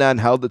Adnan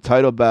held the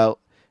title belt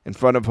in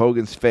front of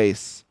Hogan's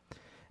face.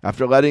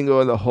 After letting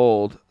go of the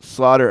hold,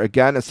 Slaughter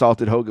again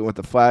assaulted Hogan with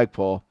the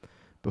flagpole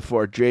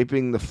before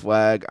draping the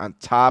flag on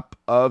top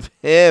of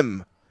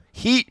him.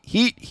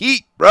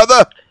 Heat,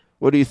 brother.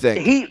 What do you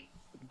think? Heat,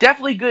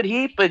 definitely good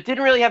heat, but it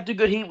didn't really have to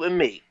good heat with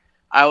me.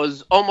 I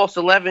was almost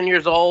 11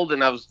 years old,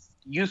 and I was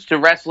used to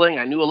wrestling.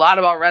 I knew a lot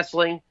about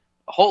wrestling,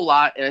 a whole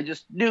lot, and I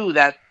just knew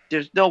that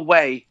there's no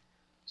way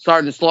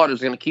Sergeant Slaughter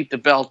was going to keep the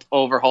belt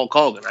over Hulk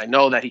Hogan. I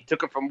know that he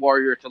took it from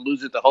Warrior to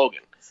lose it to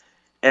Hogan,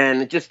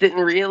 and it just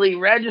didn't really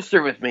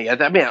register with me.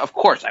 I mean, of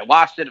course, I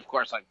watched it. Of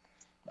course,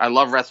 I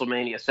love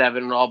WrestleMania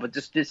 7 and all, but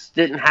this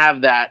didn't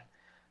have that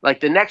like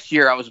the next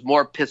year, I was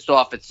more pissed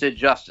off at Sid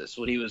Justice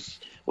what he was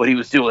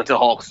doing to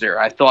Hulkster.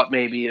 I thought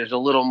maybe there's a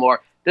little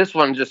more. This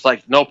one just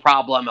like no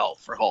problemo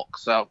for Hulk.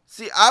 So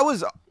see, I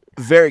was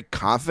very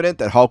confident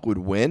that Hulk would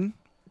win,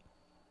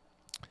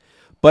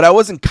 but I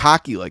wasn't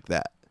cocky like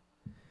that,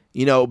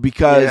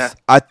 because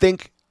I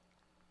think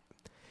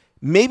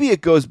maybe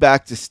it goes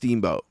back to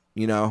Steamboat,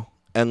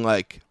 and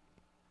like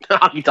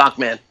Hockey Talk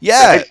Man.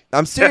 Yeah, Right?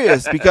 I'm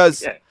serious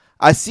because Yeah.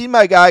 I seen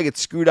my guy get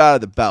screwed out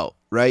of the belt,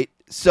 right?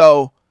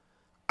 So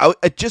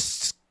it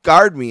just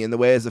scarred me in the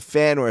way as a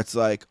fan where it's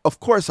like, of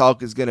course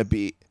Hulk is going to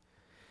beat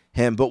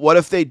him, but what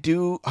if they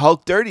do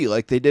Hulk dirty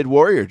like they did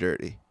Warrior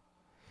dirty?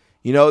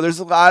 There's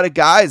a lot of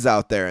guys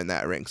out there in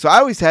that ring. So I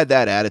always had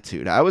that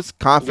attitude. I was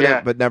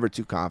confident, but never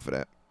too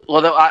confident.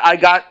 Well, I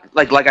got,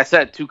 like I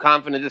said, too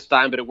confident this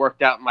time, but it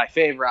worked out in my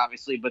favor,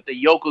 obviously. But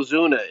the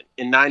Yokozuna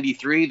in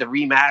 93, the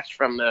rematch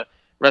from the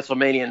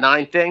WrestleMania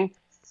 9 thing,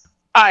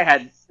 I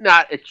had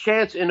not a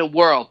chance in the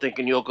world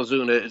thinking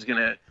Yokozuna is going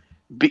to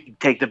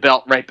take the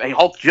belt right back.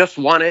 Hulk just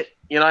won it.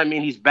 You know what I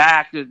mean? He's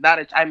back. There's not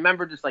I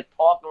remember just like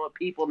talking with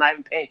people, not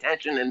even paying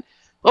attention, and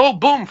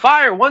boom,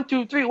 fire, 1,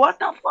 2, 3. What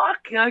the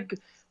fuck?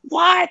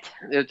 What?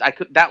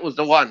 That was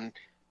the one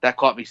that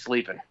caught me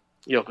sleeping.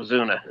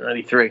 Yokozuna,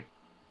 93.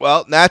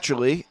 Well,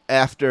 naturally,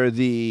 after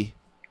the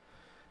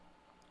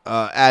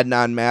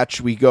Adnan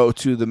match, we go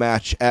to the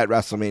match at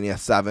WrestleMania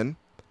 7.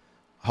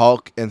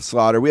 Hulk and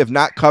Slaughter. We have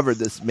not covered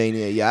this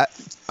Mania yet,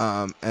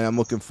 and I'm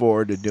looking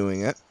forward to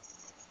doing it.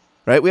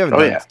 Right? We haven't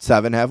done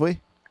 7, have we?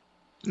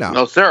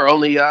 No, sir.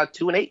 Only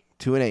 2 and 8.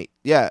 2 and 8.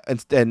 Yeah,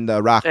 and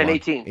Rock and one.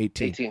 18.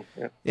 18.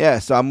 Yeah.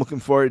 So I'm looking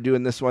forward to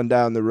doing this one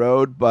down the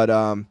road. But,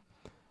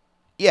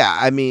 yeah,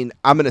 I mean,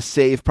 I'm going to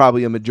save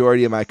probably a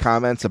majority of my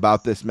comments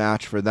about this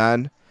match for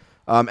then.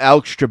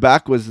 Alex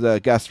Trebek was the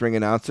guest ring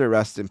announcer.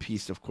 Rest in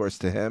peace, of course,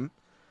 to him.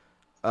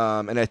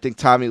 And I think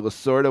Tommy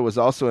Lasorda was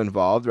also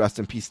involved. Rest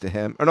in peace to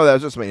him. Or no, that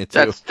was just Mania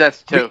 2.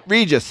 That's 2.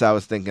 Regis, I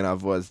was thinking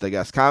of, was the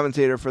guest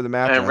commentator for the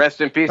match. And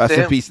rest in peace to him. Rest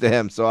in peace to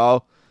him. So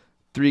all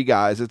 3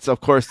 guys. It's,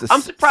 of course, the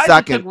I'm surprised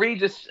second. it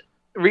took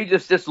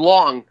Regis this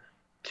long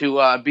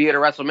to be at a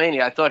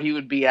WrestleMania. I thought he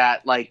would be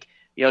at, like,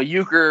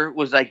 Euchre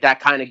was like that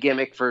kind of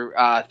gimmick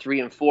for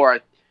 3 and 4.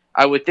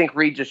 I would think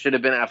Regis should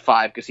have been at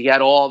 5 because he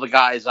had all the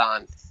guys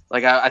on.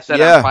 Like I said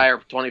on prior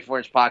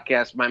 24-inch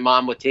podcast, my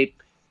mom would tape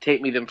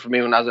me them for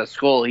me when I was at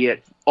school. He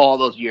had all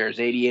those years,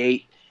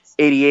 88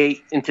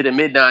 into the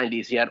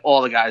mid-90s. He had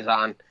all the guys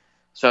on.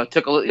 So it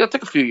took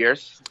a few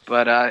years,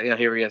 but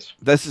here he is.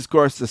 This is, of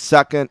course, the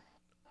second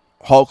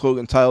Hulk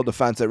Hogan title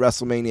defense at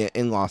WrestleMania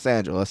in Los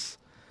Angeles,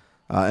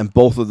 and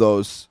both of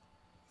those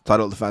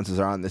title defenses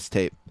are on this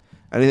tape.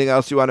 Anything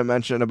else you want to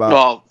mention about?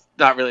 Well,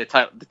 not really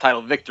the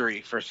title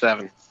victory for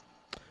 7.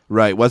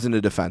 Right, wasn't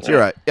a defense.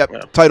 You're right.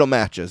 Yep, title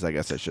matches, I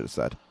guess I should have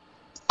said.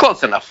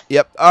 Close enough.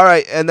 Yep. All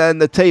right, and then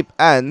the tape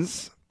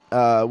ends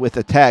with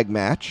a tag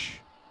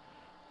match,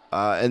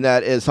 and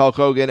that is Hulk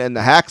Hogan and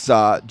the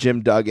Hacksaw Jim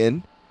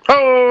Duggan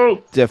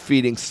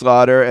defeating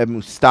Slaughter and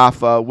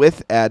Mustafa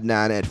with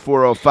Adnan at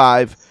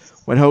 4:05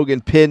 when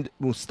Hogan pinned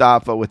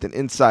Mustafa with an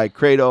inside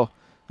cradle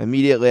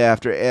immediately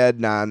after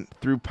Adnan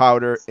threw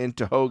powder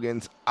into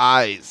Hogan's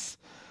eyes.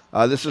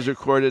 This was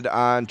recorded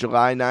on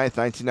July 9th,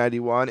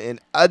 1991 in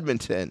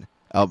Edmonton,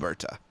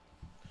 Alberta.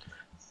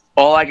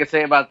 All I can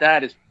say about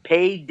that is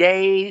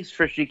paydays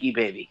for Sheiky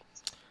Baby.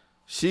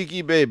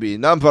 Sheiky Baby,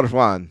 number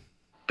 1.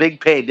 Big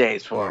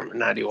paydays for him in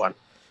 91.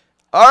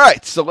 All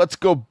right, so let's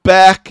go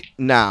back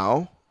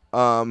now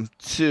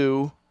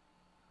to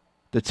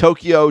the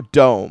Tokyo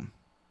Dome.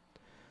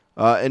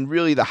 And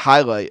really the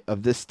highlight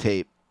of this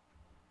tape.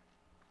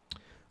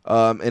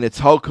 And it's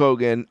Hulk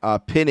Hogan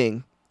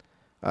pinning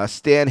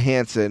Stan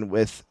Hansen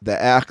with the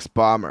Axe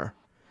Bomber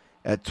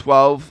at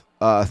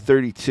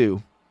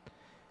 12:32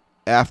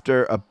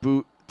 after a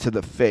boot to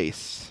the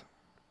face.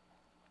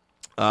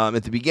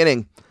 At the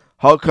beginning,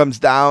 Hulk comes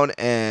down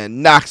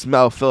and knocks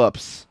Mel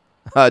Phillips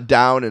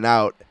down and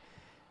out.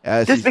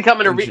 This is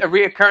becoming a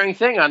reoccurring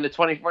thing on the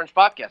 24-inch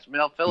podcast.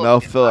 Mel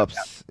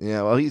Phillips.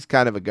 Yeah, well, he's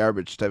kind of a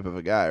garbage type of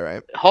a guy,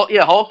 right?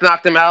 Hulk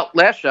knocked him out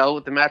last show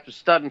with the match with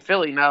Stud and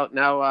Philly. Now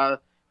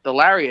the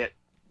Lariat.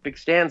 Big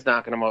Stan's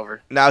knocking him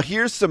over. Now,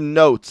 here's some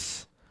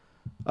notes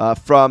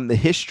from the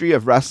History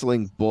of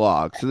Wrestling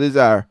blog. So these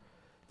are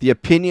the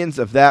opinions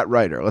of that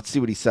writer. Let's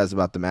see what he says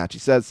about the match. He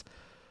says,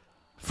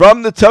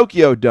 from the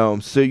Tokyo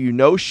Dome, so you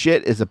know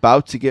shit is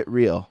about to get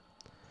real.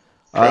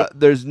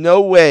 There's no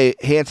way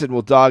Hansen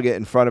will dog it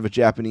in front of a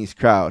Japanese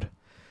crowd.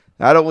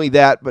 Not only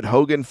that, but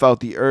Hogan felt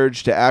the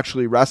urge to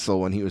actually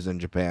wrestle when he was in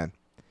Japan.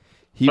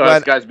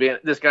 This guy's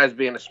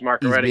being a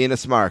smart already. He's being a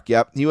smart,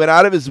 yep. He went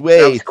out of his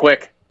way. That was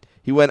quick.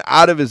 He went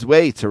out of his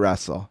way to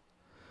wrestle,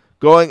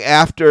 going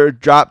after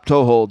drop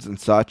toe holds and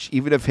such,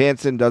 even if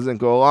Hansen doesn't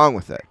go along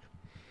with it.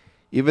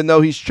 Even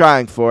though he's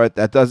trying for it,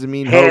 that doesn't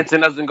mean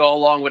Hansen doesn't go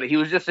along with it. He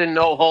was just in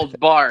no holds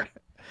barred.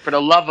 For the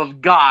love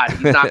of God,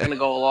 he's not going to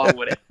go along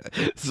with it.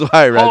 This is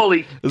why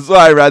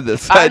I read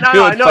this. I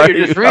know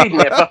you're just reading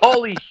it, but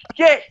holy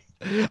shit.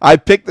 I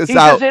picked this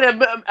out.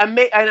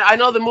 I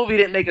know the movie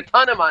didn't make a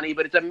ton of money,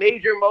 but it's a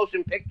major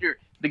motion picture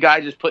the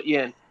guy just put you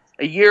in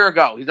a year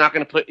ago. He's not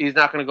going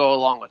to go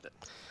along with it.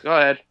 Go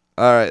ahead.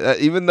 All right.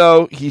 Even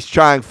though he's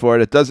trying for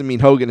it, it doesn't mean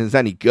Hogan is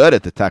any good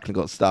at the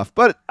technical stuff,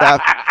 but the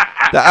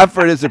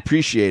effort is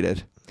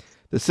appreciated.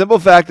 The simple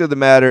fact of the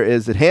matter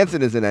is that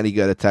Hansen isn't any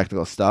good at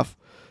technical stuff,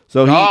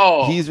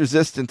 so he's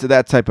resistant to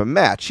that type of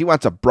match. He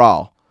wants a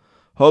brawl.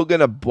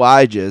 Hogan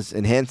obliges,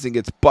 and Hansen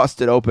gets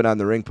busted open on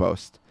the ring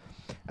post.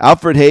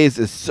 Alfred Hayes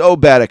is so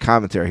bad at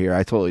commentary here.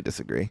 I totally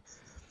disagree.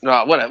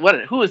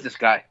 Who is this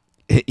guy?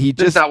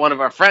 He's not one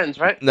of our friends,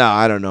 right? No,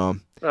 I don't know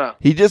him. Oh.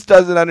 He just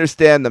doesn't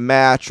understand the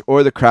match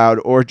or the crowd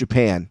or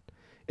Japan.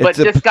 But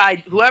this guy,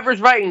 whoever's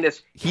writing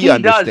this, he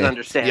does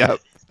understand. Yep.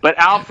 But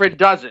Alfred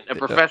doesn't. A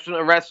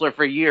professional wrestler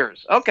for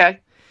years. Okay.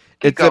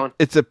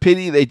 It's a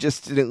pity they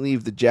just didn't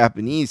leave the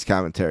Japanese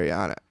commentary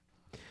on it.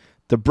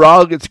 The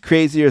brawl gets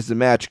crazier as the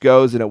match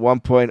goes, and at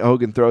one point,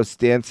 Hogan throws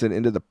Stanson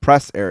into the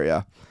press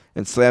area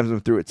and slams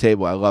him through a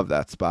table. I love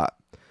that spot.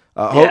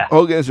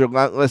 Hogan is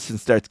relentless and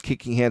starts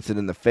kicking Hansen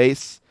in the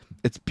face.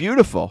 It's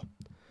beautiful.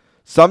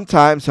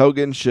 Sometimes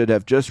Hogan should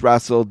have just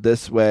wrestled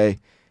this way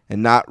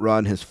and not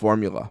run his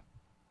formula,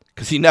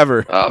 because he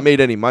never made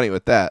any money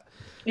with that.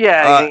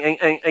 Yeah,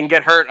 and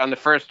get hurt on the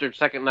first or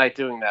second night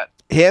doing that.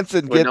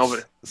 Hansen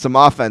gets some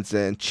offense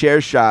in,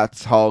 chair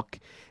shots Hulk,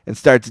 and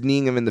starts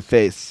kneeing him in the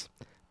face.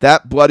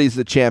 That bloodies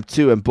the champ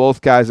too, and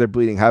both guys are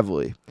bleeding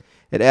heavily.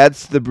 It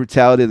adds to the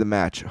brutality of the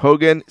match.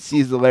 Hogan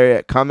sees the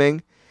lariat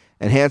coming,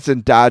 and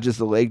Hansen dodges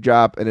the leg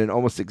drop in an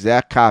almost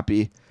exact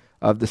copy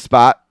of the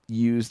spot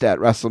used at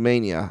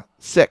WrestleMania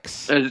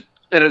 6. It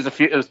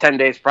was 10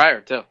 days prior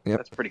too. Yep.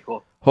 That's pretty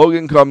cool.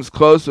 Hogan comes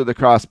close with a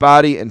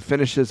crossbody and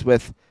finishes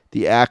with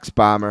the Axe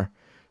Bomber.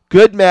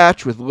 Good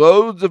match with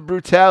loads of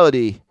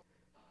brutality.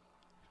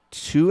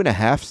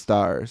 2.5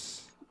 stars.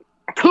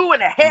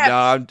 2.5.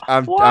 No,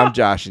 I'm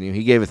joshing you.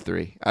 He gave it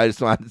 3. I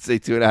just wanted to say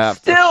 2.5.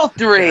 Still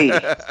 3.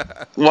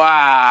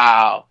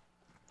 Wow.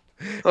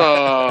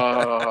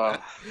 Oh.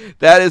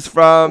 That is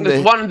from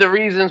one of the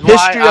reasons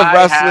why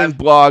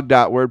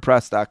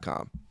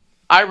historyofwrestlingblog.wordpress.com.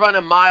 I run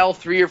a mile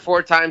 3 or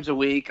 4 times a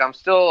week. I'm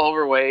still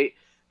overweight,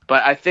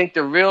 but I think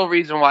the real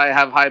reason why I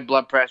have high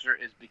blood pressure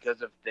is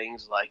because of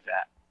things like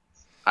that.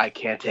 I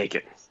can't take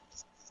it.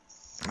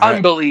 All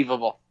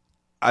Unbelievable.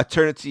 Right. I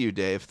turn it to you,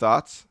 Dave.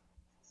 Thoughts?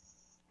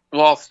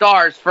 Well,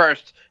 stars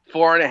first,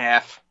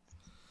 4.5.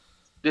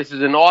 This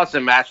is an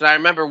awesome match. And I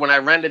remember when I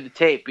rented the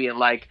tape being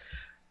like,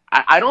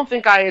 I don't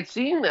think I had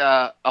seen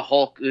a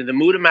Hulk. The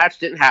Muda match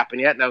didn't happen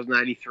yet, and that was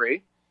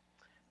 93.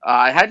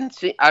 I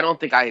don't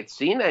think I had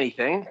seen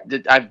anything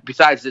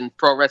besides in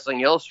Pro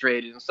Wrestling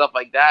Illustrated and stuff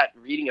like that,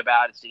 reading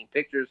about it, seeing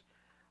pictures.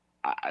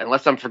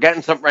 Unless I'm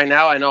forgetting something right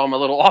now, I know I'm a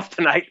little off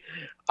tonight.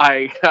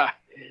 I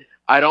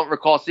don't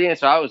recall seeing it,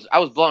 so I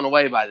was blown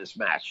away by this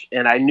match,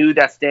 and I knew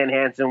that Stan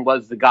Hansen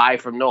was the guy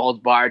from No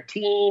Holds Barred,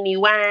 Teeny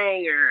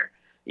Wanger,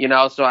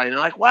 So I'm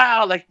like,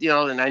 wow,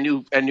 and I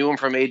knew him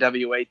from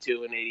AWA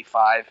too in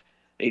 85,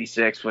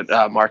 86 with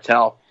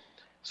Martel.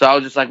 So I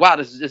was just like, wow,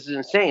 this is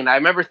insane. I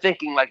remember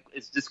thinking, like,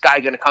 is this guy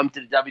going to come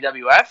to the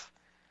WWF?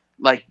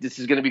 Like, this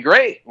is going to be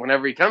great.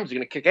 Whenever he comes, he's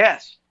going to kick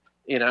ass.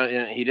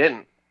 And he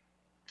didn't.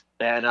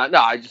 And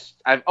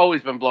I've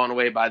always been blown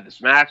away by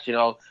this match.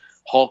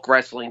 Hulk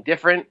wrestling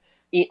different.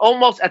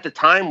 Almost at the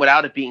time,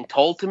 without it being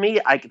told to me,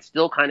 I could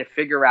still kind of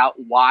figure out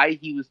why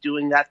he was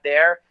doing that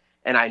there.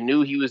 And I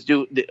knew he was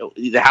doing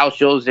the house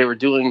shows they were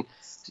doing,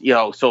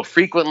 so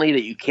frequently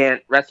that you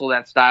can't wrestle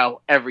that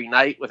style every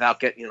night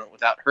without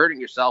without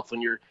hurting yourself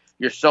when you're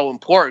so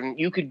important.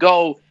 You could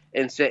go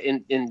and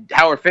say, and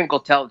Howard Finkel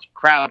tell the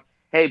crowd,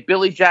 hey,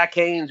 Billy Jack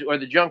Haynes or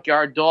the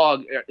Junkyard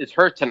Dog is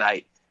hurt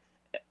tonight.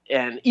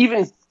 And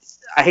even,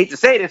 I hate to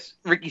say this,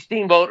 Ricky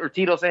Steamboat or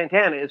Tito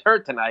Santana is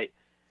hurt tonight.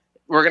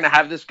 We're going to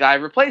have this guy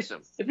replace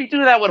him. If you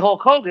do that with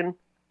Hulk Hogan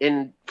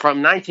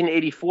from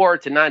 1984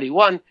 to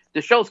 91,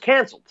 the show's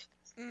canceled.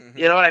 Mm-hmm.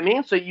 You know what I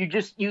mean? So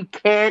you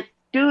can't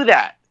do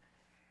that.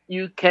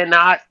 You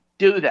cannot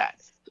do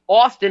that.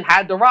 Austin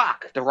had The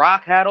Rock. The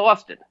Rock had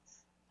Austin.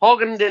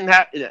 Hogan didn't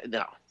have,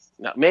 no.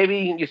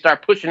 Maybe you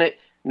start pushing it,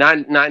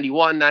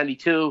 91,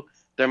 92,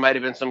 there might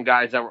have been some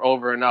guys that were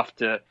over enough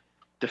to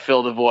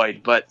fill the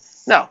void, but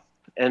no.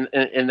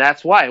 And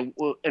that's why.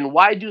 And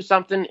why do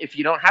something if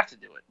you don't have to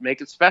do it?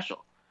 Make it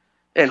special.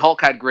 And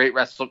Hulk had great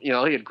he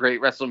had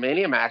great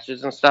WrestleMania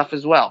matches and stuff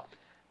as well.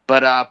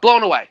 But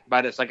blown away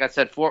by this. Like I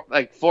said,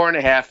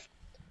 4.5.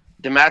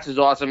 The match is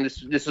awesome.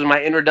 This was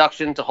my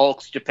introduction to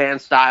Hulk's Japan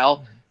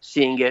style.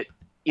 Seeing it,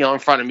 in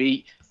front of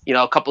me.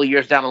 A couple of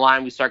years down the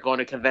line, we start going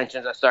to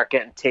conventions. I start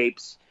getting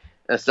tapes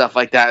and stuff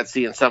like that,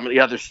 seeing some of the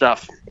other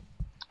stuff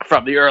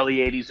from the early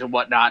 '80s and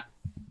whatnot.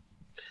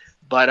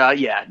 But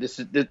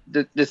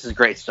this is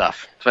great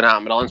stuff,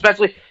 phenomenal. And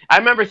especially, I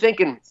remember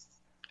thinking,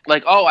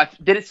 like,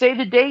 did it say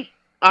the date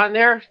on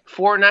there?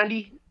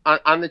 490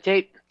 on the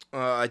tape.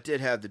 I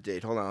did have the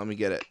date. Hold on, let me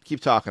get it.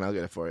 Keep talking, I'll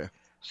get it for you.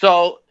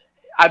 So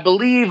I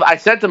believe I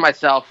said to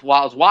myself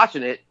while I was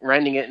watching it,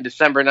 renting it in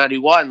December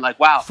 '91, like,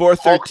 wow,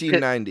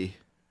 4/13/90.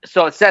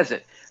 So it says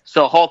it.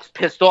 So Hulk's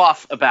pissed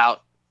off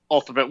about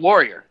Ultimate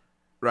Warrior.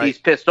 Right. He's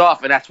pissed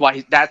off, and that's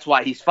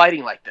why he's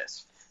fighting like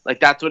this. Like,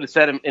 that's what it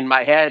said in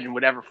my head and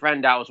whatever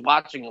friend I was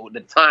watching it at the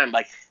time.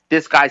 Like,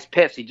 this guy's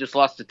pissed. He just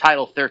lost the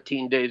title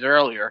 13 days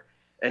earlier,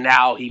 and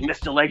now he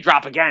missed a leg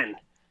drop again,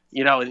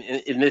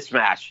 in this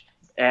match.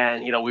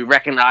 And, we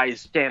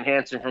recognize Stan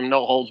Hansen from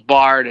No Holds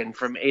Barred and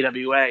from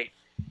AWA.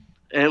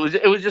 And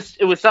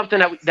it was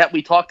something that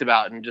we talked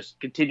about and just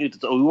continued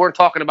to. We weren't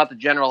talking about the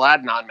General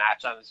Adnan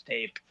match on this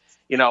tape,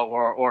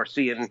 or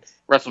seeing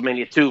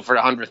WrestleMania 2 for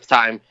the 100th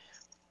time.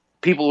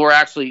 People were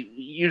actually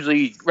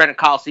usually rent a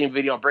Coliseum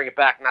video and bring it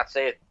back and not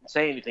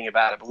say anything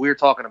about it. But we were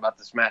talking about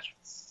this match.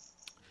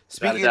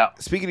 Speaking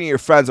of your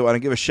friends, I want to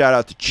give a shout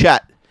out to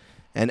Chet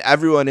and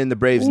everyone in the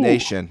Braves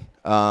Nation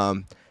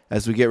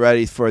as we get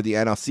ready for the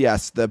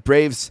NLCS. The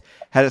Braves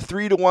had a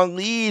 3-1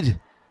 lead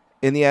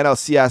in the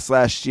NLCS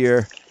last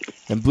year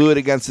and blew it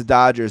against the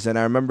Dodgers. And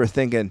I remember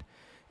thinking,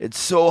 it's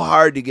so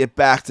hard to get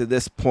back to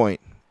this point.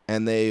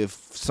 And they've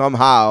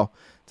somehow,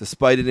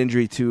 despite an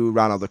injury to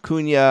Ronald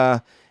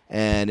Acuna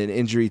and an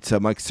injury to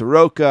Mike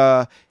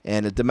Soroka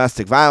and a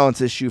domestic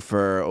violence issue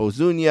for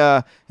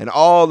Ozuna and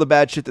all the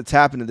bad shit that's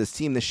happened to this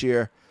team this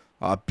year,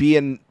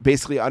 being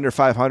basically under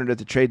 500 at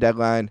the trade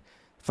deadline,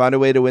 found a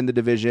way to win the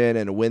division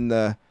and win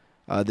the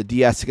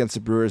DS against the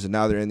Brewers, and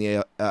now they're in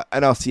the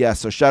NLCS.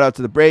 So shout out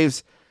to the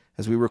Braves.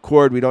 As we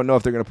record, we don't know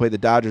if they're going to play the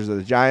Dodgers or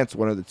the Giants,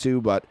 one of the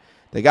two, but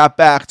they got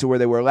back to where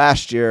they were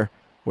last year,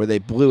 where they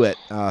blew it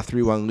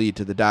 3-1 lead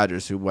to the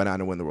Dodgers, who went on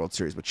to win the World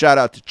Series. But shout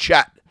out to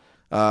Chet,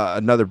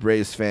 another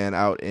Braves fan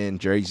out in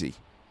Jersey.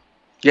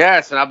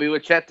 Yes, and I'll be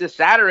with Chet this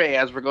Saturday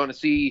as we're going to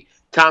see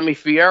Tommy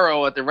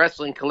Fierro at the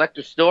Wrestling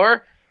Collector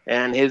Store,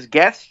 and his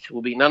guest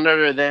will be none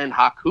other than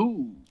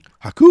Haku.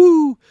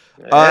 Haku!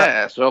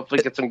 Yeah, so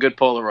hopefully get some good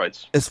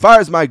Polaroids. As far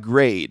as my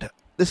grade,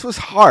 this was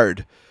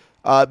hard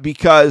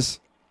because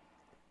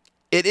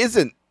it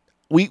isn't.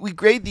 We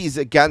grade these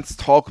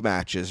against Hulk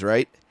matches,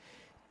 right?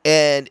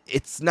 And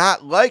it's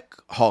not like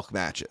Hulk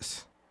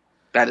matches.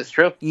 That is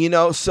true.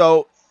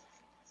 So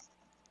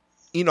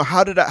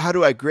how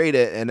do I grade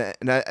it? And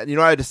what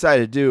I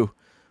decided to do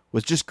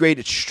was just grade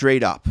it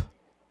straight up.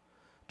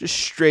 Just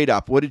straight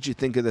up. What did you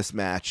think of this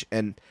match?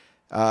 And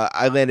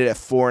I landed at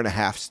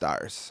 4.5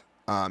 stars.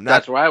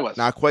 That's where I was.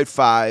 Not quite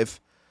 5,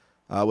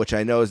 which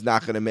I know is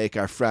not going to make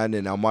our friend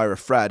and Elmira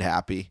Fred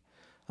happy.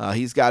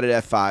 He's got it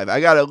at 5.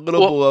 I got a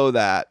little below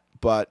that,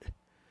 but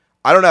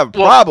I don't have a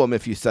problem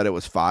if you said it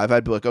was 5.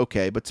 I'd be like,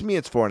 okay, but to me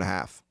it's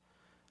 4.5.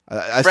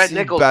 I see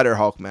Nichols, better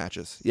Hulk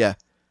matches. Yeah.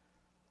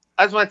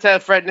 I just want to tell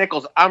Fred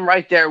Nichols, I'm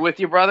right there with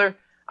you, brother.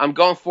 I'm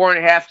going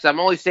 4.5 because I'm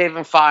only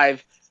saving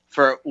 5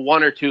 for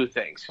one or two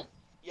things.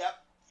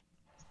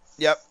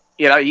 Yep.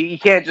 You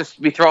can't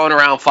just be throwing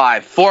around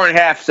 5.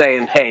 4.5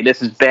 saying, hey,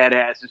 this is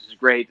badass, this is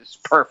great, this is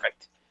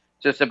perfect.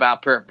 Just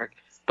about perfect.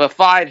 But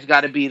 5's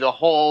got to be the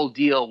whole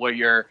deal where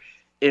you're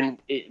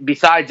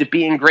besides it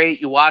being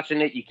great, you're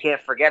watching it, you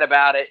can't forget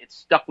about it. It's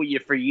stuck with you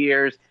for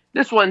years.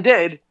 This one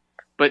did,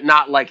 but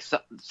not like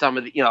some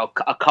of the,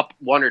 a couple,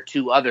 one or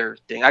two other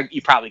things.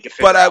 You probably could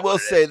figure out. But I will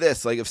say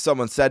this, like if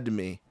someone said to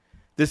me,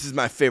 this is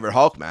my favorite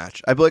Hulk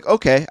match, I'd be like,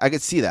 okay, I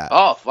could see that.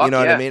 Oh, fuck, you know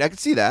what I mean? I could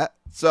see that.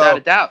 So without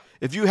a doubt.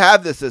 If you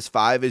have this as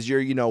 5 as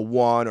your,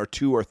 1 or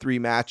 2 or 3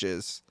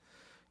 matches.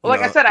 Well,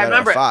 like I said, I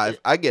remember 5.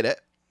 I get it.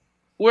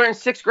 We're in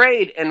 6th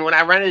grade, and when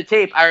I rented the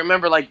tape, I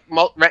remember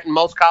renting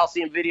most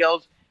Coliseum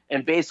videos,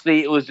 and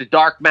basically it was the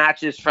dark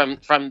matches from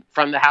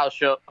the house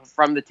show,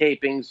 from the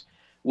tapings,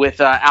 with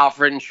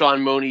Alfred and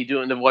Sean Mooney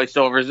doing the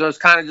voiceovers. It was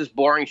kind of just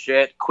boring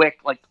shit,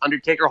 quick, like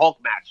Undertaker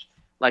Hulk match,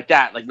 like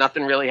that. Like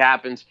nothing really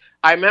happens.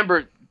 I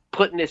remember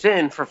putting this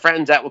in for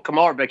friends that would come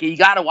over, like, you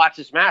got to watch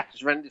this match.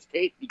 Just rent this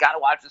tape. You got to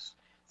watch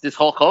this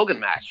Hulk Hogan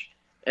match.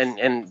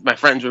 And my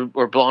friends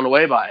were blown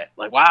away by it.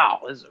 Like,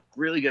 wow, this is a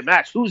really good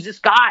match. Who's this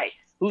guy?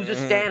 Who's this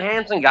Stan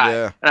Hansen guy?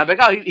 Yeah. And I'm like,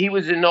 oh, he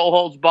was in No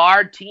Holds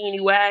Barred, Teeny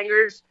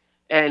Wangers,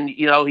 and,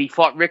 he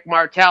fought Rick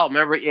Martel.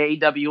 Remember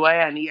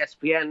AWA on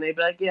ESPN? And they'd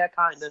be like, yeah,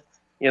 kind of,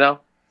 Oh,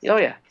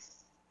 yeah.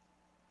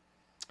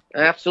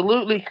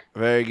 Absolutely.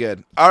 Very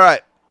good. All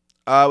right.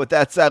 With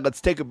that said,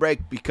 let's take a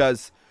break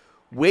because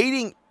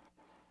waiting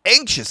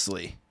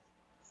anxiously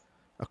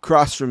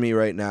across from me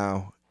right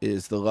now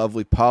is the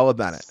lovely Paula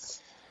Bennett.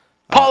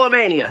 Paula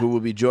Mania. Who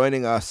will be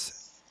joining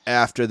us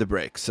after the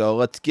break. So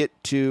let's get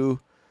to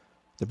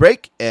the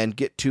break and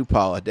get to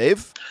Paula.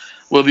 Dave?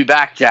 We'll be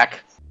back,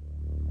 Jack.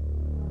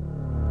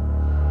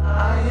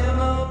 I am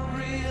a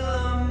real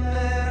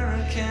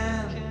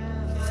American.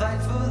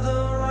 Fight for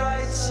the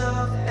rights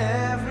of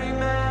every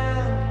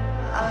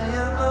man. I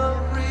am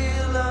a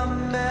real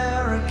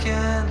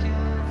American.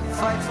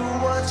 Fight for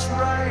what's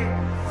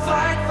right.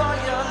 Fight for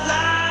your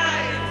life.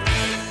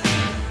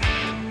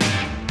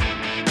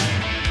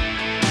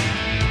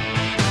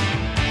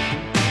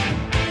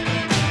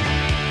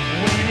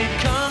 When it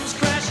comes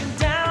crashing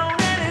down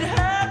and it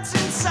hurts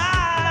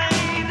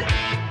inside,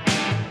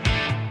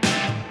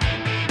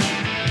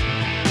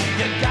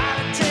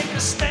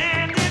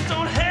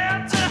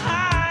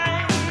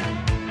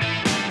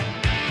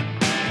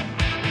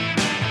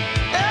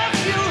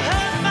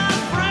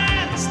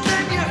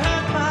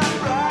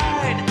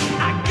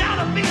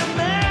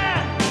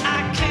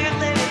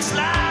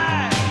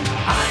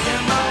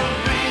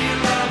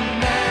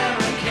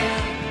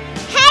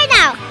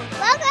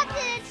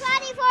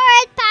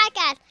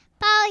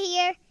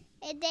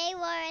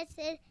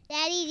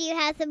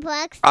 have some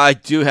plugs? I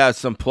do have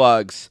some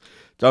plugs.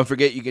 Don't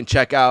forget, you can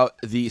check out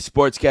the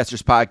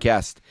Sportscasters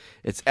podcast.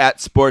 It's at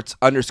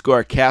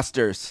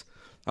sports_casters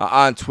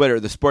on Twitter,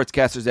 the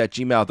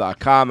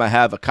sportscasters@gmail.com. I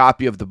have a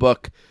copy of the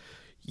book,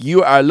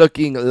 You Are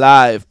Looking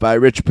Live by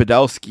Rich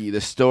Podolsky,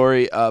 the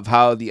story of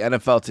how the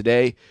NFL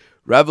today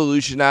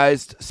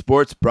revolutionized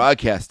sports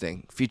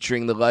broadcasting,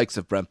 featuring the likes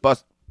of Brent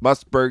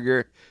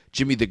Musburger,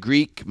 Jimmy the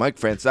Greek, Mike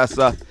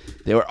Francesa.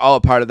 They were all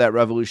a part of that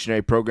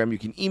revolutionary program. You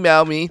can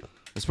email me,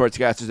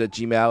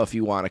 thesportscasters@gmail, if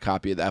you want a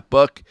copy of that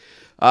book.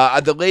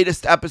 The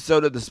latest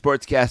episode of the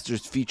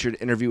Sportscasters featured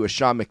interview with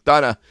Sean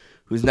McDonough,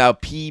 who's now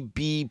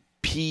PBP1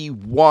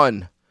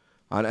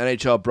 on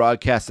NHL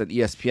broadcast on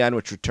ESPN,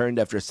 which returned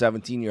after a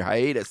 17-year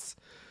hiatus.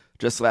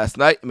 Just last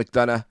night,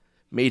 McDonough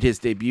made his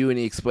debut, and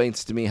he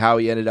explains to me how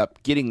he ended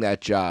up getting that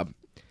job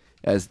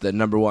as the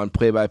number one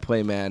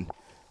play-by-play man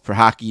for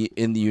hockey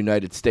in the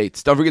United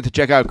States. Don't forget to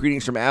check out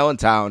Greetings from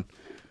Allentown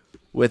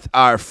with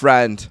our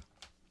friend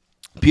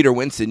Peter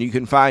Winson. You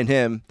can find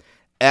him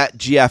at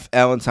GF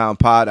Allentown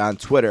Pod on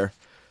Twitter.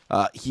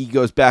 He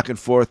goes back and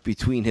forth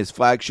between his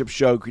flagship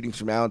show, Greetings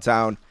from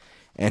Allentown,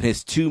 and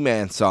his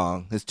two-man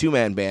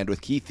band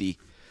with Keithy,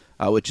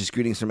 which is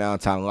Greetings from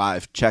Allentown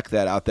Live. Check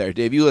that out there.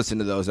 Dave, you listen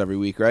to those every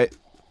week, right?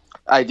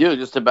 I do,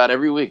 just about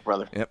every week,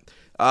 brother. Yep.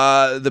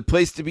 The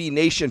Place to Be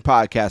Nation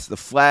podcast, the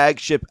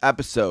flagship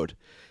episode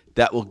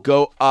that will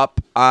go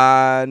up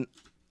on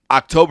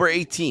October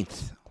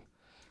 18th,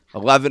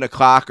 11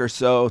 o'clock or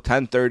so,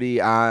 10:30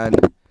 on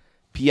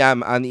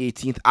p.m. on the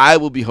 18th. I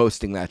will be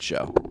hosting that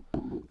show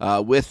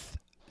with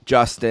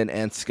Justin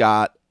and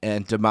Scott,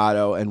 and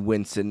D'Amato and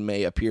Winson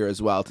may appear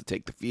as well to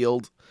take the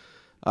field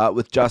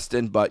with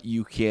Justin, but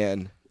you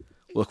can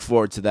look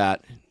forward to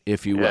that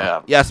if you will.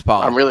 Yeah. Yes,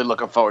 Paul. I'm really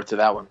looking forward to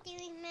that one. Do you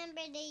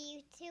remember the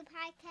YouTube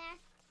podcast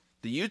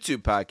The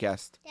YouTube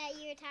podcast. that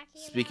you were talking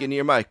Speaking to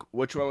your mic,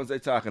 which one was I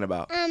talking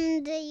about? about?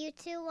 The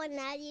YouTube one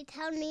that you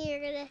told me you're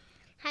going to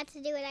have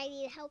to do what I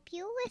need help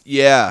you with?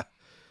 Yeah.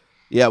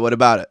 Yeah, what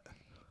about it?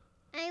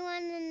 I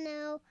want to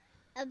know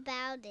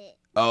about it.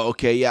 Oh,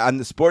 okay. Yeah, on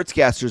the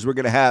Sportscasters, we're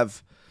going to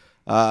have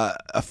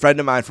a friend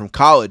of mine from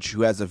college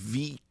who has a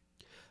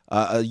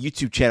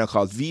YouTube channel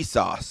called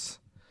Vsauce.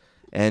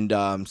 And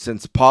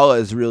since Paula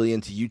is really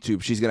into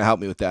YouTube, she's going to help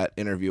me with that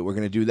interview. We're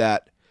going to do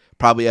that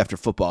probably after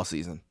football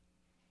season.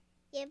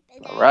 Yep.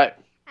 And All right.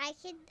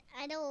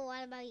 I know a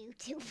lot about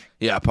YouTube.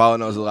 Yeah, Paula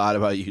knows a lot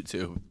about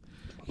YouTube.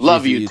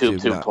 Love She's a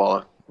YouTube too, nut.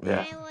 Paula.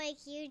 Yeah. I like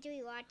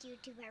usually watch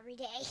YouTube every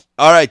day.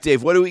 All right,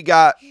 Dave, what do we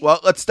got? Well,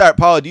 let's start.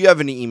 Paula, do you have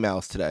any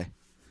emails today?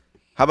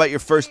 How about your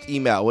first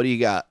email? What do you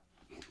got?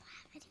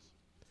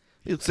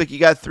 It looks like you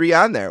got 3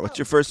 on there. What's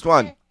your first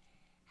one?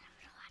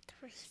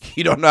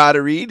 You don't know how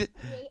to read?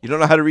 You don't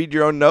know how to read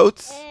your own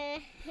notes? All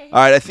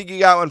right, I think you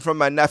got one from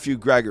my nephew,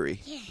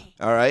 Gregory.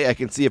 All right, I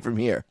can see it from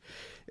here.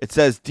 It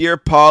says, Dear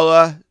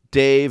Paula,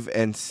 Dave,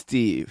 and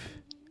Steve,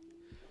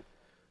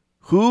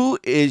 who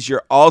is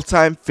your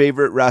all-time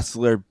favorite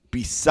wrestler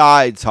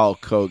besides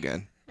Hulk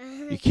Hogan?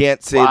 You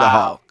can't say the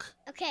Hulk.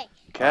 Okay.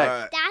 Okay. All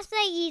right. That's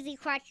an easy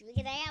question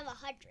because I have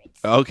 100.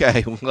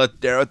 Okay, let's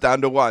narrow it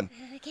down to one.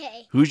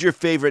 Okay. Who's your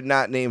favorite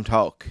not named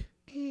Hulk?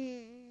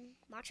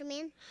 Macho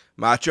Man?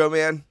 Macho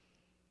Man?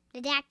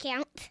 Did that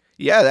count?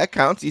 Yeah, that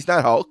counts. He's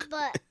not Hulk.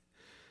 But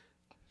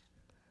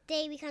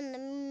they become the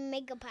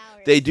mega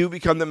powers. They do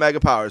become the mega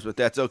powers, but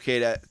that's okay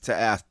to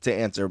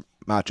answer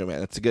Macho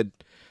Man. It's a good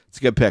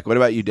pick. What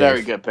about you, Dave?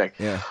 Very good pick.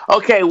 Yeah.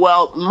 Okay,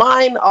 well,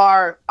 mine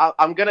are.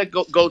 I'm gonna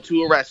go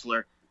to a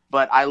wrestler,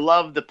 but I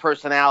love the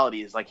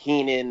personalities like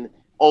Heenan,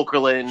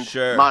 Okerlund,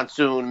 Sure.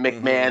 Monsoon,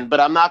 McMahon. But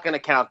I'm not gonna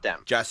count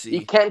them. Jesse.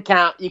 You can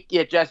count.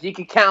 Jesse. You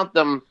can count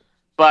them,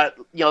 but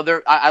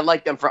I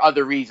like them for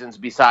other reasons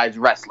besides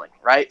wrestling,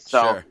 right?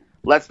 So Sure.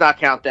 let's not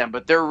count them.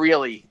 But they're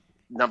really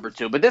number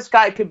 2. But this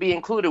guy could be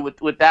included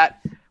with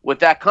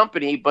that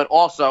company, but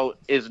also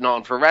is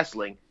known for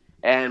wrestling.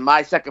 And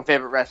my second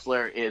favorite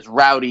wrestler is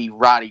Rowdy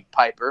Roddy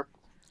Piper.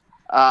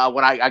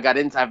 When I got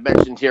into, I've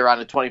mentioned here on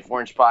the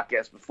 24-inch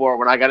podcast before,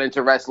 when I got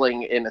into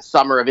wrestling in the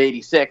summer of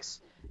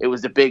 '86, it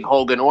was the big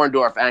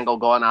Hogan-Orndorff angle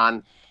going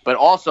on. But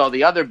also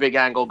the other big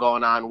angle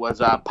going on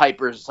was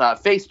Piper's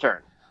face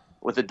turn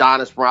with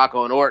Adonis,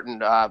 Morocco, and Orton,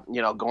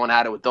 going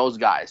at it with those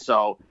guys.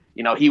 So,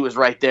 he was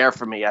right there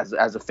for me as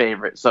a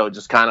favorite. So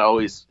just kind of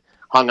always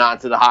hung on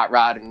to the hot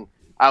rod, and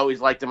I always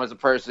liked him as a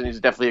person. He's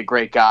definitely a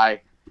great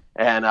guy.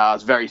 And I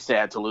was very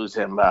sad to lose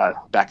him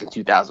back in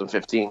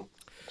 2015.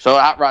 So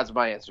Hot Rod's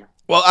my answer.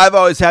 Well, I've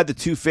always had the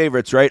 2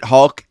 favorites, right?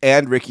 Hulk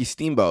and Ricky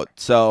Steamboat.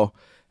 So,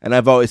 and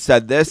I've always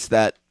said this,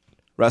 that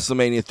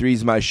WrestleMania 3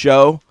 is my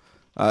show.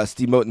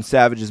 Steamboat and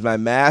Savage is my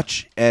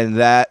match. And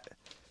that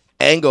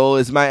angle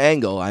is my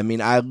angle. I mean,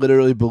 I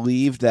literally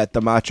believe that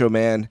the Macho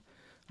Man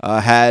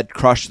had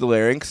crushed the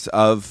larynx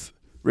of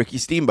Ricky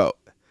Steamboat.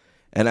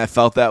 And I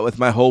felt that with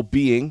my whole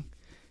being,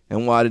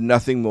 and wanted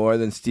nothing more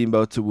than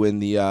Steamboat to win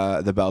the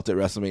belt at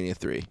WrestleMania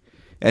 3.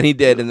 And he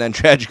did, and then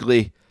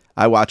tragically,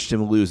 I watched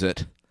him lose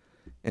it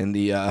in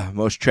the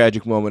most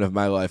tragic moment of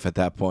my life at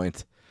that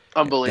point.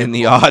 Unbelievable. In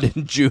the odd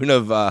in June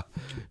of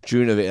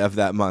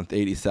that month,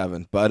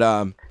 '87.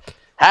 But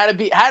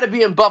Had to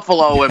be in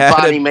Buffalo when Had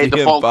to Bonnie made the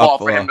be in phone call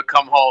for Buffalo. him to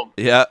come home.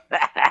 Yeah.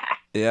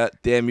 Yeah.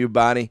 Damn you,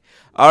 Bonnie.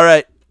 All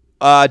right.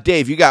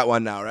 Dave, you got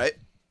one now, right?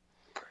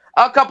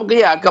 A couple.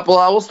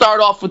 We'll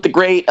start off with the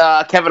great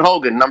Kevin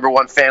Hogan,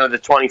 #1 fan of the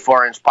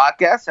 24-inch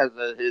podcast, has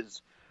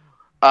his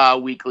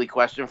weekly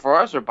question for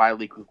us, or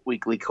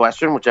bi-weekly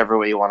question, whichever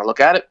way you want to look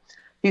at it.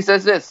 He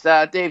says this,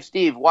 Dave,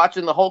 Steve,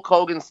 watching the Hulk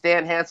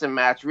Hogan-Stan Hansen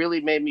match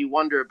really made me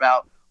wonder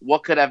about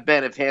what could have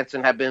been if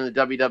Hansen had been in the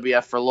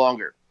WWF for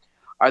longer.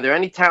 Are there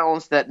any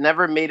talents that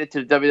never made it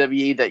to the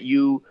WWE that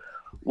you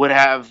would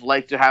have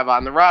liked to have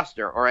on the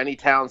roster, or any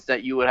talents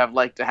that you would have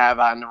liked to have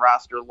on the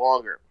roster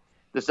longer?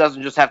 This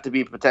doesn't just have to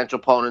be potential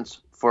opponents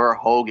for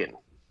Hogan.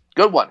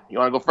 Good one. You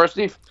want to go first,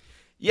 Steve?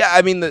 Yeah,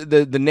 I mean,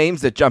 the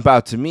names that jump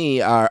out to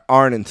me are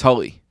Arn and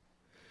Tully.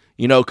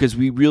 Because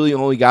we really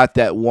only got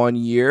that 1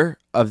 year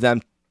of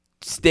them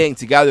staying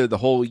together the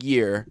whole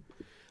year.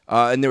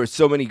 And there were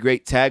so many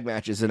great tag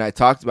matches, and I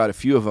talked about a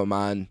few of them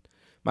on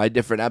my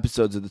different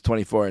episodes of the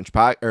 24-inch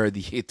or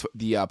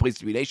the Place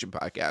to Be Nation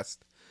podcast.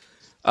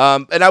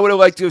 And I would have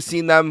liked to have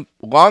seen them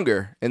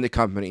longer in the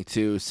company,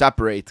 to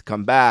separate, to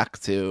come back,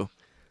 to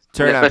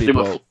turn on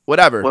people,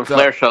 whatever. When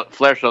So,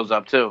 Flair shows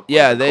up too.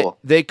 yeah, Cool.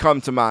 they come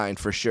to mind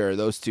for sure.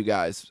 Those two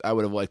guys, I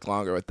would have liked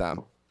longer with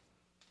them.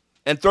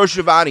 And throw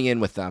Shivani in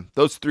with them.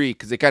 Those three,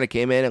 because they kind of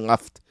came in and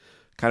left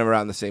kind of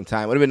around the same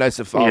time. Would have been nice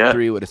if all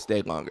three would have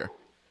stayed longer.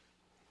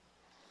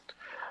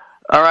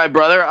 All right,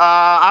 brother.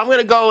 I'm going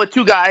to go with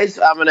two guys.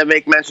 I'm going to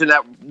make mention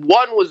that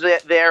one was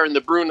there in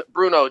the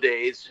Bruno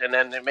days, and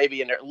then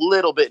maybe in a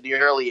little bit in the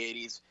early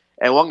 80s,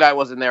 and one guy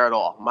wasn't there at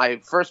all. My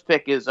first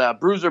pick is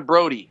Bruiser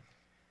Brody.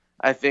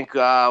 I think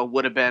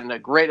would have been a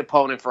great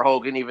opponent for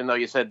Hogan, even though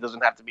you said it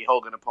doesn't have to be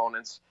Hogan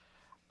opponents.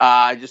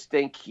 I just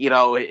think,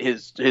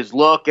 his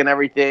look and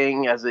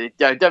everything, as a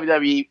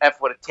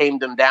WWF would have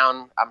tamed him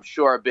down, I'm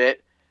sure, a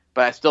bit,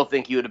 but I still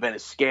think he would have been a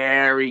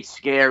scary,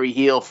 scary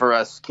heel for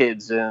us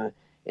kids in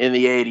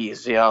the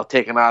 80s,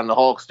 taking on the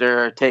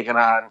Hulkster, taking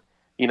on,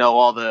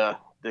 all the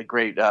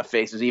great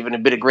faces, even a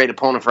bit of great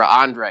opponent for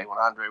Andre, when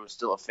Andre was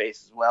still a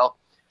face as well.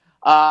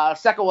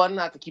 Second one,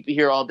 not to keep you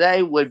here all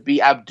day, would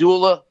be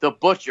Abdullah the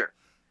Butcher.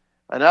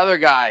 Another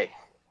guy,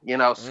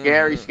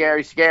 scary,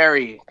 scary,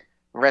 scary.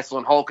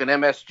 Wrestling Hulk and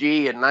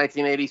MSG in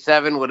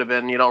 1987 would have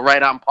been,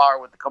 right on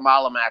par with the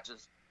Kamala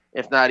matches,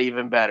 if not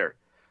even better.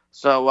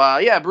 So,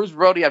 Bruce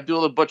Brody,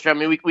 Abdullah the Butcher. I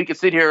mean, we could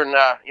sit here and,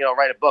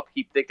 write a book,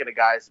 keep thinking of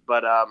guys,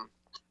 but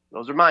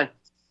those are mine.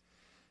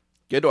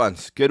 Good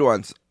ones.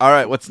 All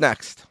right, what's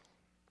next?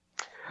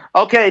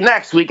 Okay,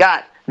 next we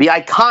got the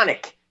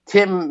iconic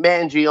Tim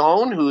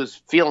Mangione,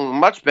 who's feeling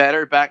much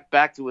better,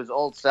 back to his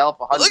old self.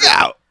 Look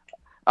out!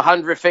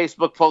 100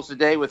 Facebook posts a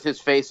day with his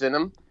face in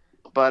them.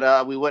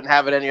 But we wouldn't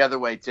have it any other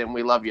way, Tim.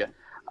 We love you.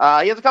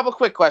 Here's a couple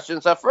quick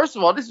questions. First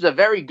of all, this is a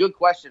very good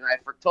question. I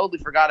totally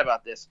forgot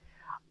about this.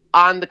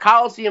 On the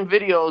Coliseum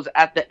videos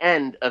at the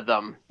end of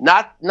them,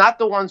 not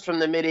the ones from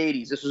the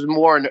mid-'80s. This was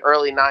more in the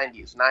early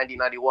 90s, 90,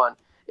 91.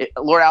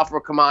 Lord Alfred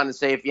would come on and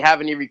say, if you have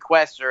any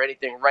requests or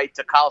anything, write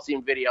to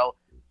Coliseum Video,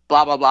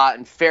 blah, blah, blah,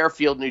 in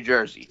Fairfield, New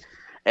Jersey.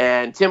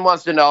 And Tim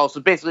wants to know, so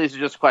basically this is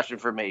just a question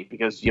for me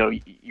because,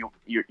 you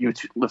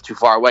live too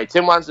far away.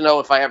 Tim wants to know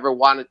if I ever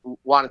wanted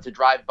to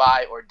drive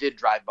by or did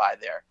drive by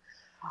there.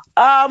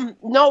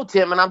 No,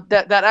 Tim, and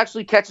that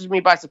actually catches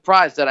me by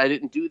surprise that I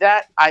didn't do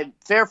that.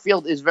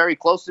 Fairfield is very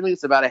close to me.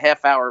 It's about a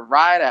half-hour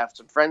ride. I have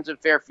some friends in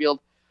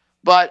Fairfield.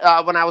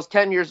 But when I was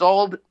 10 years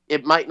old,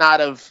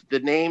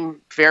 the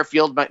name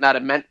Fairfield might not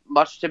have meant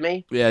much to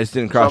me. Yeah, it just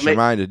didn't cross your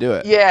mind to do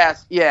it.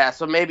 Yeah,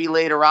 so maybe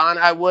later on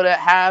I would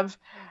have.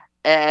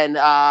 And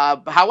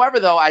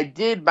however, though,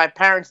 my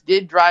parents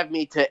did drive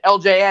me to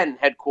LJN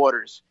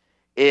headquarters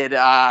in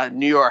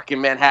New York,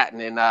 in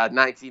Manhattan, in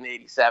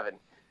 1987.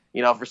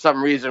 For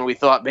some reason, we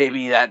thought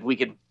maybe that we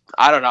could,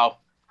 I don't know,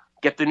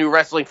 get the new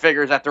wrestling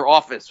figures at their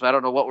office. I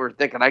don't know what we were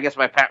thinking. I guess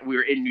we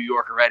were in New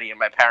York already, and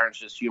my parents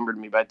just humored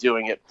me by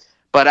doing it.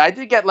 But I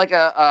did get like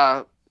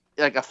a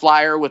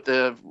flyer with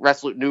the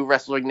new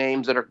wrestling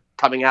names that are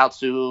coming out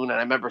soon. And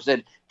I remember it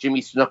said Jimmy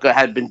Snuka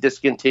had been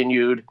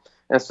discontinued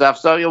and stuff.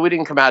 So, we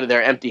didn't come out of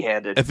there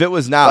empty-handed. If it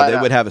was now, they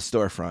would have a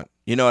storefront.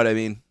 You know what I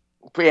mean?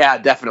 Yeah,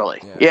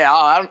 definitely. Yeah,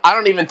 I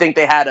don't even think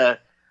they had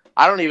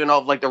I don't even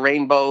know if the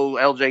Rainbow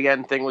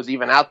LJN thing was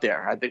even out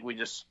there. I think we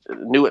just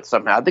knew it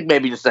somehow. I think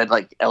maybe just said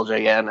LJN,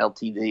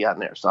 LTD on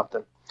there or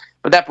something.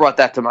 But that brought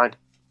that to mind.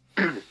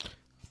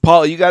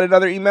 Paul, you got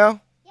another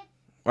email? Yep.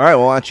 All right,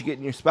 well, why don't you get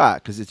in your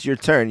spot because it's your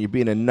turn. You're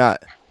being a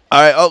nut.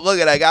 All right, look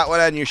I got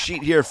one on your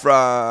sheet here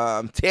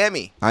from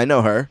Tammy. I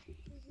know her.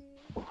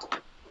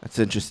 That's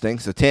interesting.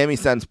 So Tammy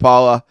sends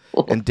Paula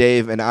and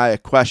Dave and I a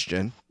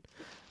question.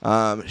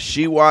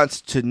 She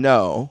wants to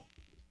know.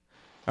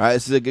 All right,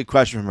 this is a good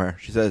question from her.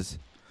 She says,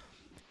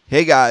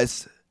 "Hey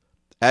guys,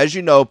 as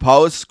you know,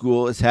 Paula's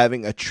school is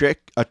having a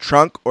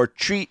trunk or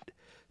treat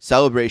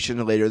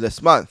celebration later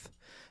this month,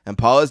 and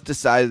Paula's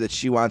decided that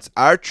she wants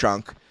our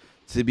trunk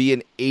to be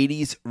an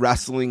 80s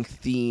wrestling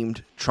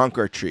themed trunk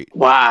or treat.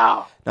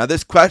 Wow. Now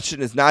this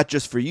question is not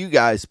just for you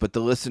guys, but the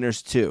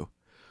listeners too.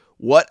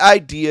 What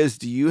ideas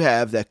do you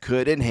have that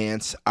could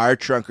enhance our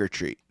trunk or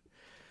treat?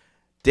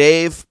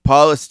 Dave,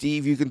 Paula,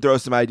 Steve, you can throw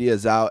some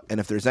ideas out.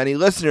 And if there's any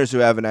listeners who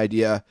have an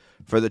idea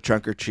for the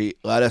trunk or treat,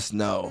 let us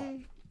know.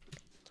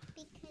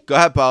 Go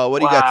ahead, Paula. What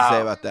do you got to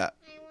say about that?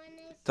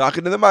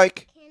 Talking to the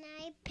mic. Can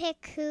I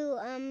pick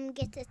who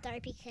gets to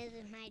start because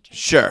of my turn?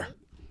 Sure.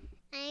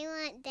 I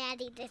want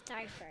Daddy to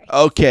start first.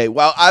 Okay,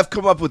 well, I've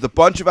come up with a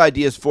bunch of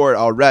ideas for it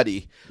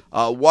already.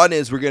 One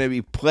is we're going to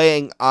be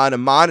playing on a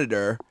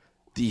monitor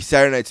the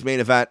Saturday Night's Main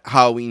Event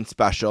Halloween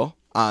special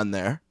on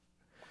there.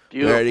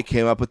 Beautiful. We already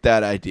came up with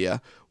that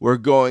idea. We're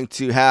going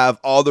to have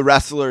all the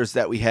wrestlers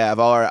that we have,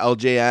 all our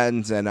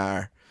LJNs and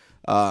our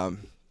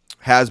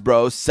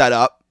Hasbros set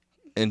up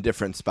in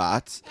different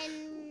spots.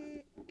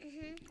 And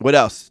What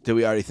else did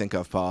we already think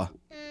of, Paula?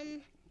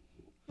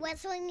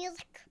 wrestling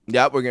music.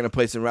 Yep, we're going to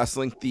play some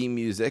wrestling theme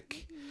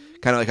music,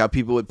 kind of like how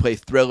people would play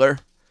Thriller.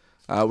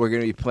 We're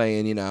going to be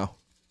playing,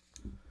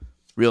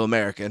 Real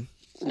American.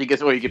 You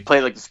could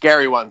play like the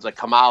scary ones, like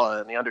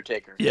Kamala and the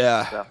Undertaker.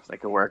 Yeah. Stuff. That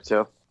could work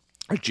too.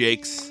 Or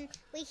Jake's.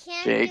 We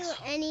can't Jakes. do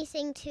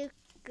anything too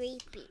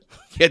creepy.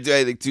 Can't do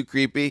anything too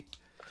creepy.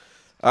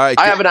 All right.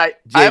 I have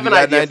an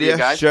idea for you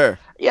guys. Sure.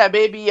 Yeah,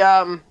 maybe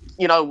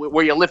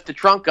where you lift the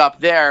trunk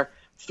up there,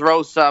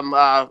 throw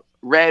some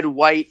red,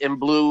 white, and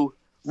blue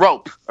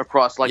rope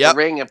across like Yep. a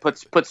ring, and put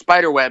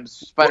spider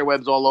webs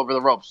all over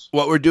the ropes.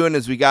 What we're doing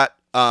is we got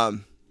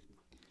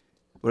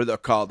what are they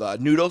called?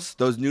 Noodles.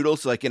 Those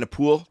noodles like in a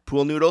pool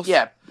noodles.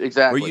 Yeah,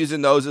 exactly. We're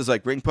using those as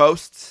like ring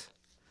posts,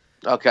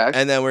 Okay.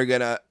 and then we're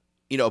gonna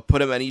put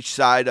them on each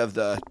side of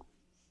the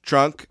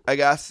trunk, I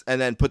guess, and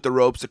then put the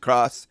ropes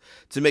across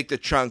to make the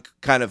trunk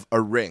kind of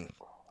a ring.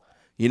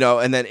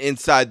 And then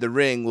inside the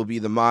ring will be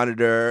the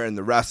monitor and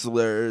the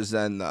wrestlers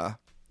and the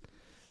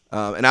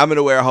and I'm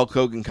gonna wear a Hulk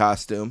Hogan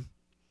costume.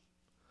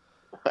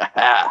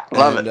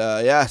 Love it.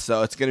 Yeah,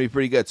 so it's gonna be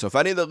pretty good. So if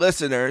any of the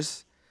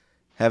listeners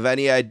have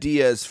any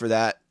ideas for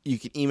that, you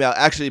can email.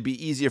 Actually, it'd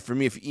be easier for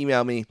me if you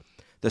email me,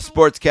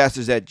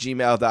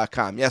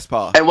 thesportscasters@gmail.com. Yes,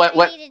 Paula. And what?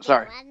 We need to do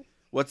Sorry. one.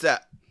 What's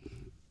that?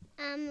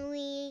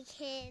 We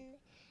can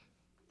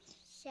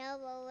show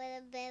a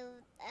little bit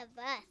of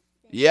us.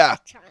 in Yeah.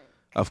 the trunk.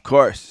 Of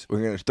course,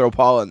 we're gonna throw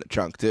Paula in the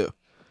trunk too,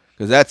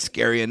 because that's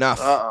scary enough.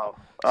 Uh-oh.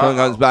 Someone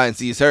comes by and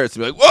sees her, it's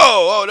gonna be like, whoa,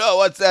 oh no,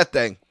 what's that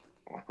thing?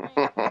 It's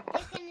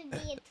going to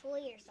be a toy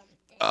or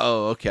something.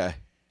 Oh, okay.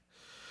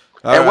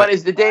 And All what right.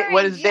 is the date? Or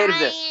What a is the date of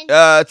this?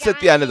 giant- It's at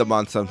the end of the giant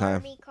month sometime.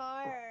 army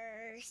car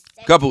or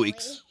Couple Segway.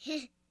 weeks.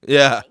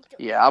 Yeah.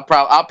 Yeah, I'll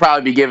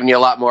probably be giving you a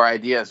lot more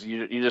ideas.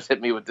 You just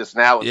hit me with this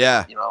now. With,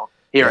 Yeah.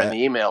 here Yeah. in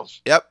the emails.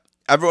 Yep.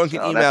 Everyone can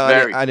So email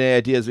that's very any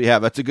ideas we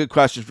have. That's a good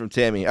question from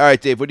Tammy. All right,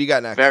 Dave, what do you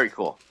got next? Very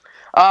cool.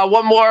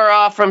 One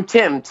more from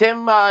Tim.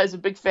 Tim is a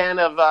big fan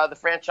of the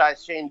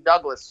franchise Shane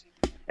Douglas,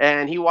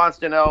 and he wants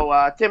to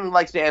know. Tim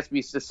likes to ask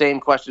me the same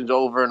questions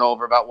over and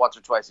over about once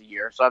or twice a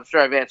year. So I'm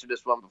sure I've answered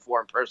this one before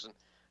in person,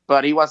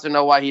 but he wants to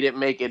know why he didn't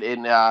make it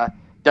in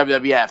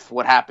WWF.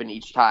 What happened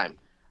each time?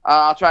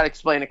 I'll try to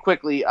explain it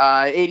quickly.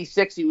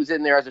 86, he was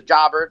in there as a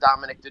jobber.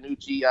 Dominic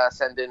DeNucci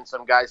sent in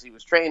some guys he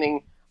was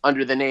training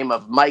under the name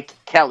of Mike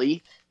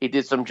Kelly. He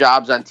did some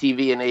jobs on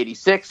TV in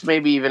 86,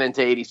 maybe even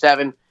into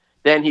 87.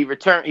 Then he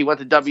returned. He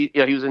went to he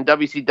was in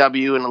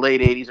WCW in the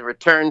late 80s and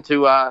returned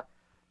to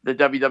the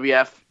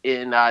WWF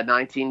in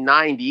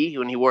 1990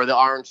 when he wore the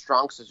orange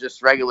trunks as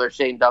just regular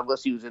Shane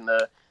Douglas. He was in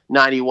the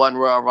 91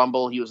 Royal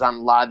Rumble. He was on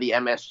a lot of the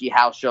MSG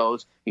house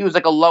shows. He was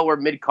like a lower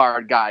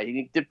mid-card guy.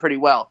 He did pretty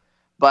well.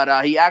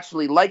 But he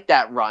actually liked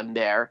that run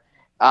there.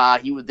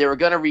 They were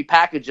going to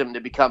repackage him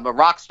to become a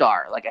rock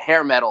star, like a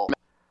hair metal.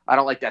 I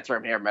don't like that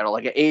term, hair metal,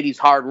 like an 80s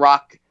hard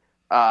rock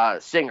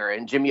singer.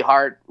 And Jimmy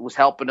Hart was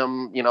helping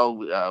him,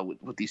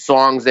 with these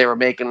songs they were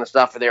making and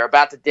stuff. And they were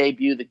about to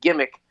debut the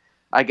gimmick,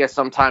 I guess,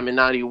 sometime in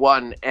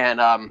 91.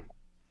 And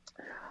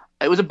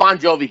it was a Bon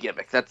Jovi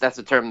gimmick. That's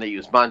the term they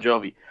use, Bon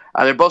Jovi.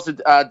 They're both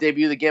to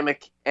debut the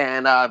gimmick,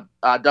 and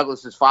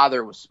Douglas's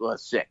father was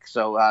sick.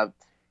 So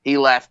he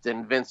left,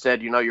 and Vince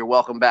said, you're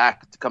welcome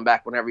back to come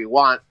back whenever you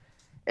want.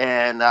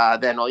 And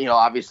then,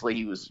 obviously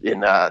he was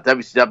in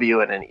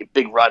WCW and a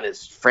big run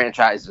as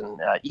franchise in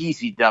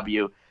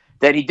ECW.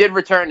 Then he did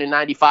return in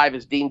 95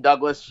 as Dean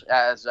Douglas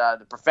as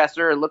the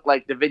professor. It looked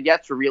like the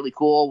vignettes were really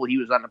cool when he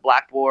was on the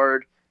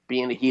blackboard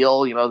being a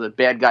heel, the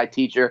bad guy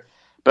teacher.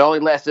 But only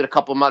lasted a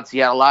couple months. He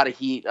had a lot of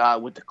heat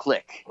with the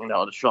Clique,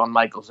 the Shawn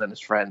Michaels and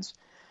his friends.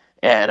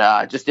 And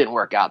it just didn't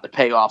work out. The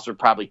payoffs were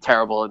probably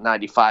terrible in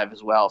 95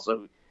 as well.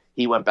 So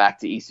he went back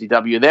to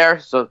ECW there.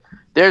 So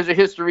there's a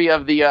history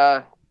of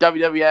the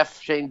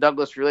WWF Shane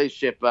Douglas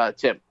relationship,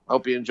 Tim.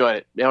 Hope you enjoyed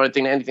it. You have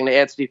anything to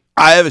add, Steve?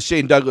 I have a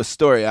Shane Douglas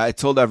story. I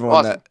told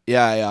everyone Awesome. that,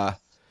 I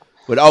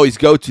would always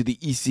go to the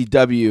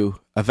ECW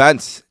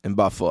events in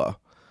Buffalo.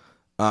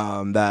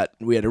 That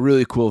we had a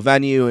really cool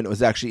venue, and it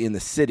was actually in the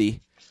city.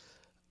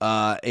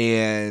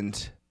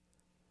 And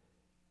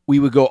we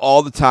would go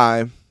all the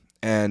time.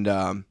 And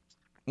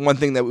one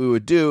thing that we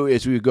would do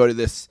is we would go to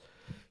this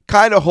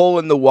kind of hole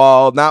in the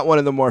wall, not one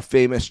of the more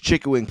famous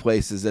chicken wing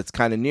places that's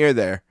kind of near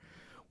there.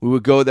 We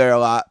would go there a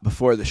lot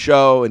before the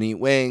show and eat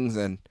wings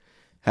and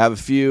have a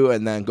few,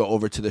 and then go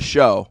over to the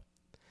show.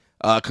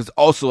 Because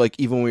also, like,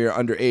 even when we were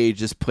underage,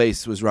 this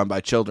place was run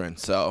by children.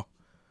 So,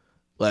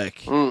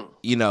 like,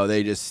 you know,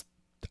 they just,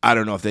 I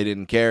don't know if they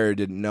didn't care or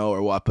didn't know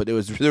or what, but there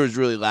was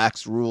really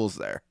lax rules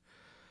there.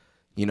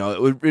 You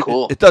know,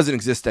 Cool. it doesn't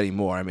exist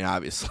anymore. I mean,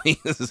 obviously,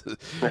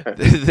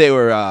 they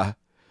were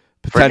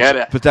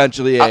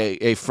potentially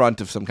a front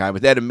of some kind,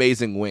 but they had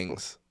amazing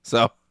wings.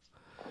 So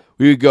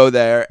we would go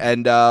there,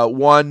 and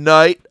one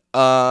night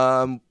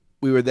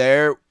we were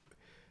there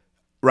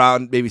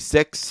around maybe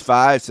 6,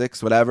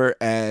 whatever,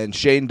 and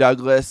Shane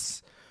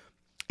Douglas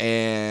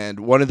and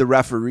one of the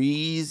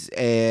referees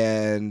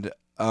and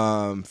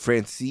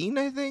Francine,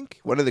 I think,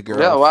 one of the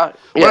girls. Yeah, wow.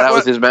 Yeah, that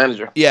was his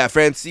manager. Yeah,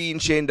 Francine,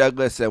 Shane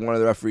Douglas, and one of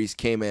the referees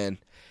came in,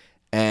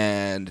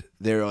 and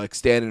they were like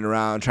standing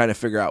around trying to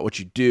figure out what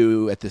you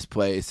do at this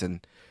place.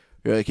 And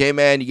we were like, "Hey,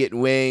 man, you getting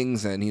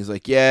wings?" And he's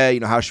like, "Yeah, you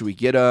know, how should we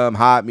get them?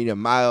 Hot,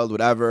 medium, mild,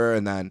 whatever."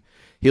 And then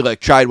he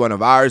like tried one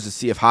of ours to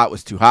see if hot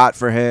was too hot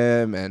for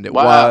him, and it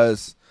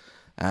was.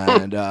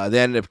 And they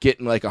ended up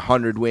getting like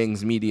 100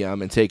 wings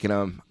medium and taking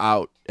them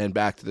out and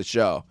back to the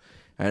show.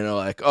 And they're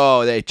like,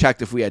 oh, they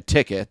checked if we had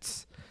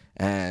tickets.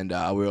 And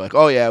we were like,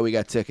 oh, yeah, we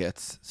got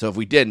tickets. So if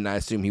we didn't, I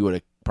assume he would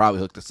have probably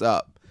hooked us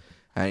up.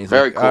 And he's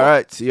Very like, cool. all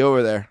right, see you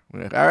over there.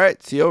 We're like, all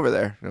right, see you over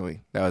there. And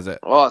that was it.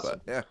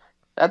 Awesome. But, yeah.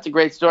 That's a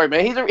great story,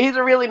 man. He's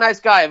a really nice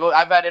guy.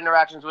 I've had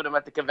interactions with him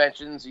at the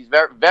conventions. He's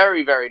very,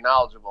 very, very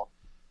knowledgeable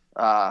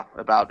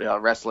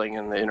about wrestling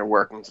and the inner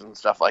workings and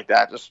stuff like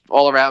that. Just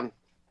all around,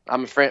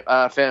 I'm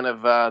a fan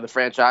of the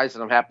franchise,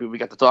 and I'm happy we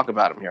got to talk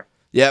about him here.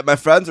 Yeah, my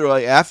friends were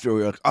like, after,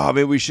 we were like, oh,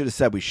 maybe we should have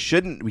said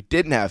we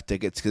didn't have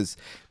tickets because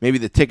maybe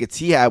the tickets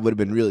he had would have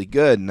been really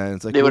good. And then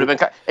it's like, they would have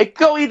been. It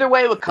go either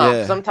way with comps.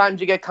 Yeah. Sometimes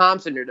you get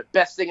comps and they're the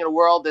best thing in the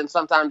world, and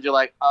sometimes you're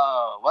like,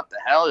 oh, what the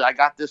hell? I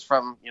got this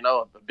from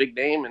a big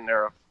name, and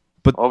they're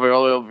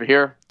over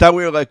here. Then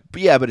we were like,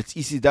 yeah, but it's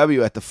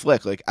ECW at the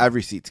Flick. Like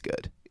every seat's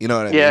good. You know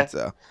what I mean?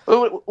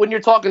 So when you're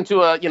talking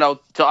to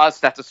to us,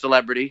 that's a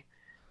celebrity.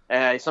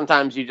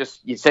 Sometimes you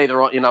say the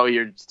wrong.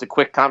 It's a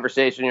quick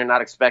conversation. You're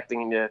not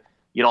expecting to.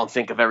 You don't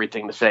think of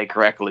everything to say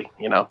correctly,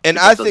 And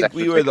I think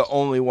we were the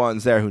only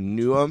ones there who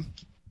knew him.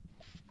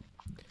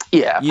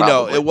 Yeah,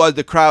 probably.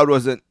 The crowd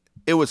wasn't.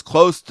 It was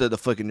close to the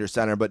Flickinger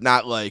Center, but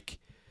not like,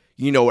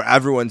 where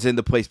everyone's in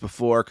the place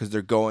before because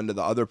they're going to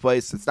the other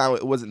place.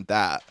 It wasn't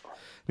that. I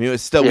mean, it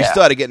was still. We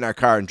still had to get in our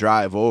car and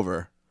drive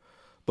over.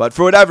 But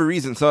for whatever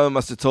reason, someone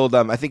must have told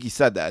them. I think he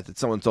said that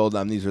someone told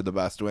them these are the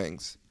best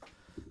wings,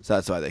 so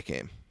that's why they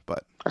came.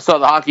 But I saw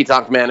the honky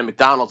tonk man at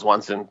McDonald's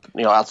once, and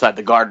outside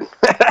the garden.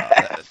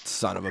 That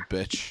son of a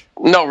bitch.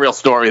 No real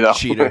story though.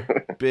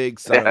 Cheater, big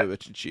son of a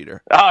bitch and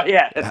cheater. Oh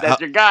yeah, that's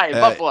your guy in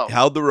Buffalo.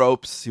 Held the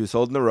ropes. He was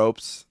holding the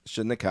ropes.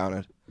 Shouldn't have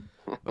counted.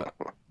 But,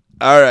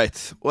 all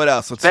right, what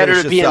else? Let's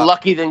better being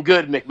lucky than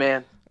good,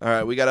 McMahon. All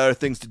right, we got other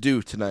things to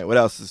do tonight. What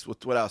else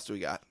do we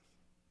got?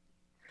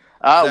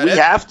 We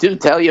have to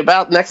tell you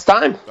about next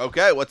time.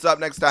 Okay, what's up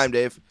next time,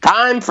 Dave?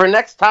 Time for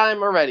next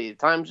time already.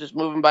 Time's just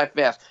moving by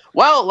fast.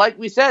 Well, like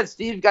we said,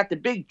 Steve got the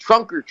big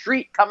trunk or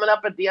treat coming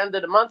up at the end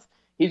of the month.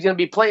 He's going to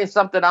be playing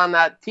something on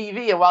that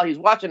TV, and while he's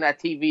watching that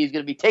TV, he's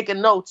going to be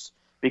taking notes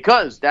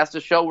because that's the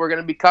show we're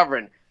going to be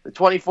covering. The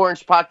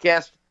 24-inch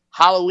podcast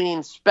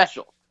Halloween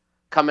special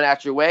coming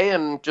at your way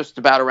in just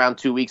about around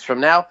 2 weeks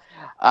from now.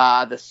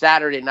 The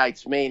Saturday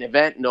night's main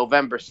event,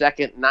 November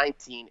 2nd,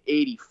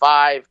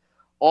 1985.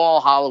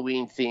 All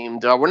Halloween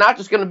themed. We're not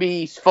just going to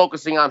be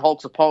focusing on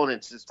Hulk's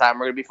opponents this time.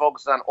 We're going to be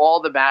focusing on all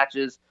the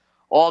matches,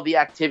 all the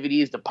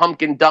activities, the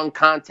pumpkin dunk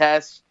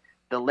contests,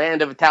 the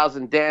Land of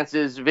 1,000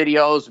 Dances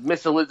videos,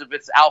 Miss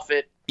Elizabeth's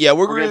outfit. Yeah,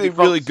 we're going to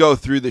really go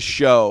through the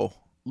show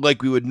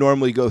like we would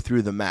normally go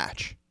through the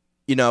match.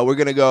 We're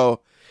going to go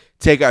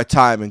take our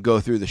time and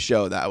go through the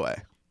show that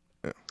way.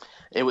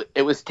 Yeah.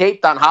 It was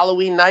taped on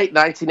Halloween night,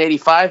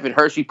 1985, in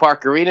Hershey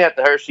Park Arena at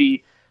the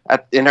Hershey.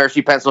 In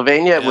Hershey,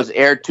 Pennsylvania. It was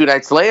aired 2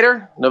 nights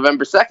later,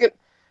 November 2nd,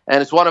 and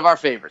it's one of our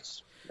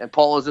favorites, and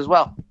Paul is as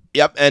well.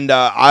 Yep, and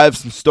I have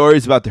some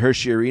stories about the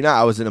Hershey Arena.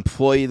 I was an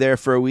employee there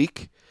for a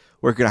week,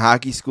 working a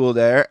hockey school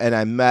there, and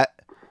I met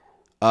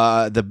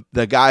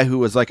the guy who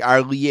was like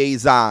our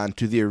liaison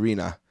to the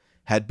arena,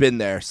 had been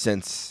there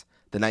since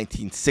the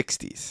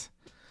 1960s.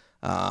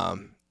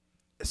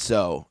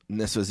 So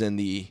this was in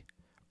the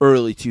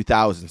early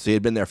 2000s, so he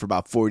had been there for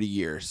about 40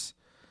 years.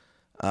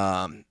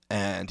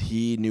 And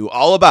he knew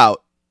all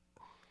about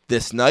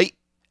this night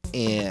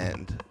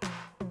and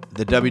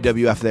the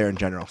WWF there in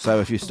general. So I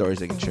have a few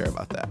stories I can share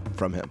about that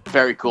from him.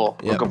 Very cool.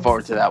 Yep. Looking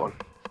forward to that one.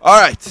 All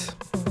right.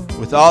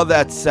 With all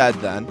that said,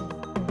 then,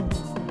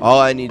 all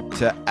I need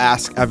to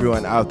ask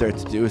everyone out there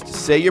to do is to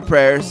say your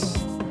prayers,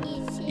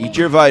 eat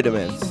your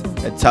vitamins,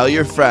 and tell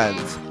your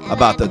friends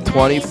about the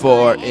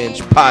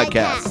 24-inch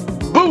podcast.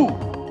 Boo!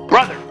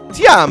 Brother!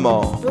 Ti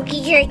amo!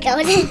 Bookie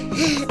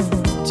Kirk.